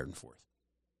drafted higher than 4th.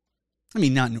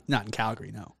 Not in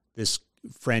Calgary. No, this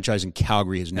franchise in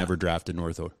Calgary has never drafted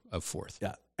north of 4th.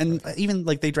 Yeah. And even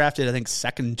like they drafted, I think,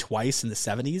 second twice in the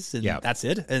 70s, and that's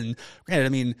it. And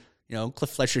granted, Cliff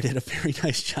Fletcher did a very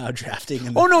nice job drafting.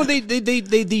 And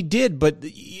they did, but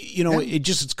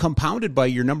it's compounded by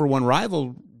your number one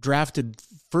rival drafted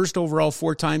first overall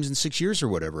 4 times in 6 years or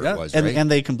whatever it was, right?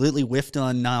 And they completely whiffed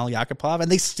on Niall Yakupov,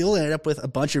 and they still ended up with a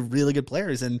bunch of really good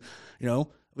players. And I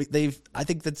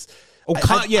think that's.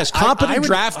 Competent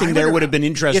drafting there would have been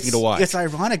interesting to watch. It's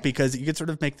ironic because you could sort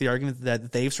of make the argument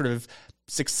that they've sort of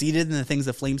succeeded in the things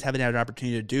the Flames haven't had an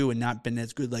opportunity to do and not been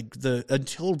as good. Like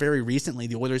until very recently,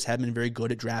 the Oilers haven't been very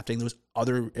good at drafting those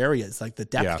other areas, like the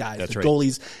depth guys, the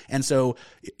goalies. And so,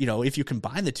 if you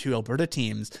combine the two Alberta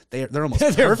teams, they're almost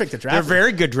perfect at drafting. They're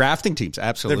very good drafting teams.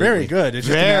 Absolutely. They're very good. It's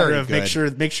just a matter of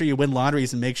make sure you win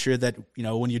lotteries and make sure that,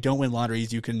 when you don't win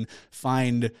lotteries, you can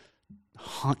find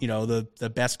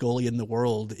the best goalie in the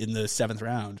world in the 7th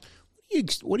round.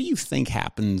 What do you think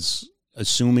happens,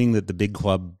 assuming that the big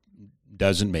club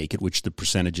doesn't make it, which the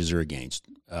percentages are against,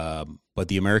 but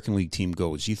the American League team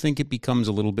goes? You think it becomes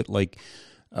a little bit like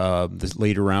the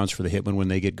later rounds for the Hitman when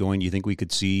they get going? You think we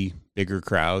could see bigger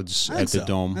crowds at the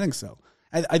Dome? I think so.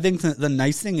 I think the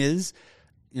nice thing is,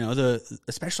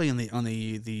 especially on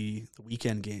the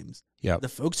weekend games, the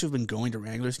folks who've been going to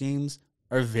Wranglers games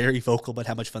are very vocal about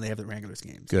how much fun they have at Wranglers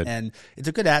games. Good. And it's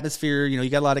a good atmosphere. You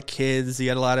got a lot of kids. You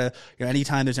got a lot of,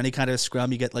 anytime there's any kind of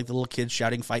scrum, you get like the little kids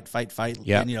shouting, fight, fight, fight.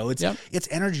 Yeah. And, it's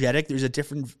energetic. There's a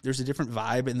different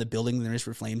vibe in the building than there is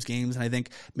for Flames games. And I think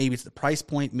maybe it's the price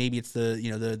point. Maybe it's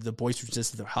the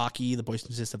boisterousness of the hockey, the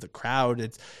boisterousness of the crowd.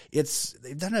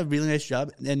 They've done a really nice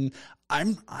job. And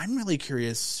I'm really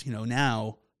curious,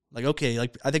 now, like, okay,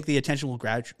 like I think the attention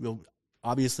will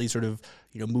obviously sort of,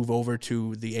 move over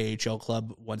to the AHL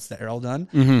club once they're all done.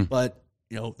 Mm-hmm. But,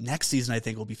 next season I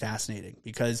think will be fascinating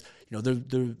because,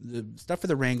 the stuff for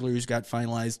the Wranglers got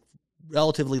finalized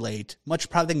relatively late, much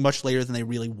later than they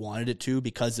really wanted it to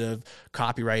because of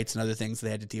copyrights and other things they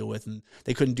had to deal with. And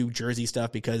they couldn't do jersey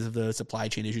stuff because of the supply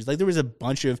chain issues. Like there was a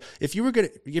bunch of, if you were going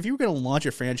to launch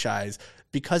a franchise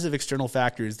because of external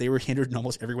factors, they were hindered in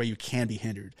almost every way you can be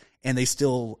hindered. And they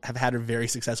still have had a very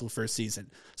successful first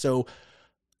season. So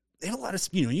they have a lot of,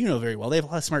 very well, they have a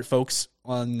lot of smart folks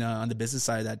on the business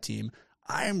side of that team.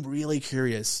 I'm really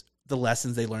curious the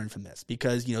lessons they learned from this,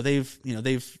 because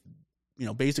they've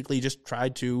basically just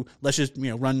tried to let's just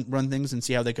run things and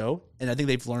see how they go. And I think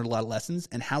they've learned a lot of lessons,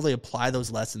 and how they apply those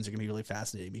lessons are going to be really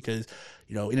fascinating, because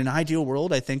in an ideal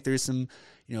world, I think there's some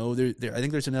I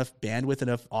think there's enough bandwidth,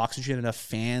 enough oxygen, enough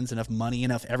fans, enough money,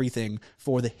 enough everything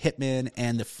for the Hitmen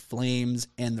and the Flames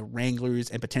and the Wranglers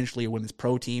and potentially a women's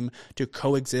pro team to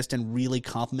coexist and really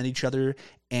complement each other,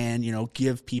 and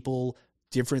give people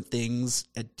different things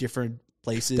at different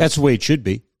places. That's the way it should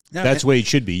be. Yeah, that's the way it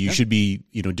should be. You should be,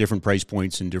 different price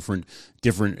points and different.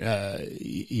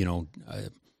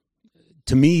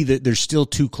 To me, that they're still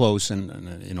too close.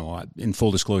 And in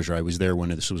full disclosure, I was there when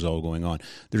this was all going on.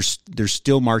 They're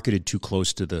still marketed too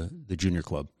close to the junior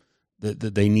club.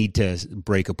 They need to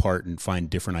break apart and find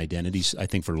different identities, I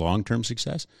think, for long-term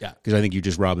success. Yeah, because I think you're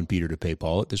just robbing Peter to pay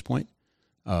Paul at this point.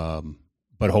 But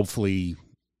hopefully,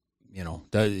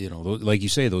 like you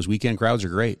say, those weekend crowds are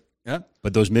great. Yeah,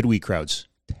 but those midweek crowds,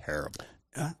 terrible.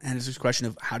 Yeah, and it's just a question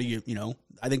of how do you,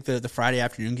 I think the Friday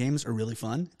afternoon games are really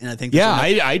fun, and I think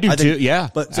I do too. Yeah,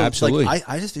 but so absolutely.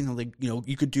 I just think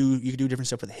you could do different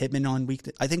stuff with the Hitmen on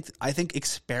weekday. I think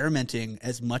experimenting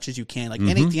as much as you can. Like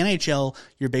the NHL,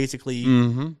 you're basically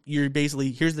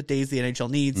here's the days the NHL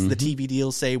needs. The TV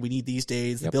deals say we need these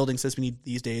days. The building says we need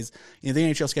these days. The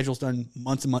NHL schedule's done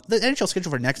months and months. The NHL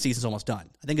schedule for next season is almost done.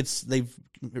 I think they've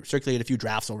circulated a few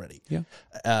drafts already.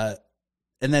 Yeah.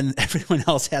 And then everyone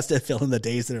else has to fill in the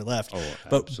days that are left. Oh,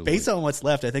 but absolutely. Based on what's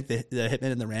left, I think the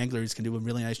Hitmen and the Wranglers can do a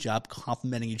really nice job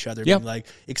complementing each other, being like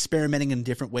experimenting in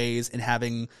different ways and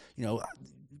having,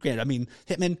 granted, I mean,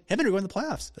 Hitmen are going to the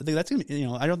playoffs. I think that's going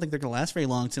to, I don't think they're going to last very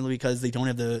long, simply because they don't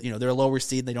have they're a lower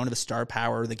seed. They don't have the star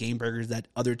power, the game burgers that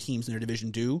other teams in their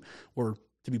division do. Or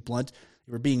to be blunt,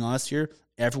 if we're being honest here,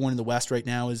 everyone in the West right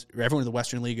now everyone in the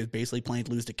Western League is basically playing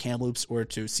to lose to Kamloops or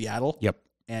to Seattle. Yep.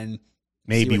 And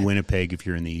maybe Winnipeg if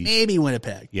you're in the East. Maybe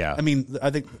Winnipeg. Yeah. I mean,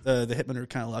 I think the Hitmen are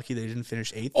kind of lucky they didn't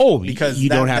finish 8th. Oh, because you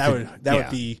don't have that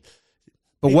would be.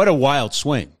 But what a wild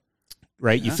swing,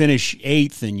 right? You finish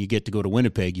 8th and you get to go to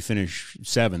Winnipeg. You finish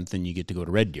 7th and you get to go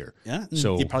to Red Deer. Yeah.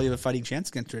 So you probably have a fighting chance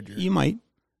against Red Deer. You might.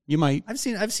 I've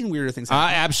seen weirder things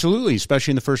happen. Absolutely,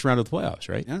 especially in the first round of the playoffs,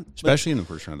 right? Yeah. Especially in the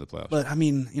first round of the playoffs. But I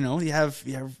mean, you have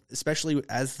especially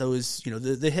as those,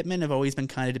 the Hitmen have always been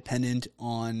kind of dependent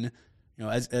on,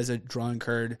 as a drawing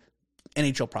card,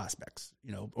 NHL prospects,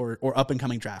 or up and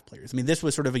coming draft players. I mean, this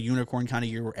was sort of a unicorn kind of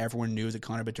year where everyone knew that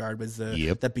Connor Bedard was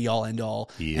the be all end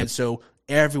all. Yep. And so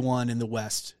everyone in the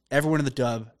West, everyone in the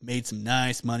Dub made some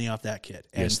nice money off that kid.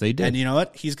 And, yes, they did. And you know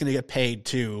what? He's going to get paid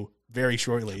too very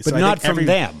shortly. But so not from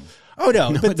them. Oh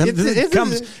no! But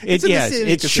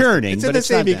it's churning. It's in but the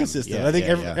same not ecosystem. Yeah, I think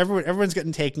everyone's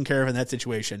getting taken care of in that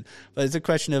situation. But it's a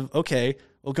question of, okay,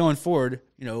 well, going forward,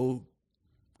 do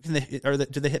the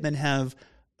Hitmen have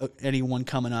anyone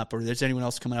coming up, or there's anyone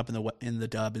else coming up in the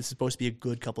Dub? It's supposed to be a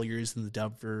good couple of years in the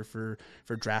Dub for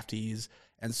draftees.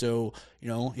 And so,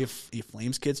 if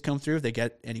Flames kids come through, if they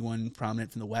get anyone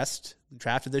prominent from the West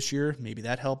drafted this year, maybe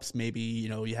that helps. Maybe,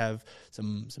 you have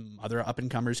some other up and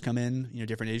comers come in,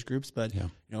 different age groups. But,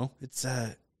 it's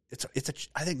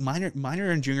I think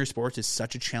minor and junior sports is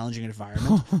such a challenging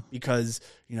environment because,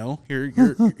 you're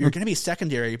going to be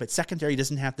secondary, but secondary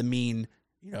doesn't have to mean,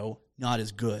 not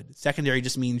as good. Secondary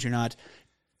just means you're not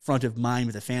front of mind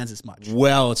with the fans as much.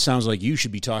 Well, it sounds like you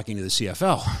should be talking to the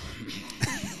CFL.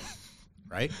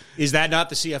 Right? Is that not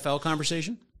the CFL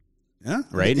conversation? Yeah.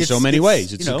 Right? In so many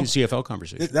ways. It's a CFL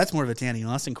converstion. That's more of a Tanny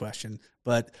Austin question.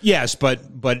 But yes, but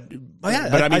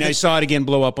I saw it again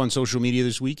blow up on social media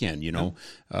this weekend.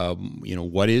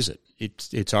 What is it?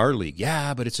 It's our league.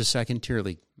 Yeah, but it's a second tier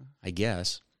league, I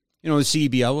guess. The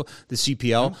CBL, the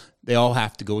CPL, they all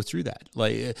have to go through that.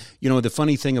 Like, the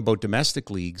funny thing about domestic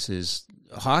leagues is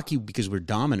hockey, because we're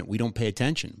dominant, we don't pay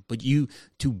attention. But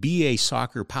to be a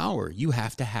soccer power, you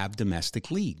have to have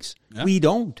domestic leagues. Yeah. We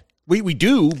don't. We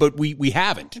do, but we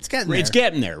haven't. It's getting there. It's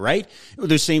getting there, right?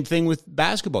 The same thing with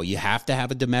basketball. You have to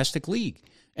have a domestic league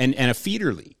and a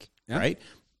feeder league, right?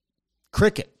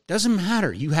 Cricket. Doesn't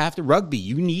matter. You have to rugby.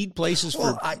 You need places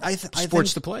for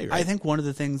sports to play, right? I think one of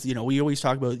the things, we always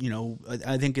talk about,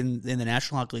 I think in the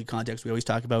National Hockey League context, we always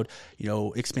talk about,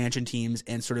 expansion teams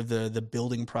and sort of the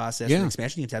building process that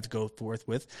expansion teams have to go forth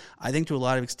with. I think to a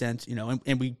lot of extent,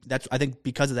 I think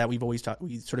because of that, we sort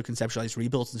of conceptualized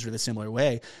rebuilds in sort of a similar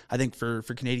way. I think for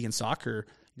Canadian soccer,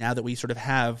 now that we sort of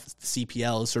have the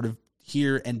CPL sort of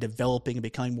here and developing and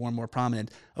becoming more and more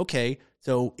prominent, okay,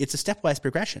 so it's a stepwise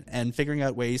progression and figuring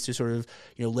out ways to sort of,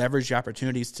 leverage the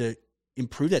opportunities to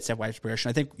improve that stepwise progression.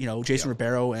 I think, Jason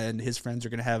Ribeiro and his friends are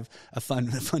going to have a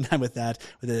fun time with that,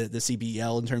 with the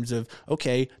CBL, in terms of,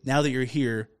 okay, now that you're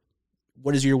here,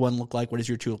 what does year 1 look like? What does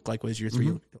year 2 look like? What does year 3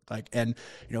 Mm-hmm. look like? And,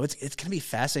 it's going to be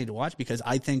fascinating to watch because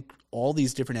I think all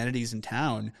these different entities in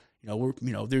town,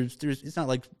 there's it's not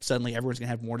like suddenly everyone's going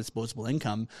to have more disposable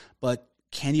income, but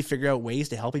can you figure out ways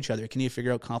to help each other? Can you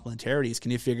figure out complementarities?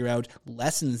 Can you figure out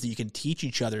lessons that you can teach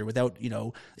each other without,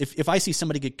 if I see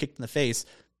somebody get kicked in the face,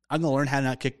 I'm going to learn how to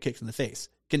not get kicked in the face.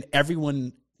 Can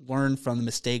everyone learn from the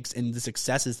mistakes and the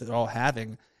successes that they're all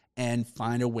having and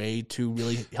find a way to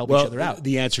really help each other out?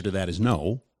 The answer to that is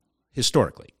no,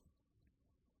 historically.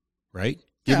 Right?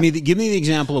 Yeah. Give me the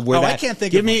example of where I that. can't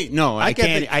think give of me one. no. I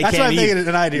can't. That's what I'm thinking.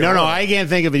 An idea. No, I can't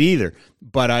think of it either.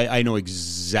 But I know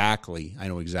exactly. I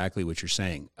know exactly what you're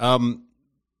saying.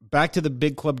 Back to the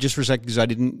big club just for a second because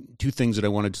two things that I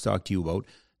wanted to talk to you about.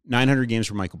 900 games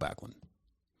for Michael Backlund.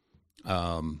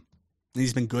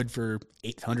 He's been good for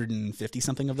 850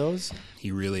 something of those.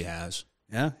 He really has.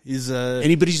 Yeah, he's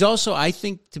but he's also, I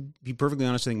think, to be perfectly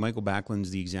honest, I think Michael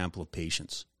Backlund's the example of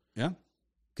patience. Yeah.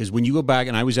 Because when you go back,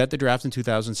 and I was at the draft in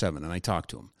 2007, and I talked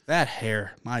to him. That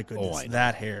hair, my goodness,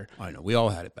 that hair. I know. We all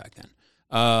had it back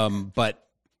then. But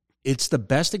it's the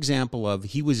best example of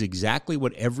he was exactly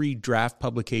what every draft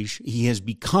publication, he has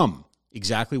become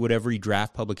exactly what every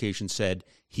draft publication said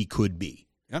he could be.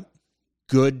 Yep.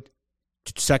 Good,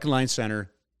 second-line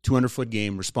center, 200-foot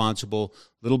game, responsible,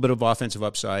 little bit of offensive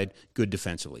upside, good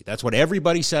defensively. That's what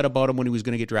everybody said about him when he was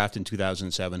going to get drafted in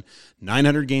 2007.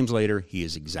 900 games later, he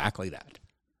is exactly that.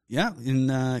 Yeah,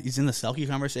 he's in the Selke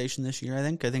conversation this year. I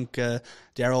think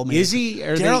Daryl made. Is he?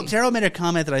 Daryl made a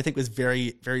comment that I think was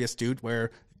very, very astute.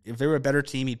 Where if they were a better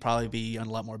team, he'd probably be on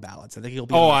a lot more ballots. I think he'll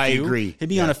be. I agree. He'd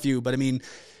be on a few, but I mean,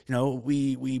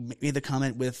 we made the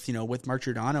comment with Mark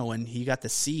Giordano, and he got the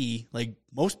C. Like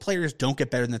most players don't get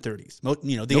better in the 30s.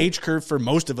 The age curve for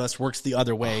most of us works the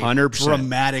other way, 100%,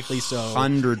 dramatically so,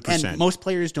 100%. And most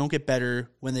players don't get better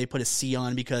when they put a C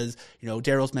on because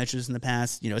Daryl's mentioned this in the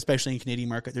past. Especially in the Canadian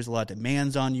market, there's a lot of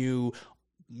demands on you.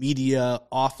 Media,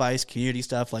 off ice, community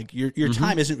stuff. Like your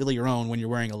time isn't really your own when you're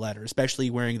wearing a letter, especially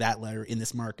wearing that letter in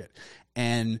this market.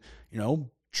 And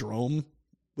Jerome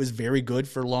was very good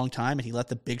for a long time, and he let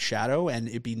the big shadow, and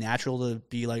it'd be natural to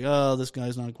be like, oh, this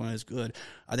guy's not quite as good.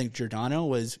 I think Giordano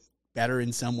was better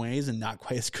in some ways and not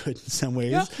quite as good in some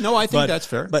ways. Yeah, no, I think that's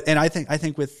fair. But I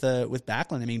think with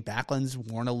Backlund, I mean, Backlund's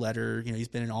worn a letter. He's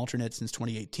been an alternate since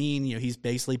 2018. He's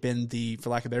basically been for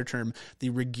lack of a better term, the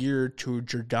Regeer to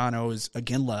Giordano's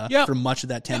Iginla for much of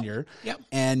that tenure. Yep.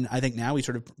 And I think now he's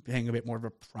sort of playing a bit more of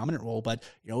a prominent role. But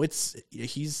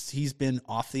he's been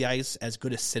off the ice as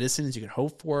good a citizen as you could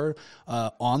hope for.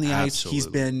 On the ice, he's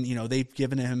been they've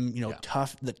given him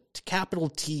tough, the capital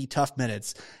T tough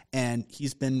minutes. And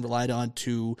he's been relied on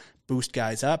to boost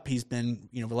guys up. He's been,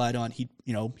 relied on. He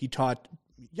taught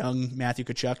young Matthew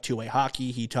Tkachuk two-way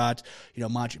hockey. He taught,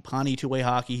 Mangiapane two-way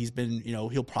hockey. He's been,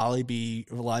 he'll probably be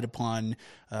relied upon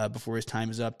before his time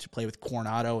is up to play with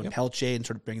Coronado and Pelche and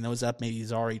sort of bring those up. Maybe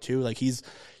Zari too. Like he's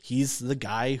the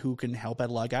guy who can help out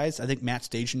a lot of guys. I think Matt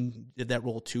Stajan did that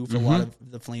role too for a lot of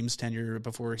the Flames tenure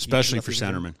before, especially for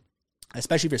centermen.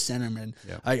 Especially for centermen.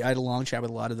 Yeah. I had a long chat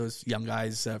with a lot of those young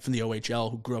guys from the OHL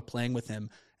who grew up playing with him.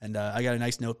 And I got a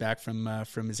nice note back from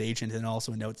his agent and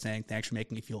also a note saying, thanks for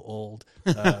making me feel old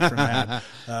from that.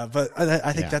 But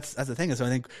I think that's the thing. So I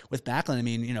think with Backlund, I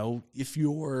mean, if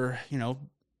you're,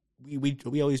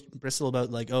 we always bristle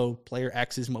about like, oh, player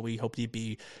X isn't what we hoped he'd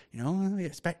be. I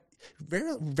expect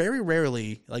very, very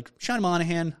rarely, like Sean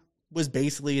Monahan was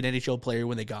basically an NHL player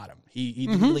when they got him. He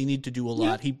didn't really need to do a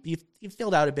lot. He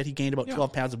filled out a bit. He gained about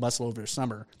 12 pounds of muscle over the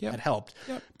summer. That helped.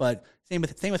 But same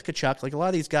with Tkachuk. Like a lot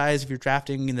of these guys, if you're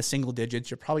drafting in the single digits,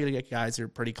 you're probably going to get guys that are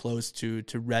pretty close to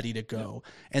ready to go.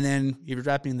 And then if you're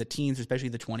drafting in the teens, especially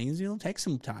the 20s, it'll take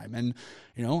some time. And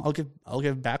I'll give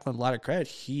Backlund a lot of credit.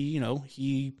 He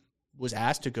was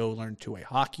asked to go learn two-way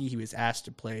hockey. He was asked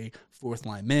to play fourth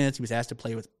line minutes. He was asked to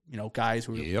play with guys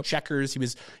who were checkers.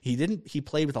 He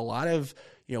played with a lot of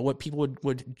what people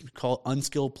would call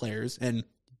unskilled players. And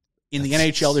in the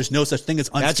NHL, there's no such thing as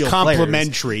unskilled players. That's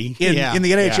complimentary. In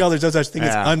the NHL, there's no such thing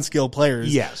as unskilled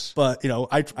players. Yes, but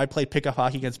I played pickup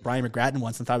hockey against Brian McGrattan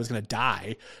once and thought I was going to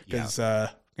die because.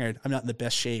 I'm not in the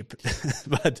best shape,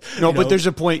 but but there's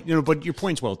a point, but your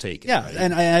point's well taken. Yeah, right?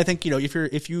 and I think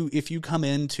if you come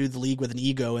into the league with an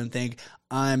ego and think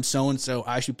I'm so and so,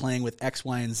 I should be playing with X,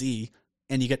 Y, and Z,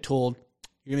 and you get told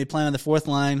you're going to be playing on the fourth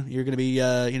line, you're going to be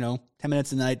 10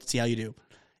 minutes a night, see how you do.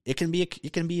 It can be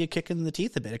a kick in the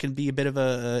teeth a bit. It can be a bit of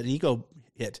an ego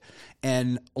hit,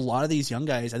 and a lot of these young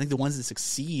guys, I think the ones that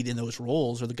succeed in those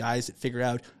roles are the guys that figure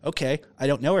out, okay, I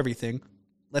don't know everything.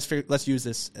 Let's use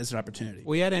this as an opportunity.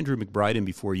 We had Andrew McBride in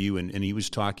before you, and he was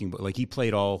talking about, like, he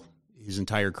played all his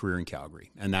entire career in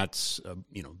Calgary, and that's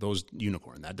those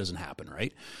unicorn. That doesn't happen,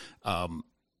 right? And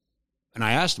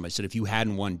I asked him. I said, if you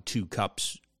hadn't won 2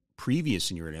 cups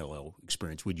previous in your NLL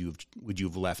experience, would you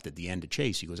have left at the end to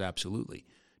chase? He goes, absolutely.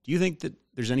 Do you think that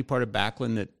there's any part of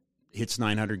Backlund that hits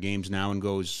 900 games now and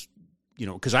goes,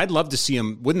 because I'd love to see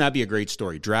him. Wouldn't that be a great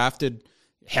story? Drafted,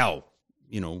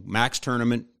 max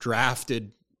tournament,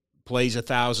 drafted, plays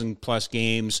 1,000+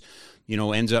 games,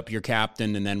 ends up your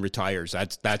captain and then retires.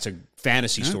 That's a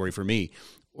fantasy story for me.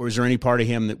 Or is there any part of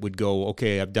him that would go,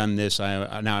 okay, I've done this,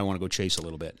 now I want to go chase a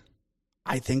little bit?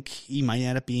 I think he might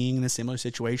end up being in a similar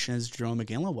situation as Jerome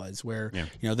McGinley was, where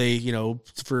Jay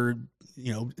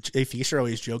Fisher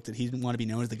always joked that he didn't want to be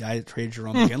known as the guy that traded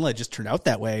Jerome McGinley. It just turned out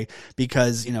that way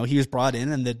because he was brought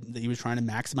in and that he was trying to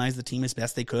maximize the team as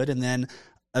best they could, and then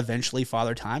eventually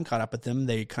Father Time caught up with them.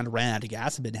 They kind of ran out of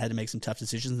gas a bit and had to make some tough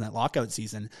decisions in that lockout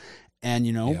season. And,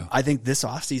 I think this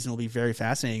offseason will be very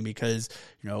fascinating because,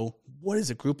 what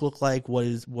does a group look like? What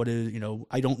is,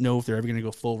 I don't know if they're ever going to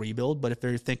go full rebuild, but if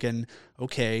they're thinking,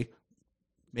 okay,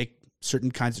 make certain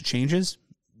kinds of changes,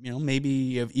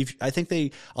 maybe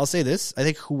I'll say this, I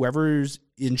think whoever's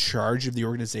in charge of the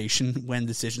organization when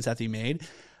decisions have to be made,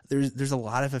 there's a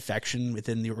lot of affection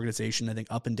within the organization, I think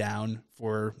up and down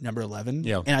for number 11.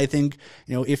 Yeah. And I think,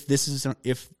 if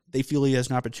they feel he has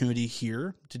an opportunity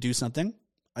here to do something,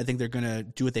 I think they're going to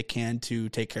do what they can to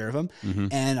take care of him. Mm-hmm.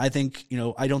 And I think,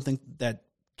 I don't think that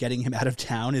getting him out of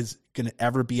town is going to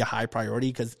ever be a high priority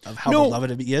because of how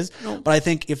beloved he is. No. But I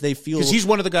think if they feel... Because he's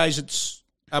one of the guys that's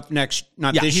up next,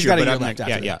 this year, but up next.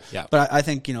 Yeah. But I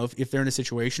think, if they're in a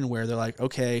situation where they're like,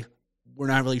 okay, we're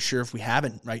not really sure if we have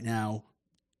it right now,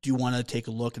 do you want to take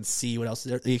a look and see what else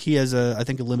is there? He has I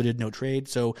think a limited no trade,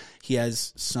 so he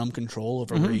has some control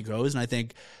over where he goes. And I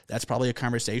think that's probably a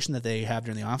conversation that they have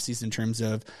during the offseason in terms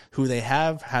of who they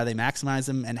have, how they maximize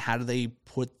them, and how do they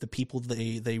put the people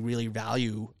they really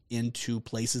value into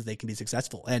places they can be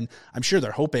successful. And I'm sure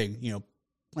they're hoping,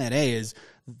 plan A is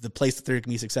the place that they're going to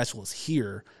be successful is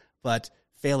here, but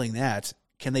failing that,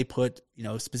 can they put,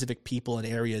 specific people in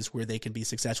areas where they can be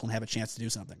successful and have a chance to do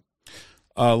something?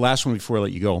 Last one before I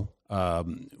let you go.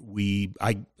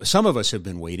 Some of us have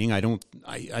been waiting.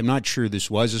 I'm not sure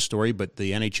this was a story, but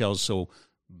the NHL so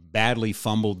badly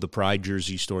fumbled the Pride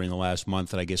jersey story in the last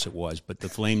month that I guess it was. But the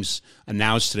Flames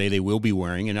announced today they will be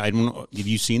wearing, and I don't know, have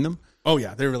you seen them? Oh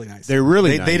yeah, they're really nice. They're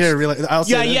really nice. They did a really.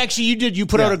 Actually, you did. You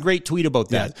put out a great tweet about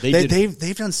that. Yeah.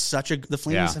 They've done such a. The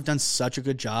Flames have done such a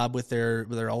good job with their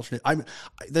alternate.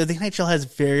 The NHL has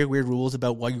very weird rules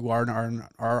about what you are and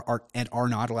are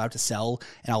not allowed to sell,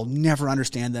 and I'll never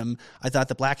understand them. I thought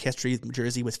the Black History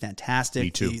jersey was fantastic.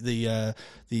 Me too. The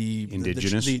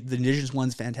Indigenous, the Indigenous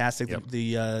one's fantastic. Yep.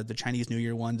 The Chinese New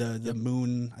Year one, the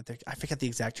moon. I forget the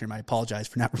exact term. I apologize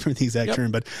for not remembering the exact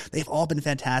term, but they've all been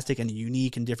fantastic and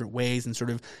unique in different ways. And sort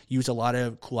of use a lot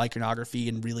of cool iconography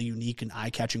in really unique and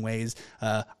eye-catching ways.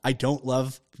 I don't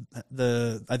love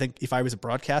I think if I was a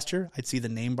broadcaster, I'd see the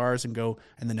name bars and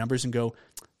the numbers and go,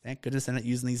 thank goodness they're not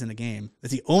using these in the game.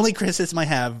 That's the only criticism I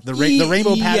have. The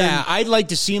rainbow pattern. Yeah, I'd like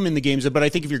to see them in the games, but I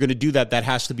think if you're going to do that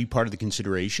has to be part of the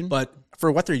consideration. But for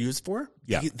what they're used for,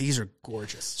 these are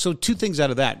gorgeous. So 2 things out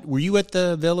of that. Were you at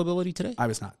the availability today? I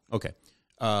was not. Okay.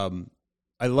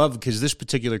 I love, because this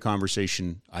particular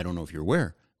conversation, I don't know if you're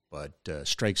aware, but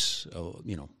strikes a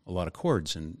lot of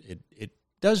chords, and it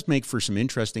does make for some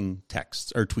interesting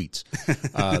texts or tweets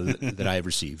that I have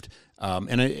received.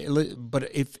 But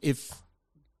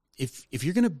if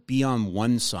you're going to be on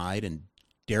one side and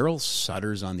Daryl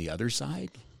Sutter's on the other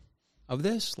side of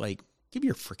this, like, give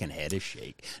your freaking head a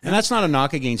shake. And that's not a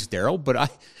knock against Daryl, but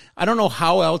I don't know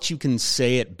how else you can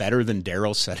say it better than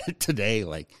Daryl said it today.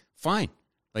 Like, fine,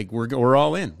 like we're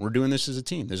all in. We're doing this as a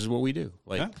team. This is what we do.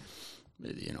 Like. Yeah.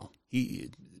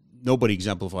 Nobody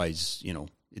exemplifies,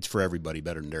 it's for everybody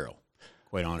better than Daryl,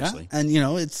 quite honestly. Yeah. And,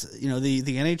 it's, the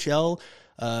NHL,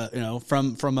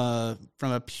 from a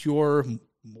pure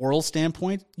moral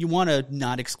standpoint, you want to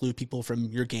not exclude people from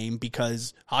your game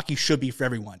because hockey should be for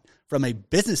everyone. From a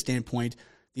business standpoint,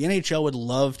 the NHL would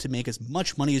love to make as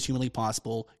much money as humanly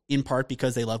possible, in part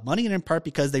because they love money and in part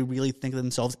because they really think of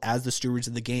themselves as the stewards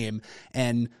of the game.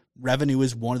 And revenue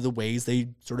is one of the ways they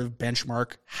sort of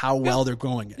benchmark how well they're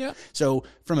growing it. Yeah. So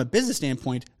from a business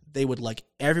standpoint, they would like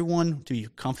everyone to be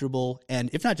comfortable, and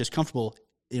if not just comfortable,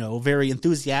 very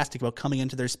enthusiastic about coming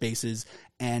into their spaces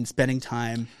and spending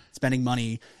time, spending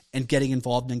money, and getting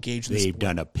involved and engaged in the sport. They've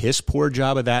done a piss poor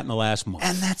job of that in the last month.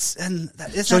 Isn't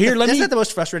that the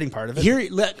most frustrating part of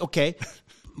it? Okay.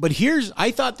 But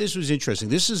I thought this was interesting.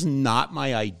 This is not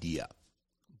my idea,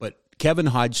 but Kevin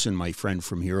Hodgson, my friend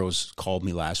from Heroes, called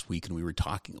me last week, and we were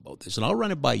talking about this. And I'll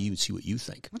run it by you and see what you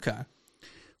think. Okay.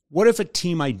 What if a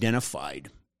team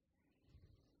identified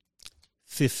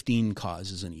 15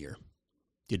 causes in a year,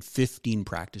 did 15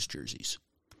 practice jerseys,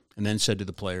 and then said to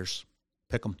the players,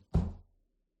 pick them.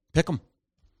 Pick them.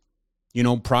 You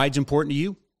know, pride's important to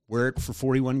you. Wear it for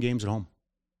 41 games at home.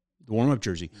 The warm-up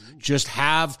jersey. Just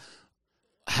have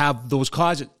those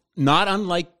causes. Not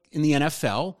unlike in the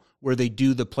NFL, where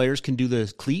the players can do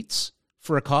the cleats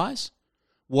for a cause.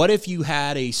 What if you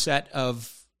had a set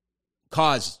of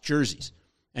cause jerseys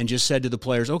and just said to the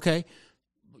players, okay,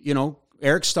 you know,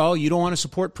 Eric Stahl, you don't want to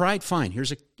support pride? Fine.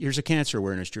 Here's a cancer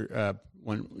awareness do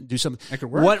something. That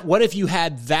could work. What if you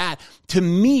had that? To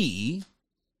me,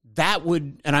 that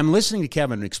would, and I'm listening to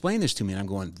Kevin explain this to me, and I'm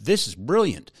going, this is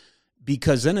brilliant.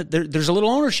 Because then there's a little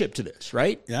ownership to this,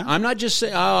 right? Yeah. I'm not just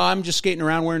saying, I'm just skating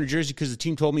around wearing a jersey because the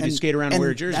team told me to skate around and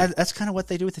wear a jersey. That's kind of what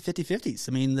they do with the 50-50s.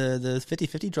 I mean, the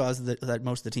 50-50 draws that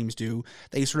most of the teams do,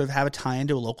 they sort of have a tie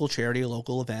into a local charity, a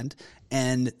local event,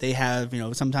 and they have, you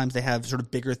know, sometimes they have sort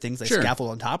of bigger things like scaffold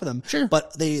on top of them. Sure.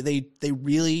 But they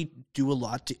really do a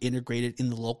lot to integrate it in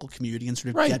the local community and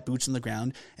sort of get boots on the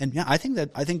ground. And yeah, I think there's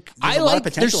a lot of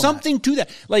potential. There's something to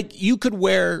that. Like you could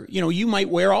wear, you know, you might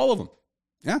wear all of them.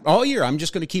 Yeah, all year. I'm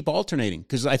just going to keep alternating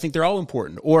because I think they're all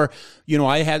important. Or, you know,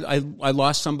 I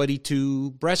lost somebody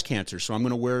to breast cancer, so I'm going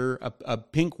to wear a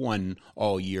pink one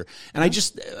all year. And I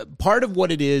just, part of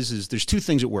what it is there's two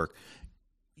things at work.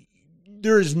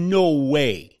 There is no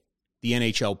way the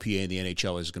NHLPA and the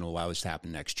NHL is going to allow this to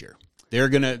happen next year. They're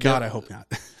going to. God, I hope not.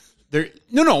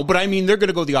 No, but I mean, they're going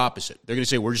to go the opposite. They're going to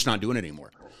say, we're just not doing it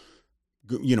anymore.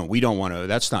 You know, we don't want to,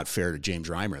 that's not fair to James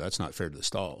Reimer. That's not fair to the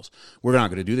Stalls. We're not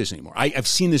going to do this anymore. I've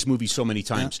seen this movie so many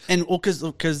times. Yeah. And well,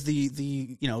 because the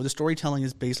you know, the storytelling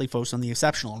is basically focused on the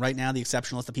exceptional. Right now, the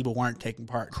exceptional is the people who aren't taking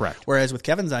part. Correct. Whereas with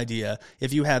Kevin's idea,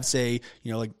 if you have, say,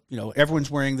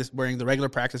 everyone's wearing the regular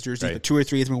practice jerseys, but 2 or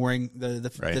 3 have been wearing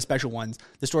the special ones,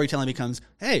 the storytelling becomes,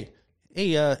 hey,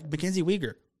 Mackenzie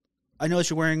Weegar, I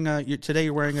noticed you're wearing today.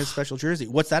 You're wearing a special jersey.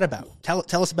 What's that about?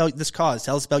 Tell us about this cause.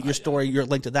 Tell us about your story. Your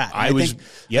link to that. I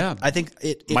think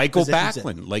it Michael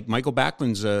Backlund, like Michael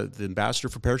Backlund's the ambassador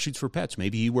for Parachutes for Pets.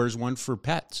 Maybe he wears one for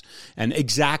pets, and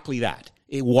exactly that.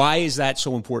 Why is that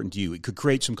so important to you? It could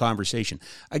create some conversation.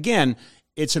 Again,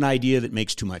 it's an idea that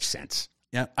makes too much sense.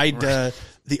 Yeah, the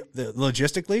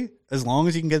logistically, as long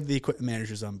as you can get the equipment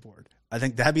managers on board. I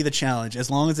think that'd be the challenge,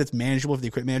 as long as it's manageable for the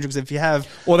equipment manager. Because if you have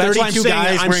 32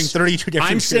 guys wearing 32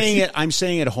 different jerseys. I'm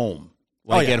saying at home.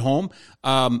 At home.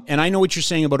 And I know what you're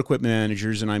saying about equipment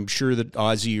managers, and I'm sure that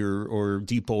Ozzy or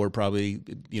Depot are probably,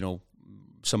 you know,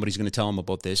 somebody's going to tell them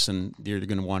about this, and they're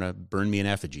going to want to burn me in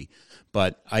effigy.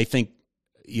 But I think,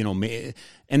 you know,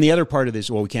 and the other part of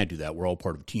this, well, we can't do that. We're all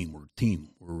part of a team. We're a team.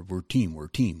 We're a team. We're a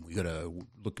team. We got to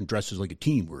look and dress as like a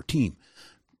team. We're a team.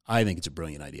 I think it's a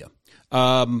brilliant idea.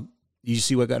 Did you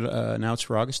see what got announced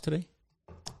for August today?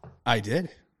 I did.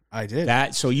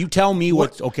 So you tell me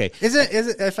what okay. Is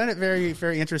it? I find it very,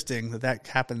 very interesting that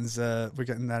happens. We're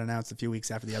getting that announced a few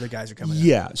weeks after the other guys are coming in.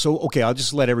 Yeah. So, okay, I'll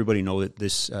just let everybody know that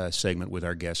this segment with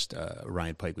our guest,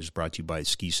 Ryan Pike, was brought to you by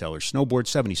Ski Cellar Snowboard,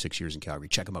 76 years in Calgary.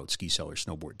 Check them out,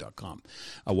 skicellarsnowboard.com.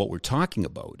 What we're talking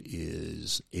about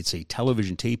is it's a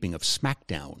television taping of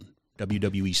SmackDown.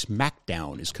 WWE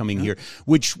SmackDown is coming here,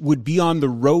 which would be on the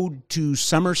road to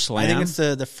SummerSlam. I think it's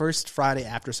the first Friday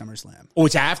after SummerSlam. Oh,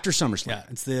 it's after SummerSlam. Yeah,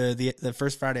 it's the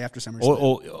first Friday after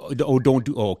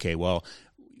SummerSlam. Okay. Well,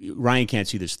 Ryan can't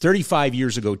see this. 35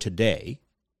 years ago today,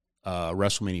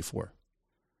 WrestleMania 4.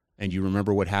 And you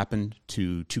remember what happened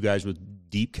to two guys with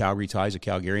deep Calgary ties, a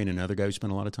Calgarian and another guy who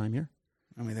spent a lot of time here?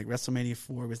 I mean, I think WrestleMania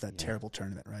 4 was that terrible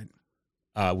tournament,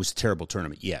 right? It was a terrible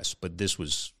tournament, yes, but this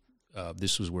was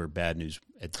where Bad News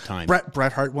at the time.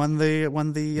 Bret Hart won the.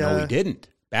 No, he didn't.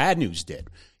 Bad News did,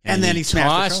 and then he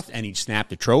snapped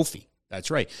the trophy.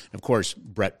 That's right. And of course,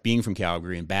 Bret being from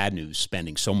Calgary and Bad News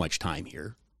spending so much time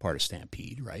here, part of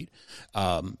Stampede, right?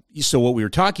 So what we were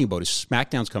talking about is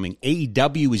SmackDown's coming.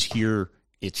 AEW is here.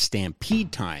 It's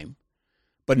Stampede time,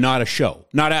 but not a show.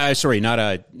 Not a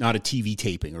TV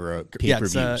taping or a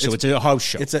pay-per-view. So it's a house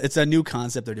show. It's a new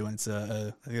concept they're doing.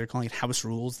 They're calling it House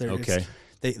Rules. Okay.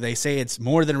 They say it's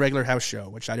more than a regular house show,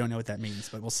 which I don't know what that means,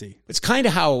 but we'll see. It's kind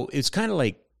of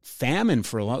like Famine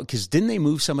for a long, because didn't they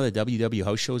move some of the WWE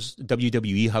house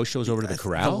shows over to the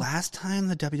Corral? The last time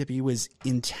the WWE was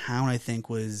in town, I think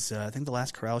the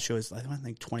last Corral show is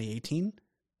 2018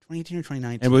 or 2019.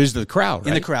 And it was the Corral, right?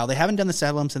 In the Corral. They haven't done the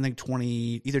Saddle Lumps, I think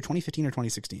either 2015 or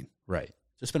 2016. Right. So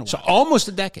it's been a while. So almost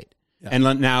a decade. Yeah.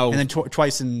 And now, and then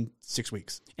twice in 6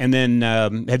 weeks. And then,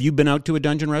 have you been out to a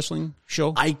dungeon wrestling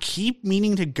show? I keep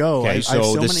meaning to go. Okay, I so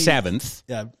have the many, 7th,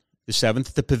 yeah, the 7th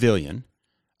at the Pavilion.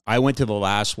 I went to the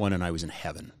last one and I was in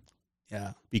heaven.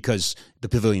 Yeah, because the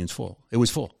Pavilion's full. It was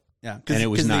full. Yeah, and it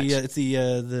was nuts. It's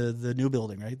the new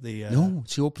building, right? No,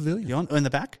 it's the old Pavilion. In the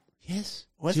back. Yes,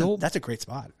 that's a great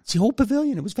spot. It's the old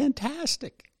Pavilion. It was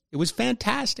fantastic. It was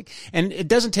fantastic, and it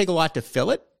doesn't take a lot to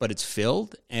fill it, but it's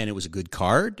filled, and it was a good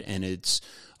card, and it's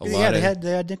a lot. Yeah,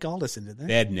 they had Nick Aldis in, didn't they?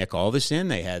 They had Nick Aldis in.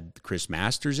 They had Chris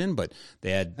Masters in, but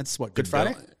they had that's what Good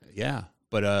Friday. Yeah,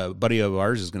 but a buddy of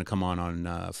ours is going to come on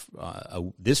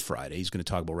this Friday. He's going to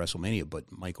talk about WrestleMania,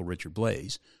 but Michael Richard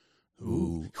Blaze,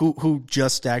 who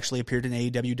just actually appeared in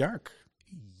AEW Dark.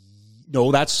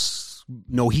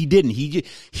 No, he didn't.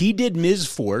 He did Ms.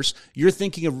 Force. You're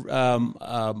thinking of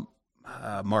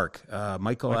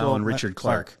Michael Allen Richard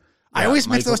Clark. I always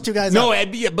mix those two guys up.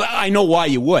 No, but I know why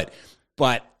you would.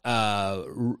 But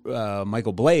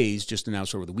Michael Blaze just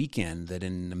announced over the weekend that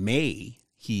in May,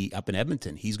 up in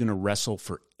Edmonton, he's going to wrestle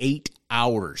for 8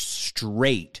 hours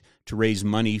straight to raise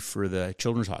money for the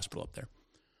children's hospital up there.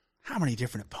 How many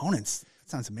different opponents? That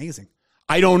sounds amazing.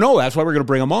 I don't know. That's why we're going to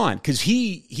bring him on, because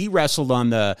he wrestled on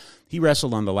the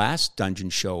last Dungeon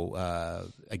show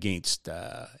against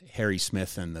Harry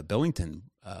Smith and the Billington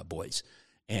boys,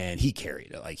 and he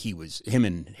carried it. Like him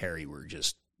and Harry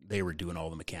they were doing all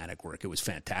the mechanic work. It was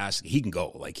fantastic. He can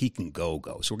go.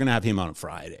 So we're going to have him on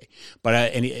Friday.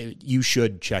 But you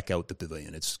should check out the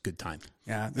Pavilion. It's a good time.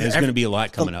 Yeah, there's going to be a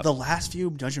lot coming up. The last few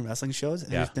Dungeon wrestling shows,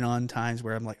 there's been on times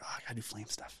where I'm like, I got to do flame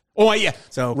stuff. Oh, yeah.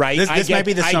 So right. This might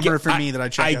be the summer for me that I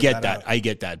check out. I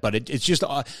get that. But it's just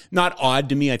not odd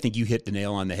to me. I think you hit the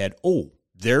nail on the head. Oh,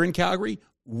 they're in Calgary.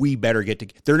 We better get to.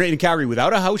 They're in Calgary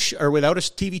without a house or without a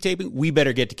TV taping. We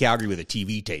better get to Calgary with a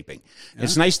TV taping. Yeah.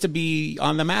 It's nice to be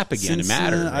on the map again. It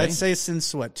matters. Right? I'd say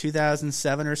since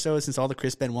 2007 or so, since all the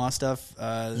Chris Benoit stuff.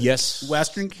 Yes,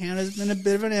 Western Canada's been a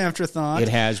bit of an afterthought. It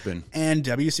has been. And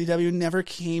WCW never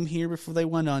came here before they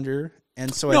went under.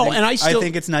 And so I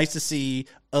think it's nice to see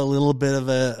a little bit of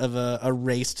a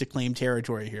race to claim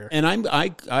territory here. And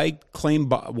I claim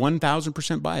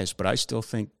 1,000% bias, but I still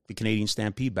think the Canadian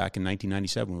Stampede back in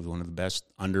 1997 was one of the best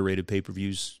underrated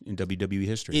pay-per-views in WWE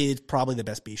history. It's probably the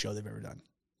best B show they've ever done.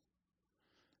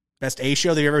 Best A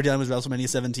show they've ever done was WrestleMania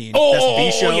 17. Best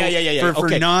B show for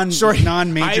okay.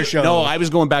 non-major show. No, I was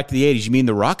going back to the 80s. You mean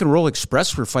the Rock and Roll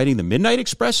Express were fighting the Midnight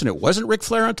Express and it wasn't Ric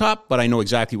Flair on top? But I know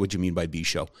exactly what you mean by B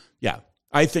show. Yeah.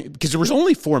 I think because there was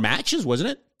only 4 matches,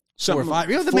 wasn't it? 4 or 5.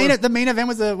 You know, the main event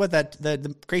was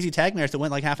the crazy tag match that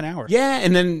went like half an hour. Yeah,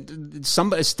 and then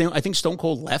I think Stone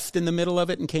Cold left in the middle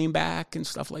of it and came back and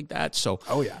stuff like that. So,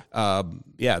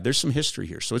 there's some history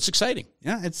here, so it's exciting.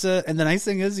 Yeah, it's and the nice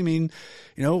thing is,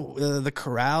 the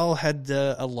Corral had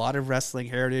a lot of wrestling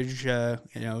heritage,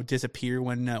 disappear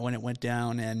when it went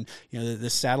down, and the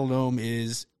Saddle Dome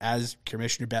is, as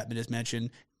Commissioner Bettman has mentioned,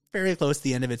 very close to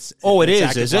the end of its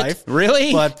is life. It?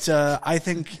 Really? But I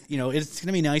think, it's going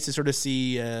to be nice to sort of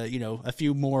see, a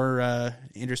few more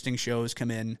interesting shows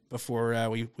come in before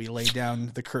we lay down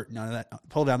the curtain on that,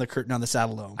 pull down the curtain on the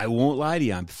Saddle Dome. I won't lie to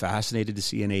you. I'm fascinated to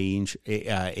see an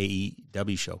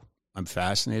AEW show. I'm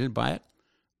fascinated by it.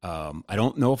 I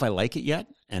don't know if I like it yet,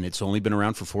 and it's only been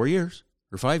around for 4 years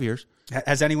or 5 years.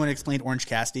 Has anyone explained Orange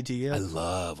Cassidy to you? I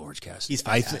love Orange Cassidy. He's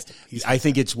fantastic. I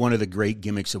think it's one of the great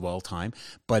gimmicks of all time,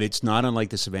 but it's not unlike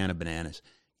the Savannah Bananas.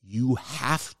 You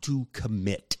have to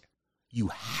commit. You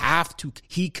have to.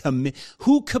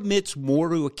 Who commits more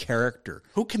to a character?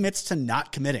 Who commits to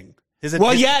not committing? Is it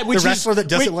the wrestler that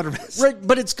doesn't want to wrestle? Right,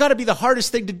 but it's got to be the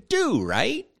hardest thing to do,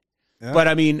 right? Yeah. But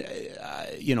I mean,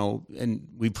 and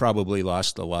we probably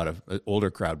lost a lot of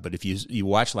older crowd. But if you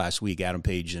watched last week, Adam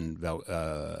Page and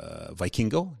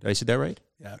Vikingo, did I say that right?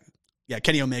 Yeah,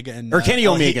 Kenny Omega and Kenny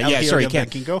Omega.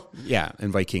 Vikingo. Yeah,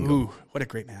 and Vikingo. Ooh, what a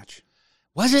great match!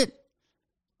 Was it?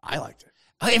 I liked it.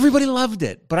 Everybody loved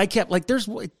it, but I kept there's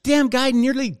damn guy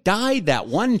nearly died that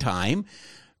one time.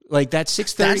 Like that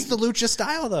 6:30. That's the lucha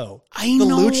style, though. I know.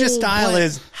 The lucha style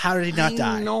is how did he not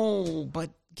die? No,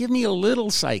 but give me a little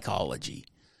psychology.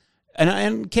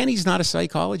 And Kenny's not a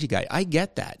psychology guy. I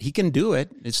get that. He can do it.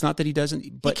 It's not that he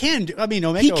doesn't. But he can do. I mean,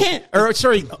 Omega. He can't. Or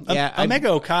sorry, Omega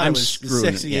Okada was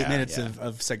 68 minutes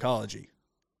of psychology.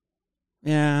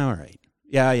 Yeah. All right.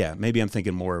 Yeah. Maybe I'm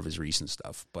thinking more of his recent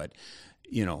stuff, but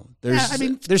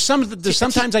there's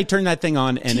sometimes I turn that thing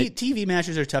on and TV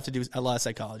matches are tough to do a lot of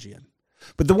psychology in.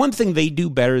 But the one thing they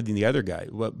do better than the other guy,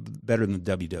 better than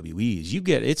the WWE, is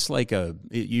it's like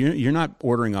you're not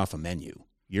ordering off a menu.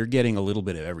 you're getting a little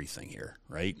bit of everything here,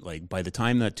 right? Like by the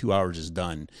time that 2 hours is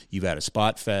done, you've had a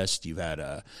spot fest, you've had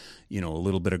a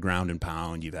little bit of ground and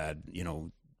pound, you've had,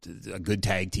 a good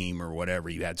tag team or whatever,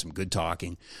 you had some good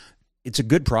talking. It's a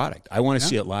good product. I want to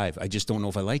see it live. I just don't know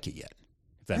if I like it yet,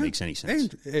 if that makes any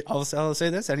sense. I'll say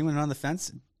this, anyone on the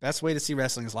fence, best way to see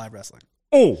wrestling is live wrestling.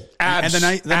 Oh,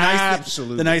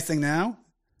 absolutely. The nice thing now,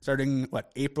 starting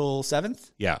April 7th?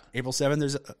 Yeah. April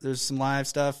 7th, there's some live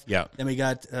stuff. Yeah. Then we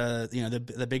got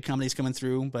the big companies coming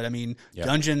through, but I mean, yeah.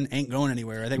 Dungeon ain't going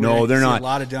anywhere. I think they're not. A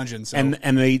lot of Dungeons. So. And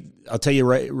I'll tell you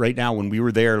right now, when we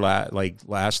were there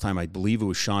last time, I believe it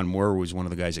was Sean Moore was one of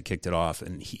the guys that kicked it off,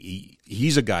 and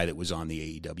he's a guy that was on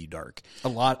the AEW Dark. A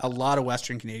lot of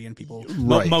Western Canadian people.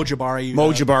 Right. Mo Jabari.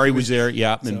 Mo Jabari was there.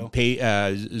 Yeah. So.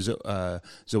 And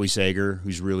Zoe Sager,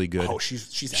 who's really good. Oh,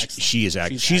 she's excellent. She is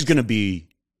excellent.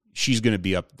 She's going to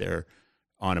be up there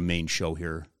on a main show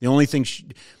here. The only thing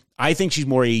I think she's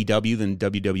more AEW than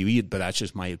WWE, but that's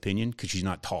just my opinion because she's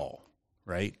not tall,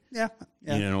 right? Yeah.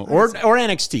 Or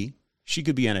NXT. She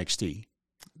could be NXT.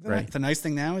 Right. The nice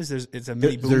thing now is it's a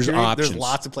mini boom there's period. options. There's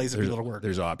lots of places for people to work.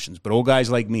 There's options, but old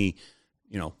guys like me,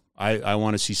 I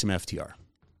want to see some FTR.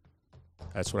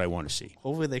 That's what I want to see.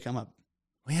 Hopefully they come up.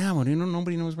 Well, yeah, well,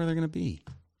 nobody knows where they're going to be.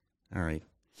 All right.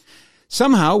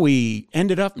 Somehow we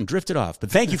ended up and drifted off, but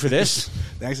thank you for this.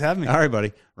 Thanks for having me. All right,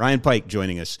 buddy. Ryan Pike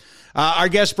joining us. Our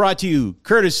guest brought to you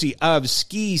courtesy of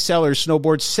Ski Cellar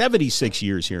Snowboard, 76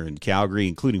 years here in Calgary,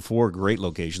 including 4 great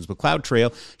locations. McLeod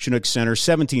Trail, Chinook Center,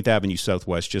 17th Avenue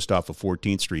Southwest, just off of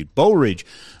 14th Street. Bow Ridge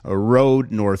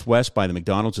Road Northwest by the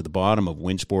McDonald's at the bottom of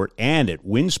Windsport, and at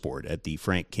Windsport at the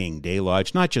Frank King Day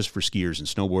Lodge, not just for skiers and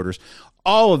snowboarders.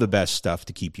 All of the best stuff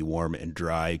to keep you warm and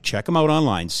dry. Check them out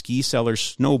online,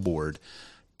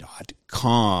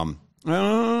 skicellarsnowboard.com.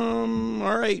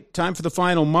 All right, time for the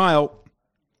final mile.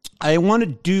 I want to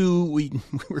do,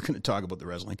 we're going to talk about the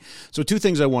wrestling. So 2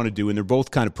 things I want to do, and they're both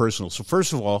kind of personal. So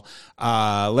first of all,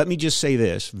 let me just say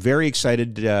this. Very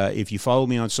excited. If you follow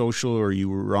me on social or you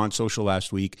were on social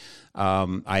last week,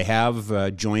 I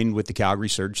have joined with the Calgary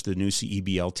Surge, the new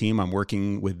CEBL team. I'm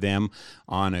working with them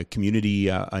on a community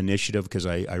initiative because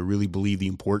I really believe the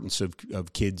importance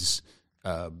of kids.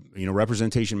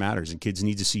 Representation matters, and kids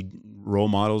need to see role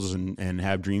models and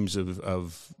have dreams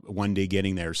of one day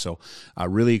getting there. So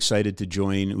really excited to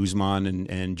join Usman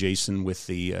and Jason with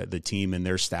the team and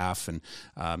their staff. And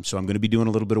so I'm going to be doing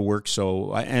a little bit of work.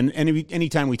 So, and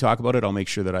anytime we talk about it, I'll make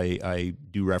sure that I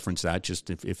do reference that just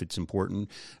if it's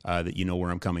important that you know where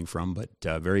I'm coming from. But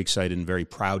very excited and very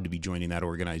proud to be joining that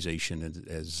organization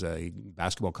as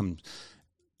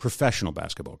professional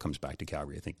basketball comes back to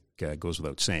Calgary. I think goes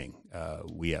without saying.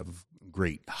 We have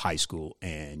great high school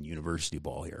and university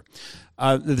ball here.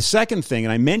 The second thing,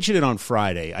 and I mentioned it on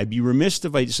Friday, I'd be remiss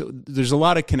if so there's a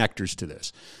lot of connectors to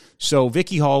this. So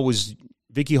Vicky Hall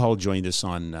joined us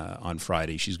on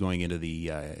Friday. She's going into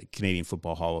the Canadian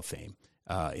Football Hall of Fame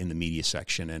in the media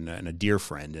section, and a dear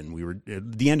friend. And we were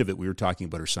at the end of it, we were talking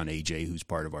about her son AJ, who's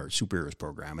part of our superheroes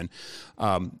program. And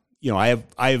I have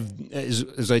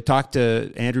as I talked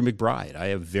to Andrew McBride, I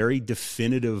have very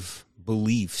definitive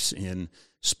beliefs in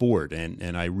sport,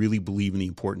 and I really believe in the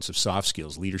importance of soft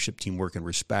skills, leadership, teamwork, and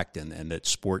respect, and that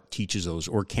sport teaches those,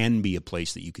 or can be a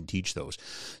place that you can teach those.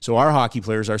 So our hockey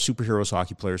players, our superheroes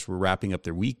hockey players, were wrapping up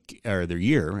their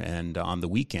year, and on the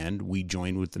weekend we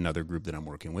joined with another group that I'm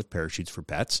working with, Parachutes for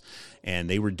Pets, and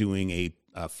they were doing a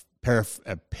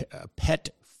pet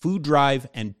food drive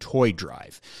and toy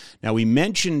drive. Now, we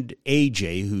mentioned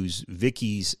AJ, who's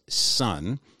Vicky's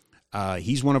son.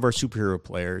 He's one of our superhero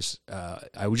players.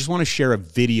 I just want to share a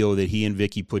video that he and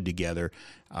Vicky put together.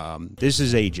 This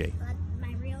is AJ.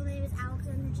 My real name is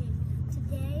Alexander James.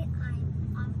 Today,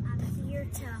 I'm here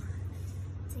to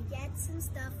get some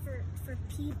stuff for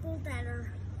people that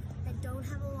don't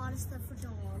have a lot of stuff for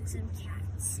dogs and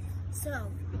cats.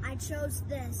 So I chose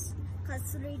this because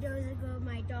 3 days ago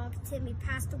my dog Timmy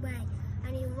passed away,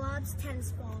 and he loves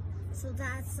tennis ball. So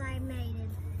I made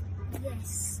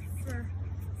this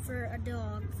for a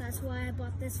dog. That's why I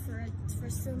bought this for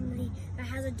somebody that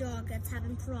has a dog that's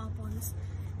having problems.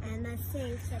 And I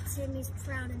think that Timmy's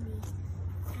proud of me,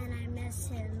 and I miss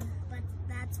him. But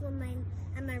that's what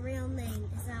my real name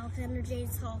is Alexander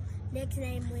James Hall.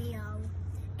 Nickname Leo,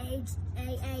 A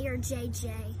or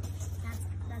JJ.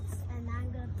 And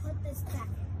I'm gonna put this back.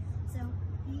 So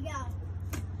you go.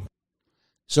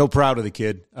 So proud of the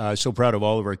kid, so proud of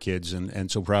all of our kids, and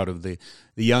so proud of the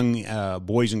young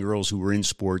boys and girls who were in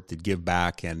sport that give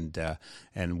back, and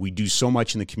we do so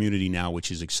much in the community now,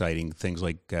 which is exciting. Things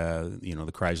like the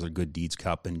Chrysler Good Deeds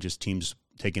Cup, and just teams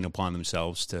taking upon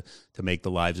themselves to make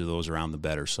the lives of those around them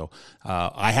better. So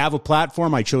I have a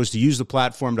platform. I chose to use the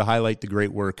platform to highlight the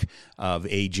great work of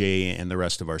AJ and the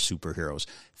rest of our superheroes.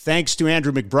 Thanks to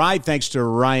Andrew McBride. Thanks to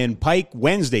Ryan Pike.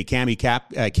 Wednesday, Cammie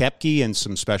Kepke and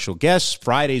some special guests.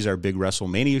 Friday's our big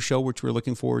WrestleMania show, which we're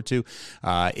looking forward to.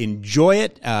 Enjoy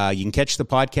it. You can catch the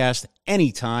podcast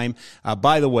anytime.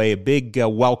 By the way, a big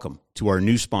welcome to our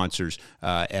new sponsors,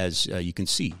 as you can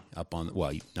see up on,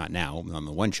 well, not now on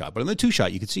the one shot, but on the two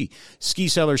shot, you can see Ski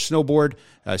Sellers Snowboard,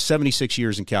 76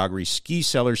 years in Calgary,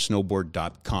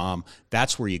 skisellersnowboard.com.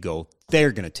 That's where you go.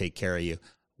 They're going to take care of you.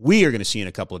 We are going to see you in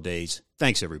a couple of days.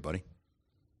 Thanks, everybody.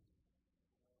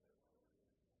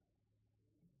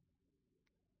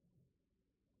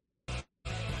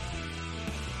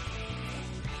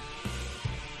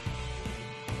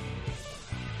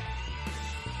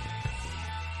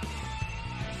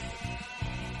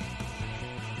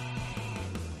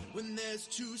 When there's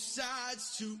two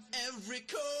sides to every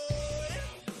coin,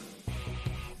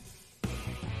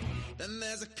 then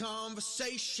there's a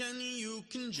conversation you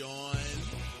can join.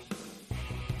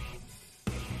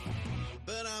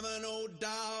 But I'm an old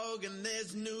dog and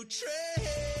there's new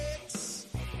tricks,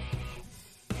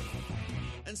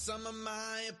 and some of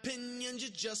my opinions you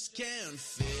just can't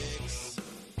fix.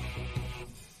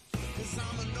 'Cause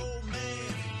I'm an old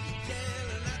man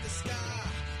yelling at the sky.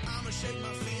 I'ma shake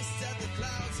my fists at the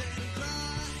clouds and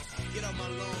cry. Get off my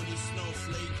lawn, you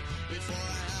snowflake, before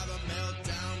I have a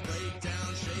meltdown,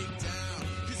 breakdown, shakedown.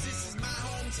 'Cause this is my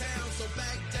hometown, so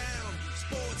back down,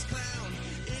 sports clown.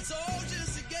 It's all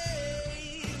just a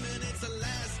game, and it's the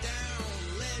last down,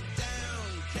 let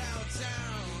down,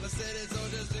 cowtown. I said it's all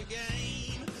just a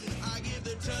game. I give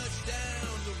the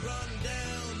touchdown, the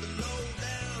rundown, the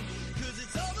lowdown. 'Cause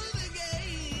it's over the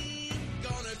game.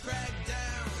 Gonna crack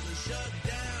down, the shut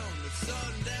down, the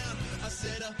sundown.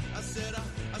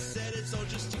 I said it's all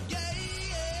just a game.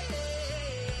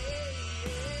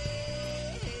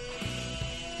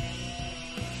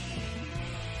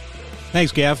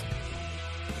 Thanks, Gav.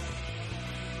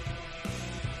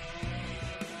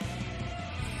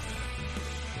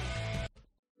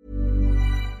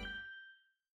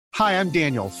 Hi, I'm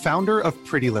Daniel, founder of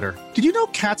Pretty Litter. Did you know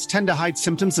cats tend to hide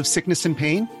symptoms of sickness and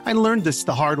pain? I learned this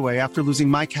the hard way after losing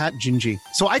my cat, Gingy.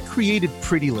 So I created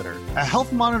Pretty Litter, a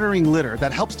health monitoring litter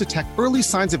that helps detect early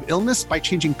signs of illness by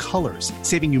changing colors,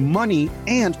 saving you money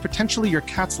and potentially your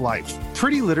cat's life.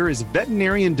 Pretty Litter is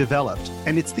veterinarian developed,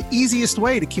 and it's the easiest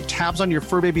way to keep tabs on your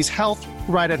fur baby's health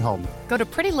right at home. Go to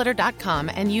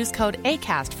prettylitter.com and use code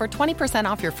ACAST for 20%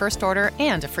 off your first order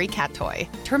and a free cat toy.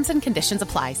 Terms and conditions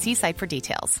apply. See site for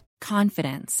details.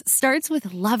 Confidence starts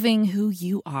with loving who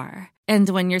you are. And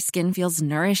when your skin feels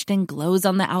nourished and glows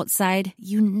on the outside,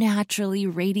 you naturally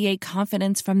radiate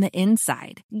confidence from the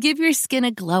inside. Give your skin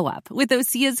a glow up with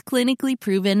Osea's clinically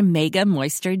proven Mega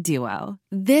Moisture Duo.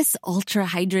 This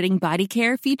ultra-hydrating body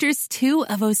care features two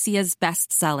of Osea's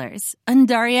best sellers,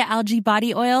 Undaria Algae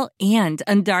Body Oil and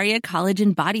Undaria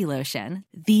Collagen Body Lotion.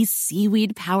 These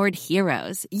seaweed-powered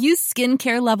heroes use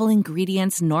skincare-level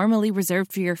ingredients normally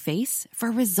reserved for your face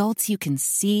for results you can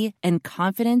see and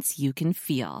confidence you can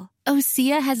feel.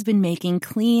 Osea has been making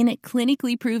clean,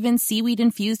 clinically proven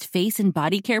seaweed-infused face and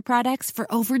body care products for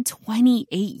over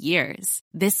 28 years.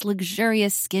 This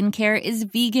luxurious skincare is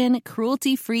vegan,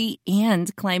 cruelty-free,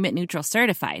 and climate-neutral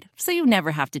certified, so you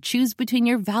never have to choose between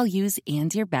your values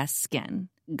and your best skin.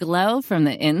 Glow from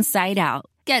the inside out.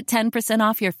 Get 10%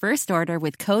 off your first order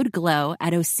with code GLOW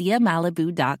at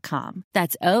OseaMalibu.com.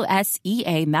 That's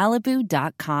OSEA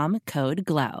Malibu.com, code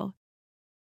GLOW.